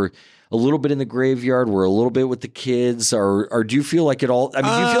we're a little bit in the graveyard, we're a little bit with the kids, or do you feel like it all? I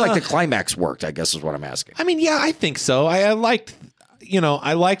mean, do you feel like the climax worked? I guess is what I'm asking. I mean, yeah, I think so. I liked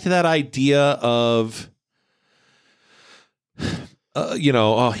that idea of,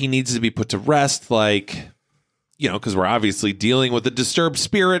 he needs to be put to rest, like, because we're obviously dealing with a disturbed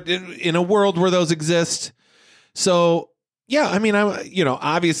spirit in a world where those exist. So, yeah, I mean,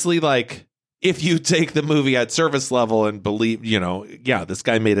 obviously, like, if you take the movie at surface level and believe, this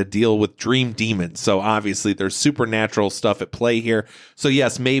guy made a deal with dream demons. So obviously there's supernatural stuff at play here. So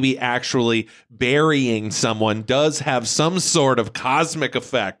yes, maybe actually burying someone does have some sort of cosmic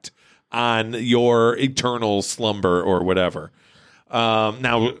effect on your eternal slumber or whatever.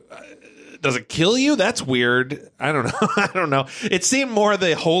 Now, does it kill you? That's weird. I don't know. I don't know. It seemed more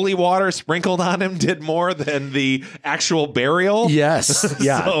the holy water sprinkled on him did more than the actual burial. Yes.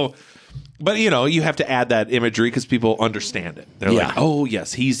 Yeah. But, you have to add that imagery because people understand it. They're like, oh,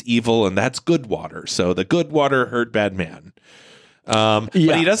 yes, he's evil, and that's good water. So the good water hurt bad man. But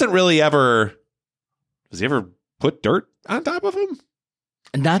he doesn't really ever... Does he ever put dirt on top of him?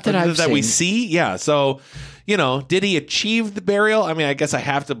 Not that I've seen. That we see? Yeah. So, did he achieve the burial? I mean, I guess I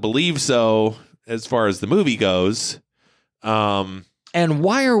have to believe so as far as the movie goes. And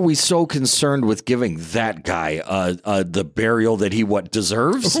why are we so concerned with giving that guy the burial that he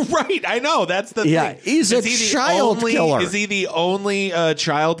deserves? Right, I know. That's the thing. He's a child killer. Is he the only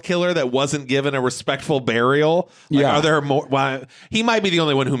child killer that wasn't given a respectful burial? Like, Yeah. Are there more? Well, he might be the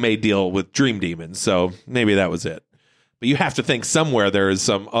only one who made deal with Dream Demons, so maybe that was it. But you have to think somewhere there is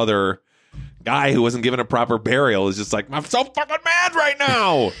some other guy who wasn't given a proper burial is just like, I'm so fucking mad right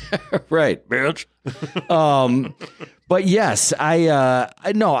now. Right, bitch. But yes,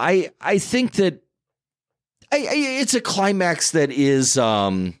 I think that it's a climax that is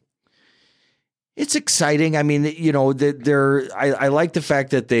it's exciting. I mean, you know, I like the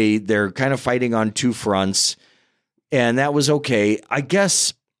fact that they're kind of fighting on two fronts, and that was okay. I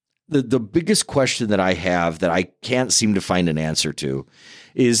guess the biggest question that I have that I can't seem to find an answer to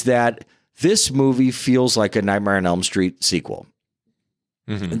is that this movie feels like a Nightmare on Elm Street sequel.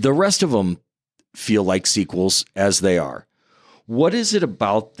 Mm-hmm. The rest of them feel like sequels as they are. What is it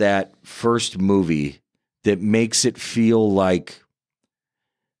about that first movie that makes it feel like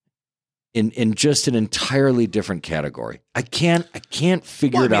in just an entirely different category? I can't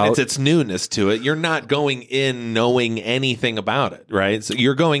figure it out. It's its newness to it. You're not going in knowing anything about it, right? So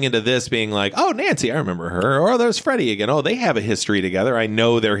you're going into this being like, oh, Nancy, I remember her. Or there's Freddie again. Oh, they have a history together. I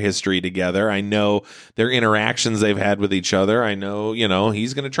know their history together. I know their interactions they've had with each other. I know, you know,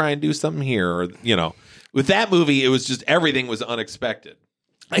 he's going to try and do something here. Or, you know, with that movie, it was just everything was unexpected.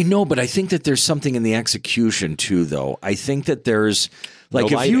 I know, but I think that there's something in the execution too, though. I think that there's like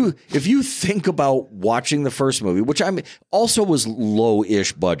if you think about watching the first movie, which also was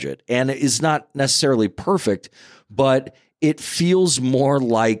low-ish budget and is not necessarily perfect, but it feels more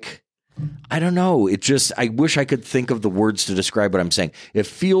like, I don't know. I wish I could think of the words to describe what I'm saying. It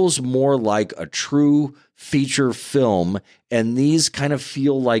feels more like a true feature film, and these kind of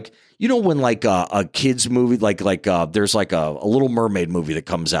feel like, you know, when like a kid's movie, like there's like a Little Mermaid movie that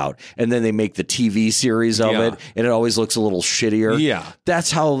comes out, and then they make the TV series of it, and it always looks a little shittier. Yeah,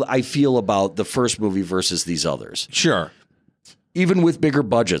 that's how I feel about the first movie versus these others. Sure, even with bigger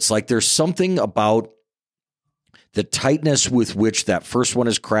budgets, like there's something about the tightness with which that first one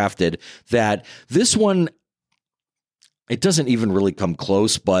is crafted that this one, it doesn't even really come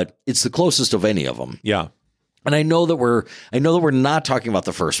close, but it's the closest of any of them. Yeah. And I know that we're not talking about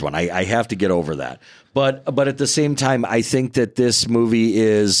the first one. I have to get over that. But at the same time, I think that this movie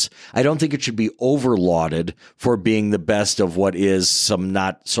I don't think it should be overlauded for being the best of what is some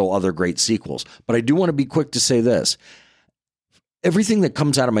not so other great sequels. But I do want to be quick to say this. Everything that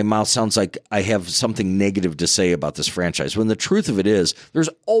comes out of my mouth sounds like I have something negative to say about this franchise, when the truth of it is there's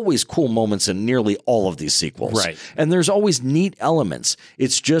always cool moments in nearly all of these sequels. Right. And there's always neat elements.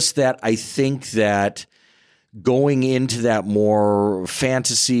 It's just that I think that going into that more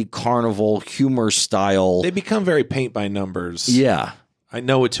fantasy, carnival, humor style, they become very paint by numbers. Yeah. I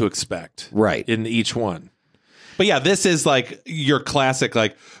know what to expect. Right. In each one. But yeah, this is like your classic,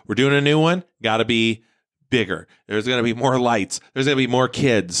 like, we're doing a new one, gotta be bigger. There's going to be more lights. There's going to be more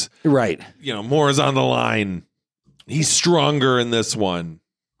kids. Right. You know, more is on the line. He's stronger in this one.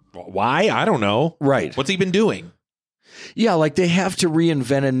 Why? I don't know. Right. What's he been doing? Yeah, like they have to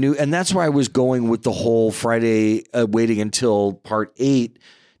reinvent a new, and that's why I was going with the whole Friday waiting until part 8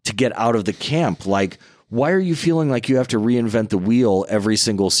 to get out of the camp. Like, why are you feeling like you have to reinvent the wheel every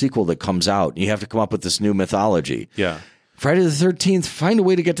single sequel that comes out? You have to come up with this new mythology. Yeah. Friday the 13th, find a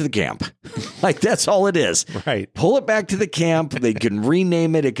way to get to the camp. Like, that's all it is. Right. Pull it back to the camp. They can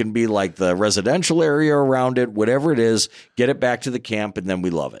rename it. It can be like the residential area around it, whatever it is. Get it back to the camp, and then we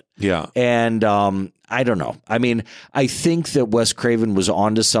love it. Yeah. And I don't know. I mean, I think that Wes Craven was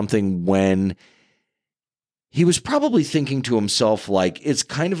onto something when he was probably thinking to himself, like, it's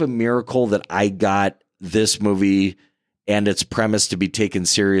kind of a miracle that I got this movie and its premise to be taken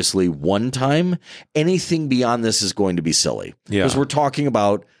seriously one time. Anything beyond this is going to be silly. Yeah. Because we're talking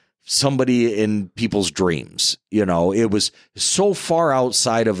about somebody in people's dreams. You know, it was so far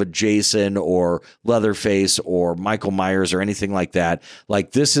outside of a Jason or Leatherface or Michael Myers or anything like that.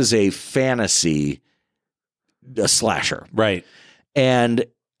 Like, this is a fantasy, a slasher. Right. And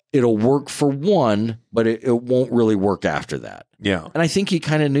it'll work for one, but it won't really work after that. Yeah. And I think he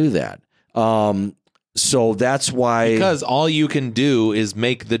kind of knew that. So that's why, because all you can do is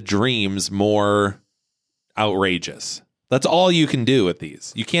make the dreams more outrageous. That's all you can do with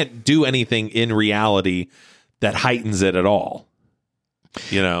these. You can't do anything in reality that heightens it at all.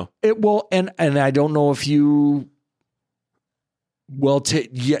 You know? It will, and I don't know if you, well,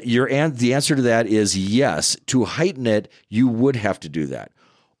 the answer to that is yes. To heighten it, you would have to do that.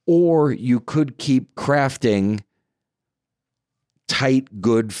 Or you could keep crafting tight,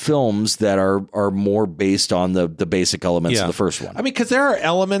 good films that are more based on the basic elements of the first one. I mean, because there are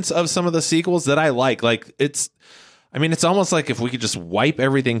elements of some of the sequels that I like. Like it's almost like if we could just wipe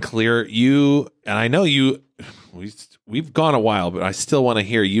everything clear. I know we've gone a while, but I still want to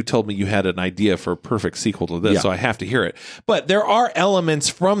hear. You told me you had an idea for a perfect sequel to this, so I have to hear it. But there are elements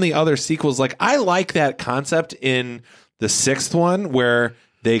from the other sequels. Like I like that concept in the sixth one where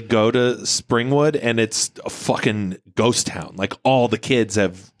they go to Springwood and it's a fucking ghost town. Like all the kids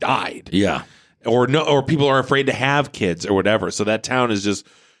have died. Yeah. Or people are afraid to have kids or whatever. So that town is just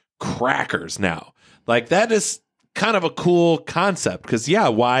crackers now. Like that is kind of a cool concept because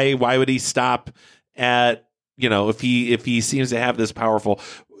why would he stop at, if he seems to have this powerful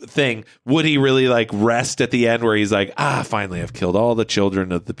thing, would he really like rest at the end where he's like, finally I've killed all the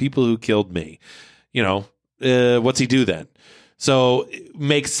children of the people who killed me. What's he do then? So it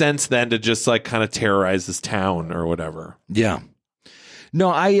makes sense then to just like kind of terrorize this town or whatever. Yeah.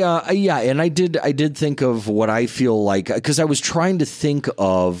 No, and I did think of what I feel like, because I was trying to think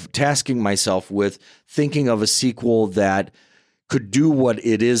of tasking myself with thinking of a sequel that could do what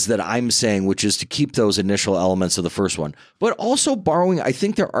it is that I'm saying, which is to keep those initial elements of the first one, but also borrowing. I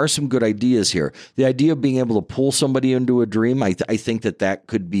think there are some good ideas here. The idea of being able to pull somebody into a dream, I think that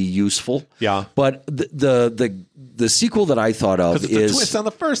could be useful. Yeah. But the sequel that I thought of is a twist on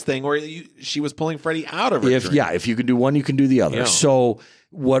the first thing where she was pulling Freddy out of her dream. Yeah, if you can do one, you can do the other. Yeah. So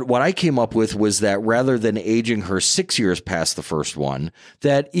what I came up with was that rather than aging her 6 years past the first one,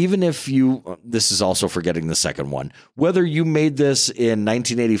 that even if this is also forgetting the second one, whether you made this in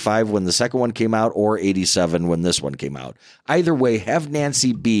 1985 when the second one came out or 87 when this one came out, either way, have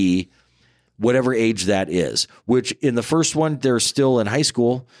Nancy be whatever age that is, which in the first one, they're still in high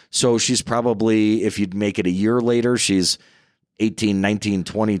school. So she's probably, if you'd make it a year later, she's 18, 19,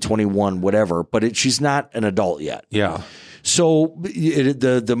 20, 21, whatever, but she's not an adult yet. Yeah. So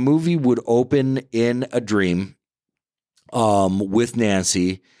the movie would open in a dream with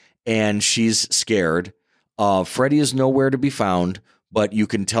Nancy, and she's scared. Freddy is nowhere to be found, but you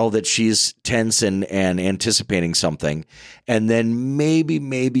can tell that she's tense and anticipating something. And then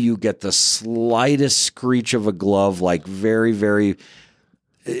maybe you get the slightest screech of a glove, like very, very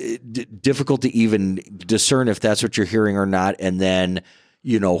difficult to even discern if that's what you're hearing or not. And then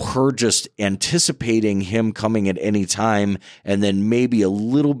her just anticipating him coming at any time, and then maybe a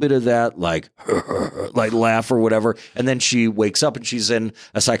little bit of that, like laugh or whatever. And then she wakes up and she's in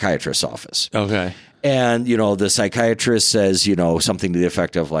a psychiatrist's office. Okay. And, the psychiatrist says, something to the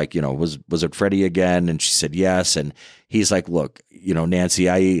effect of like, was it Freddy again? And she said, yes. And he's like, look,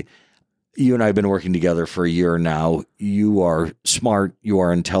 Nancy, you and I have been working together for a year now. You are smart. You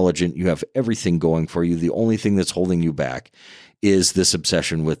are intelligent. You have everything going for you. The only thing that's holding you back is this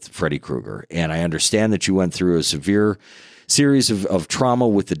obsession with Freddy Krueger. And I understand that you went through a severe series of trauma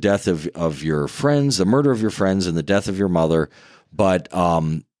with the death of your friends, the murder of your friends, and the death of your mother. But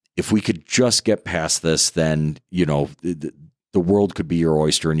if we could just get past this, then, the world could be your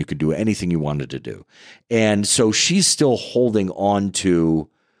oyster and you could do anything you wanted to do. And so she's still holding on to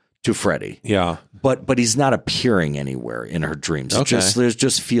Freddy. Yeah. But he's not appearing anywhere in her dreams. Okay. There's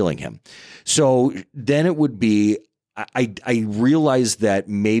just feeling him. So then it would be, I realized that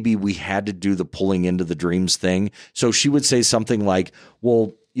maybe we had to do the pulling into the dreams thing. So she would say something like,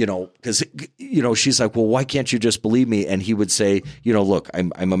 well, because, she's like, well, why can't you just believe me? And he would say, look,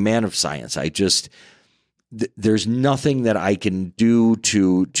 I'm a man of science. There's nothing that I can do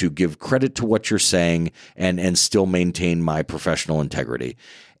to give credit to what you're saying and still maintain my professional integrity.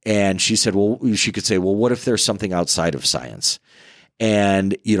 And she said, well, she could say, well, what if there's something outside of science?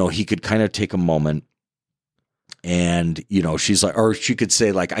 And, he could kind of take a moment. And, she's like, or she could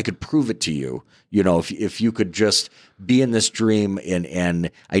say, like, I could prove it to you, if you could just be in this dream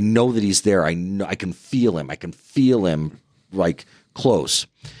and I know that he's there. I know I can feel him like close.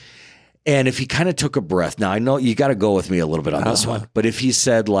 And if he kind of took a breath, now I know you got to go with me a little bit on this one, but if he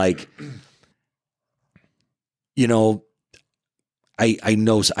said like, I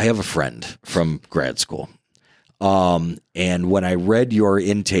know I have a friend from grad school. And when I read your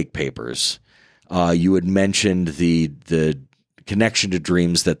intake papers, you had mentioned the connection to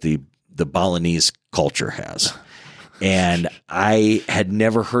dreams that the Balinese culture has. And I had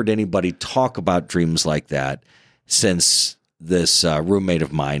never heard anybody talk about dreams like that since this roommate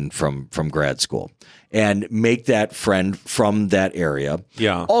of mine from grad school. And make that friend from that area.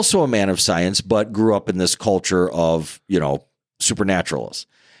 Yeah. Also a man of science, but grew up in this culture of, supernaturalists.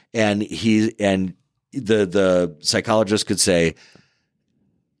 And the psychologist could say,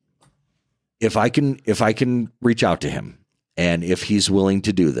 if I can reach out to him and if he's willing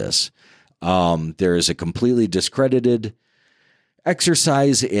to do this, there is a completely discredited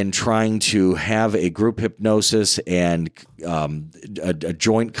exercise in trying to have a group hypnosis and a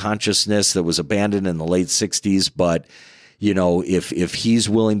joint consciousness that was abandoned in the late 60s. But, if he's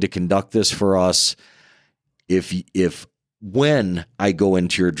willing to conduct this for us, if when I go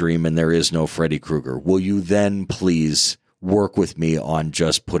into your dream and there is no Freddy Krueger, will you then please work with me on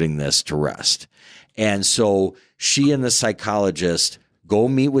just putting this to rest? And so she and the psychologist go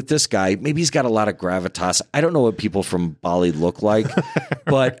meet with this guy. Maybe he's got a lot of gravitas. I don't know what people from Bali look like,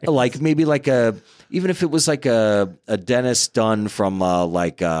 but like maybe like even if it was like a Dennis Dunn from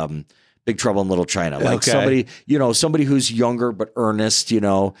Big Trouble in Little China, like somebody who's younger but earnest,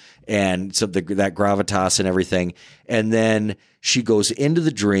 and so that gravitas and everything. And then she goes into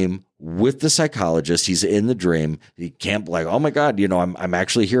the dream with the psychologist. He's in the dream. He can't like, oh my God, I'm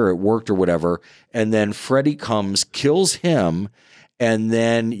actually here. It worked or whatever. And then Freddy comes, kills him. And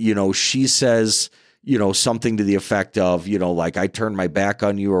then, she says, something to the effect of, like, I turned my back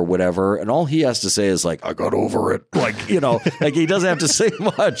on you or whatever. And all he has to say is like, I got over it. Like, like he doesn't have to say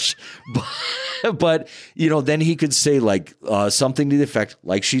much. But then he could say like something to the effect,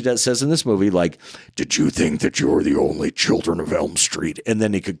 like she says in this movie, like, did you think that you were the only children of Elm Street? And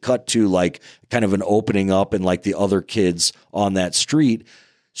then he could cut to like kind of an opening up and like the other kids on that street.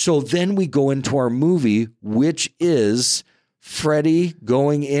 So then we go into our movie, which is Freddy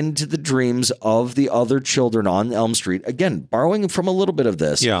going into the dreams of the other children on Elm Street. Again, borrowing from a little bit of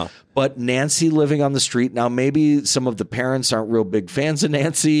this. Yeah. But Nancy living on the street. Now, maybe some of the parents aren't real big fans of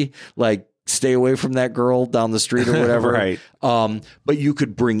Nancy, like stay away from that girl down the street or whatever. Right. But you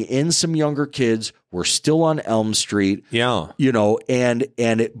could bring in some younger kids. We're still on Elm Street. Yeah.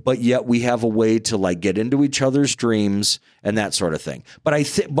 But yet we have a way to like get into each other's dreams and that sort of thing. But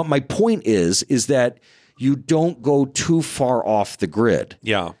my point is that you don't go too far off the grid.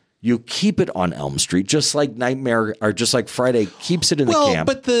 Yeah. You keep it on Elm Street, just like Nightmare or just like Friday keeps it in the camp.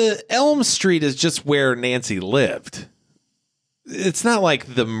 But the Elm Street is just where Nancy lived. It's not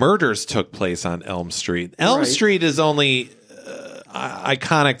like the murders took place on Elm Street. Elm Street is only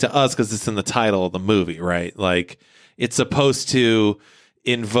iconic to us because it's in the title of the movie, right? Like it's supposed to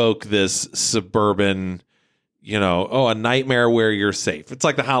invoke this suburban, a nightmare where you're safe. It's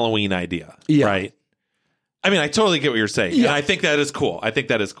like the Halloween idea, right? I mean, I totally get what you're saying. Yeah. And I think that is cool. I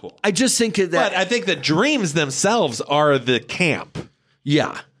just think that... But I think the dreams themselves are the camp.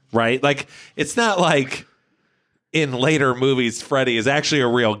 Yeah. Right? Like, it's not like in later movies, Freddy is actually a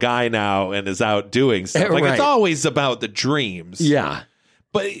real guy now and is out doing stuff. Like, it's always about the dreams. Yeah.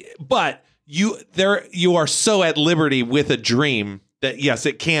 But you are so at liberty with a dream that, yes,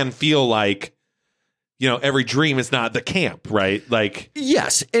 it can feel like, every dream is not the camp, right? Like,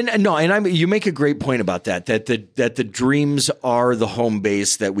 yes, and you make a great point about that the dreams are the home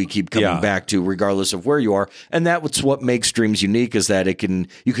base that we keep coming back to, regardless of where you are, and that's what makes dreams unique is that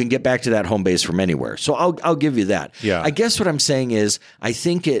you can get back to that home base from anywhere. So I'll give you that. Yeah, I guess what I'm saying is I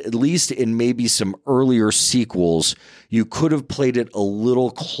think at least in maybe some earlier sequels, you could have played it a little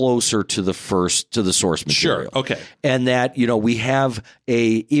closer to the source material. Sure, okay, and that we have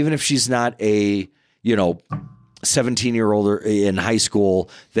even if she's not a 17-year-old in high school,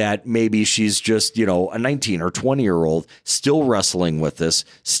 that maybe she's just, a 19 or 20-year-old still wrestling with this,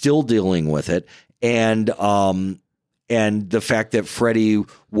 still dealing with it. And the fact that Freddy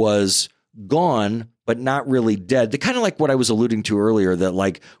was gone, but not really dead. The kind of like what I was alluding to earlier, that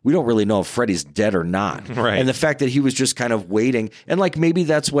like, we don't really know if Freddy's dead or not. Right. And the fact that he was just kind of waiting. And like, maybe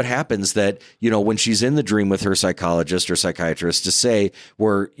that's what happens that, when she's in the dream with her psychologist or psychiatrist to say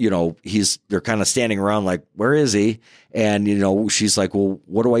where, they're kind of standing around like, where is he? And, she's like, well,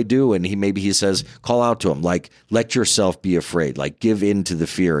 what do I do? And he says, call out to him, like, let yourself be afraid, like give in to the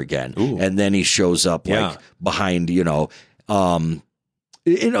fear again. Ooh. And then he shows up like behind,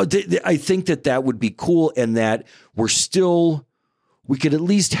 I think that would be cool, and that we could at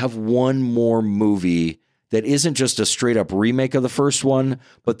least have one more movie that isn't just a straight up remake of the first one,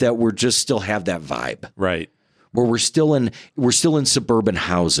 but that we're just still have that vibe. Right. Where we're still in suburban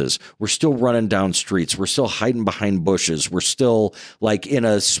houses. We're still running down streets. We're still hiding behind bushes. We're still like in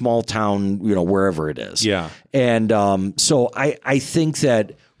a small town, wherever it is. Yeah. And so I think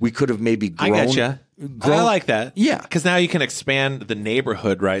that we could have maybe grown. I getcha. I like that. Yeah. Because now you can expand the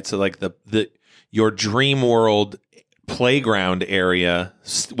neighborhood, right? So like your dream world playground area,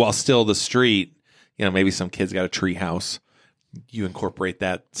 while still the street, maybe some kids got a tree house. You incorporate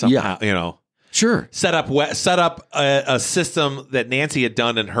that somehow, Sure. Set up a system that Nancy had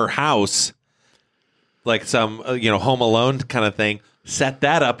done in her house, like some Home Alone kind of thing. Set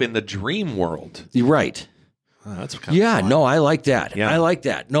that up in the dream world. You're right. Oh, that's kind Yeah, of fun. no, I like that. Yeah. I like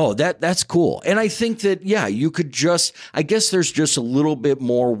that. No, that's cool. And I think that, yeah, you could just, I guess there's just a little bit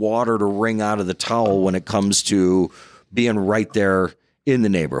more water to wring out of the towel when it comes to being right there in the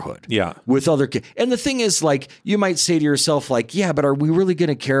neighborhood. Yeah. With other kids. And the thing is, like, you might say to yourself, like, yeah, but are we really going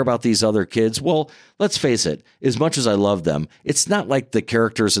to care about these other kids? Well, let's face it, as much as I love them, it's not like the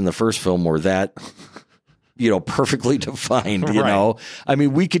characters in the first film were that, perfectly defined, Right. know? I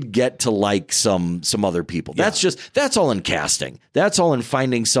mean, we could get to like some other people. That's all in casting. That's all in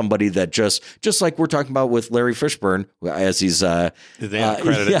finding somebody that just like we're talking about with Larry Fishburne, as he's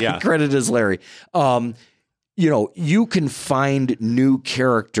credited, credited as Larry. You can find new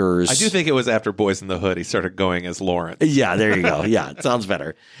characters. I do think it was after Boys in the Hood he started going as Lawrence. Yeah, there you go. Yeah, it sounds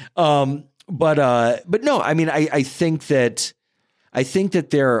better. But no, I mean, I think that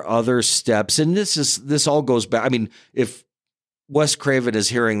there are other steps, and this all goes back. I mean, if Wes Craven is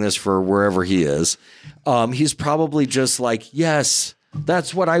hearing this for wherever he is, he's probably just like, yes,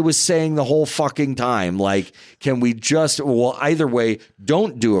 that's what I was saying the whole fucking time. Like, can we either way,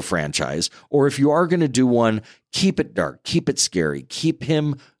 don't do a franchise, or if you are going to do one, keep it dark, keep it scary, keep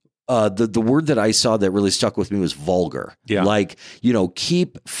him. The word that I saw that really stuck with me was vulgar. Yeah. Like,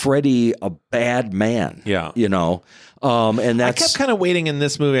 keep Freddy a bad man. Yeah. And that's I kept kind of waiting in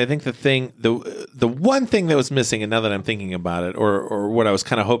this movie. I think the one thing that was missing, and now that I'm thinking about it, or what I was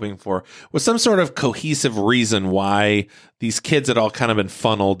kind of hoping for, was some sort of cohesive reason why these kids had all kind of been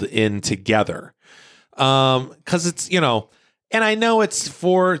funneled in together. Because it's, and I know it's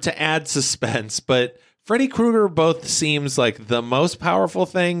to add suspense, but Freddy Krueger both seems like the most powerful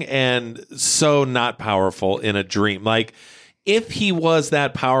thing and so not powerful in a dream. Like, if he was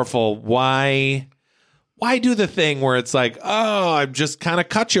that powerful, why do the thing where it's like, oh, I just kind of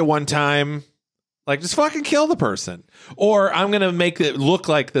cut you one time, like, just fucking kill the person, or I'm gonna make it look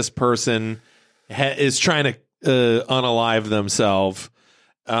like this person is trying to unalive themselves.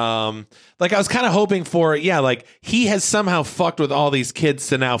 Like, I was kind of hoping for, like, he has somehow fucked with all these kids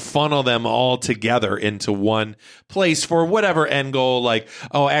to now funnel them all together into one place for whatever end goal. Like,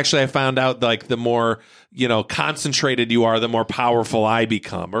 oh, actually, I found out, like, the more, concentrated you are, the more powerful I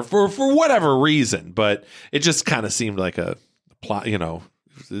become, or for whatever reason. But it just kind of seemed like a plot,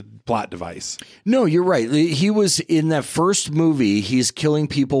 plot device. No, you're right. He was in that first movie. He's killing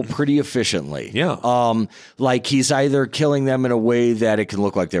people pretty efficiently. Yeah. Like, he's either killing them in a way that it can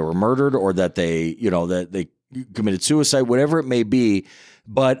look like they were murdered, or that they committed suicide, whatever it may be.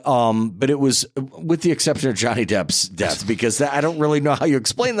 But it was, with the exception of Johnny Depp's death, because I don't really know how you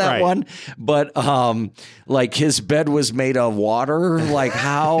explain that Right. one. But like, his bed was made of water. Like,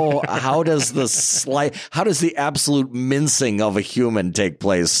 how does the absolute mincing of a human take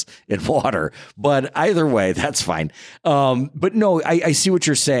place in water? But either way, that's fine. But no, I see what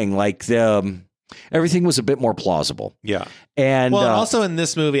you're saying. Like, everything was a bit more plausible. Yeah. And well, also in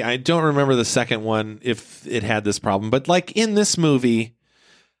this movie, I don't remember the second one if it had this problem, but like in this movie,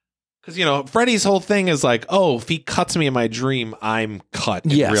 because, Freddy's whole thing is like, oh, if he cuts me in my dream, I'm cut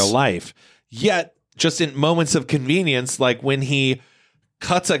in Yes. real life. Yet, just in moments of convenience, like when he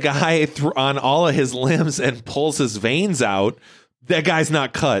cuts a guy on all of his limbs and pulls his veins out, that guy's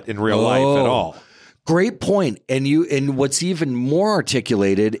not cut in real life at all. Great point. And what's even more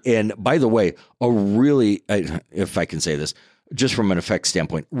articulated, and by the way, a really, if I can say this, just from an effects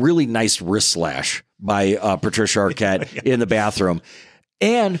standpoint, really nice wrist slash by Patricia Arquette in the bathroom.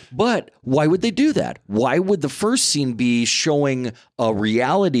 But why would they do that? Why would the first scene be showing a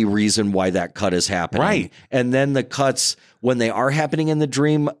reality reason why that cut is happening? Right. And then the cuts, when they are happening in the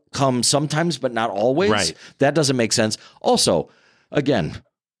dream, come sometimes, but not always. Right. That doesn't make sense. Also, again,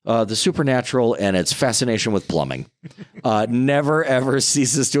 the supernatural and its fascination with plumbing never, ever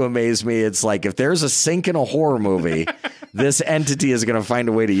ceases to amaze me. It's like, if there's a sink in a horror movie, this entity is going to find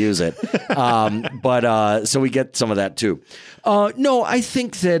a way to use it. But so we get some of that too. No, I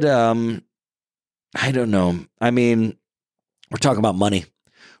think that, I don't know. I mean, we're talking about money.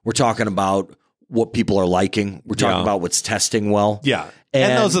 We're talking about what people are liking. We're talking about what's testing well. Yeah.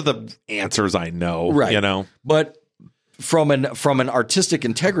 And those are the answers I know, right. But from an artistic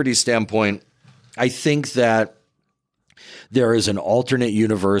integrity standpoint, I think that there is an alternate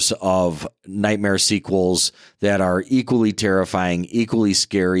universe of Nightmare sequels that are equally terrifying, equally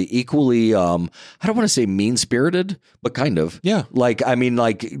scary, equally, I don't want to say mean-spirited, but kind of. Yeah. Like, I mean,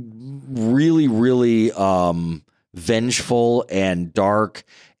 like, really, really vengeful and dark.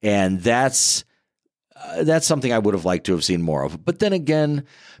 And that's something I would have liked to have seen more of. But then again,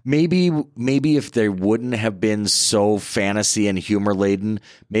 maybe if they wouldn't have been so fantasy and humor laden,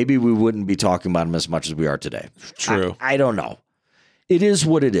 maybe we wouldn't be talking about them as much as we are today. True. I don't know. It is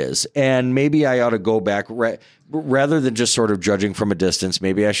what it is. And maybe I ought to go back rather than just sort of judging from a distance.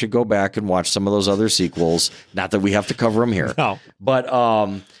 Maybe I should go back and watch some of those other sequels. Not that we have to cover them here. No. But,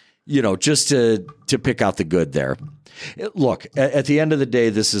 just to pick out the good there. Look, at the end of the day,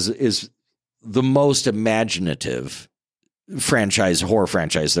 this is the most imaginative horror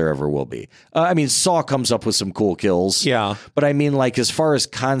franchise there ever will be. Saw comes up with some cool kills. Yeah. But I mean, like, as far as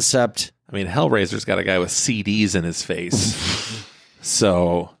concept... Hellraiser's got a guy with CDs in his face.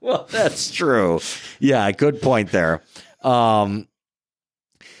 So... Well, that's true. Yeah, good point there.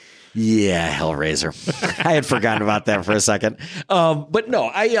 Yeah, Hellraiser. I had forgotten about that for a second. But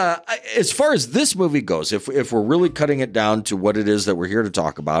no, I as far as this movie goes, if we're really cutting it down to what it is that we're here to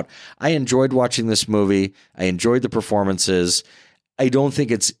talk about, I enjoyed watching this movie. I enjoyed the performances. I don't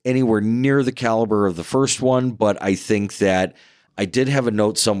think it's anywhere near the caliber of the first one, but I think that I did have a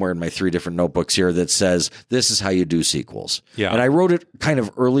note somewhere in my 3 different notebooks here that says this is how you do sequels. Yeah. And I wrote it kind of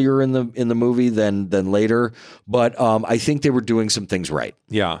earlier in the movie than later, but I think they were doing some things right.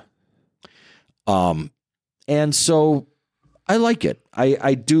 Yeah. And so I like it.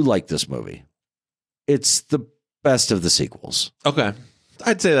 I do like this movie. It's the best of the sequels. Okay.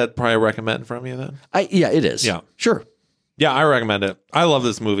 I'd say that probably recommend from you then. Yeah, it is. Yeah. Sure. Yeah, I recommend it. I love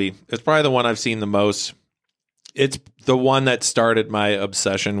this movie. It's probably the one I've seen the most. It's the one that started my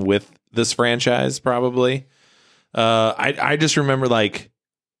obsession with this franchise, probably. I just remember like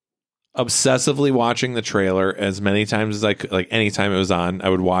obsessively watching the trailer as many times as I could. Like anytime it was on, I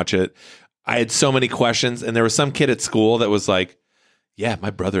would watch it. I had so many questions, and there was some kid at school that was like, yeah, my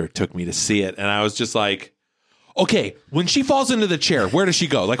brother took me to see it. And I was just like, okay, when she falls into the chair, where does she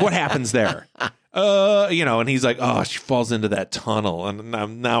go? Like, what happens there? And he's like, oh, she falls into that tunnel.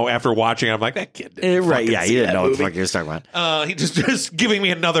 And now after watching it, I'm like, that kid didn't right, yeah, see you didn't that know what the movie. fuck he was talking about. He just giving me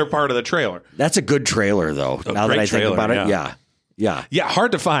another part of the trailer. That's a good trailer, though. Now that I think about it, yeah. Yeah,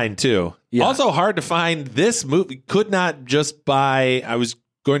 hard to find, too. Yeah. Also hard to find this movie. Could not just buy, I was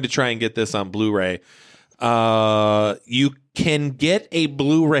going to try and get this on Blu-ray. You can get a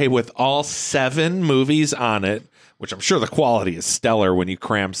Blu-ray with all 7 movies on it, which I'm sure the quality is stellar when you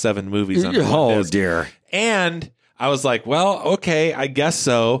cram 7 movies on one disc. Dear. And I was like, well, okay, I guess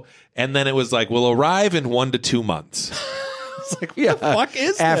so. And then it was like, we'll arrive in 1 to 2 months. It's like, what the fuck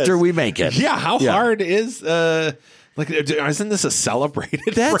is after this? we make it? Yeah, how hard is isn't this a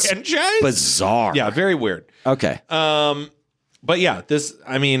celebrated franchise? Bizarre. Yeah, very weird. Okay. But yeah,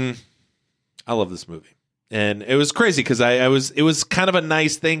 I love this movie. And it was crazy because it was kind of a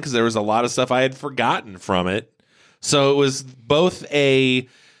nice thing because there was a lot of stuff I had forgotten from it. So it was both a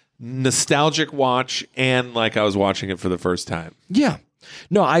nostalgic watch and like I was watching it for the first time. Yeah.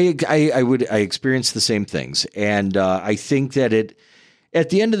 No, I experienced the same things. And I think that at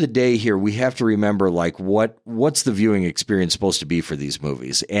the end of the day here, we have to remember like what's the viewing experience supposed to be for these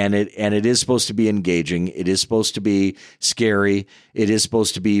movies. And it is supposed to be engaging. It is supposed to be scary. It is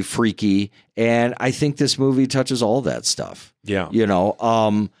supposed to be freaky. And I think this movie touches all that stuff. Yeah.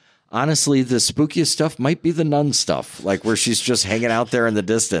 Honestly, the spookiest stuff might be the nun stuff, like where she's just hanging out there in the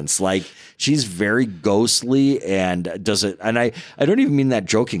distance. Like she's very ghostly and does it. And I don't even mean that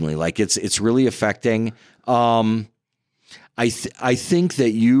jokingly. Like it's really affecting. I think that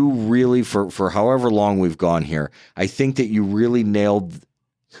you really, for however long we've gone here, I think that you really nailed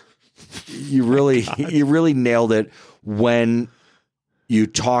it when you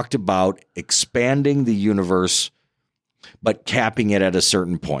talked about expanding the universe but capping it at a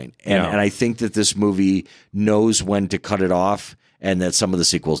certain point. And I think that this movie knows when to cut it off and that some of the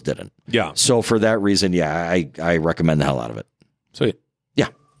sequels didn't. Yeah. So for that reason, I recommend the hell out of it. Sweet. Yeah.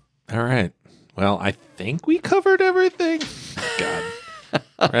 All right. Well, I think we covered everything. God.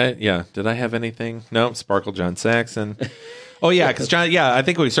 Right? Yeah. Did I have anything? No. Sparkle John Saxon. Oh, yeah. Because I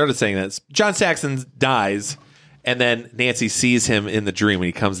think we started saying that. John Saxon dies. And then Nancy sees him in the dream when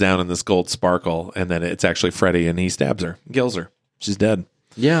he comes down in this gold sparkle. And then it's actually Freddy, and he stabs her, kills her. She's dead.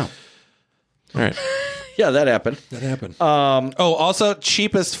 Yeah. All right. Yeah, that happened. Also,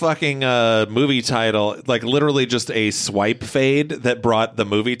 cheapest fucking movie title. Like, literally just a swipe fade that brought the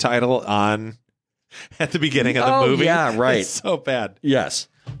movie title on at the beginning of the movie. Yeah, right. It's so bad. Yes.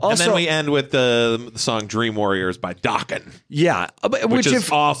 Also, and then we end with the song Dream Warriors by Dokken. Yeah. Which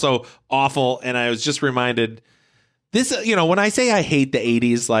is also awful. And I was just reminded... This, when I say I hate the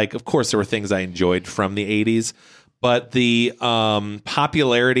 80s, like, of course, there were things I enjoyed from the 80s, but the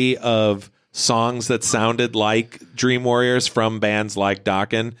popularity of songs that sounded like Dream Warriors from bands like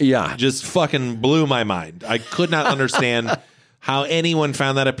Dokken just fucking blew my mind. I could not understand how anyone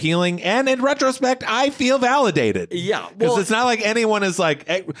found that appealing. And in retrospect, I feel validated. Yeah, Because well- it's not like anyone is like,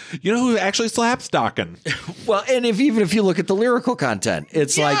 hey, you know who actually slaps Dokken? Well, and even if you look at the lyrical content,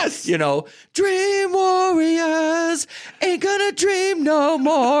 it's Yes! like, Dream Warriors ain't gonna dream no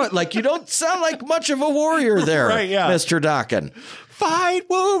more. Like, you don't sound like much of a warrior there, Right, yeah. Mr. Dokken. Fight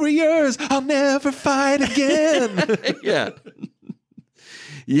warriors, I'll never fight again. Yeah.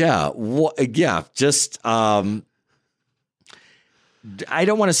 Yeah. Just, I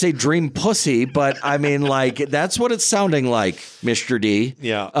don't want to say dream pussy, but I mean, like, that's what it's sounding like, Mr. D.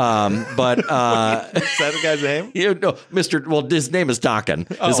 Yeah. But, Is that the guy's name? well, his name is Dokken.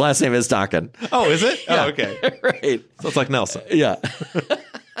 His last name is Dokken. Oh, is it? Yeah. Oh, okay. Right. So it's like Nelson. Yeah.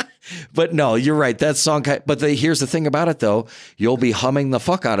 But no, you're right. That song, but here's the thing about it, though. You'll be humming the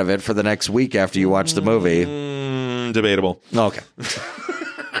fuck out of it for the next week after you watch the movie. Debatable. Okay.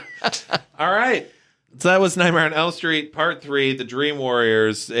 All right. So that was Nightmare on Elm Street Part 3, The Dream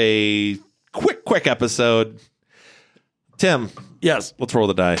Warriors. A quick episode. Tim, Yes. let's roll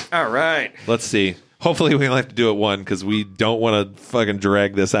the die. All right. Let's see. Hopefully we only have to do it one because we don't want to fucking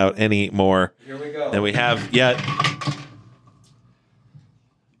drag this out any more Here we go. than we have yet.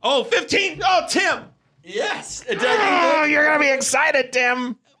 Oh, 15. Oh, Tim. Yes. Oh, you're going to be excited,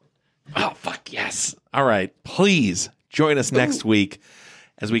 Tim. Oh, fuck yes. All right. Please join us next week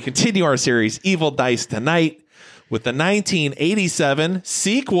as we continue our series, Evil Dice Tonight, with the 1987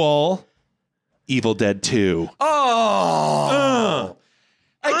 sequel, Evil Dead 2. Oh.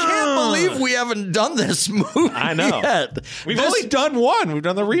 I can't believe we haven't done this movie I know. yet. We've only done one. We've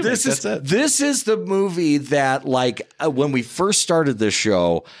done the remake. That's it. This is the movie that, like, when we first started this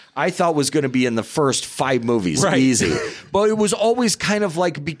show, I thought was going to be in the first 5 movies, Right. easy. But it was always kind of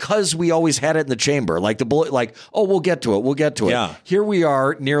like, because we always had it in the chamber, like the bullet, like, oh, we'll get to it. Yeah. Here we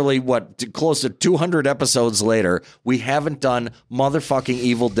are, nearly close to 200 episodes later. We haven't done motherfucking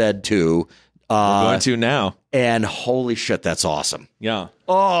Evil Dead 2. We're going to now. And holy shit, that's awesome. Yeah.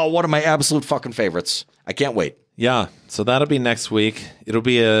 Oh, one of my absolute fucking favorites. I can't wait. Yeah. So that'll be next week. It'll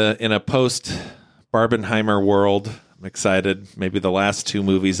be in a post Barbenheimer world. I'm excited. Maybe the last 2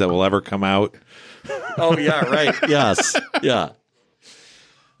 movies that will ever come out. Oh, yeah, right. Yes. Yeah.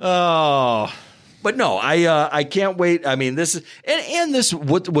 Oh. But no, I can't wait. I mean, this is and this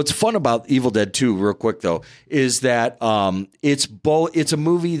what's fun about Evil Dead 2, real quick though, is that it's a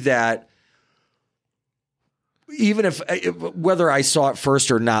movie that even if whether I saw it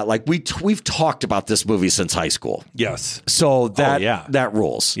first or not, like we've talked about this movie since high school. Yes. So that yeah. that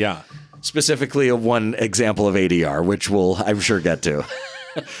rules. Yeah. Specifically of one example of ADR, which we'll I'm sure get to.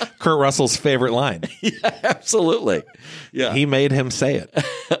 Kurt Russell's favorite line. Yeah, absolutely. Yeah. He made him say it.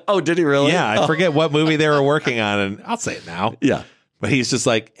 Oh, did he really? Yeah. I forget what movie they were working on, and I'll say it now. Yeah. But he's just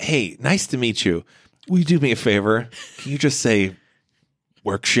like, hey, nice to meet you. Will you do me a favor? Can you just say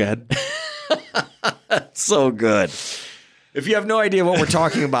work shed? So good. If you have no idea what we're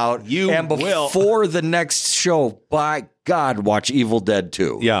talking about, You and will. before the next show, by God, watch Evil Dead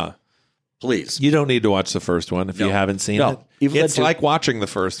 2. Yeah. Please. You don't need to watch the first one if you haven't seen No. it. Evil Dead It's 2. like watching the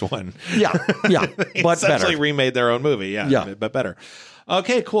first one. Yeah, They but essentially better. remade their own movie. Yeah, Yeah. but better.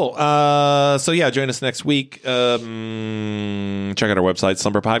 Okay, cool. So yeah, join us next week. Check out our website,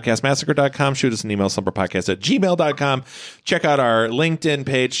 slumberpodcastmassacre.com. Shoot us an email, slumberpodcast@gmail.com. Check out our LinkedIn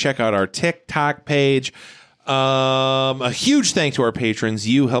page. Check out our TikTok page. A huge thank to our patrons.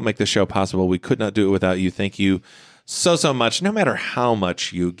 You help make the show possible. We could not do it without you. Thank you so much. No matter how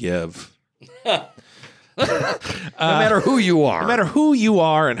much you give. No matter who you are. No matter who you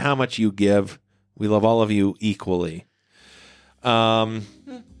are and how much you give, we love all of you equally. So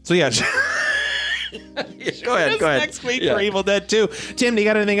yeah, Go ahead. next week Yeah. for Evil Dead 2. Tim, do you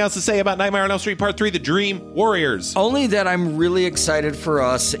got anything else to say about Nightmare on Elm Street Part 3, The Dream Warriors? Only that I'm really excited for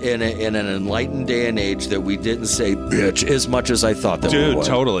us in an enlightened day and age that we didn't say bitch as much as I thought that we Dude, would.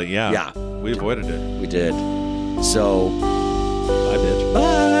 totally, yeah. Yeah. We avoided it. We did. So, Bye, bitch.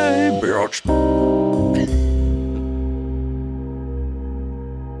 bye, bitch.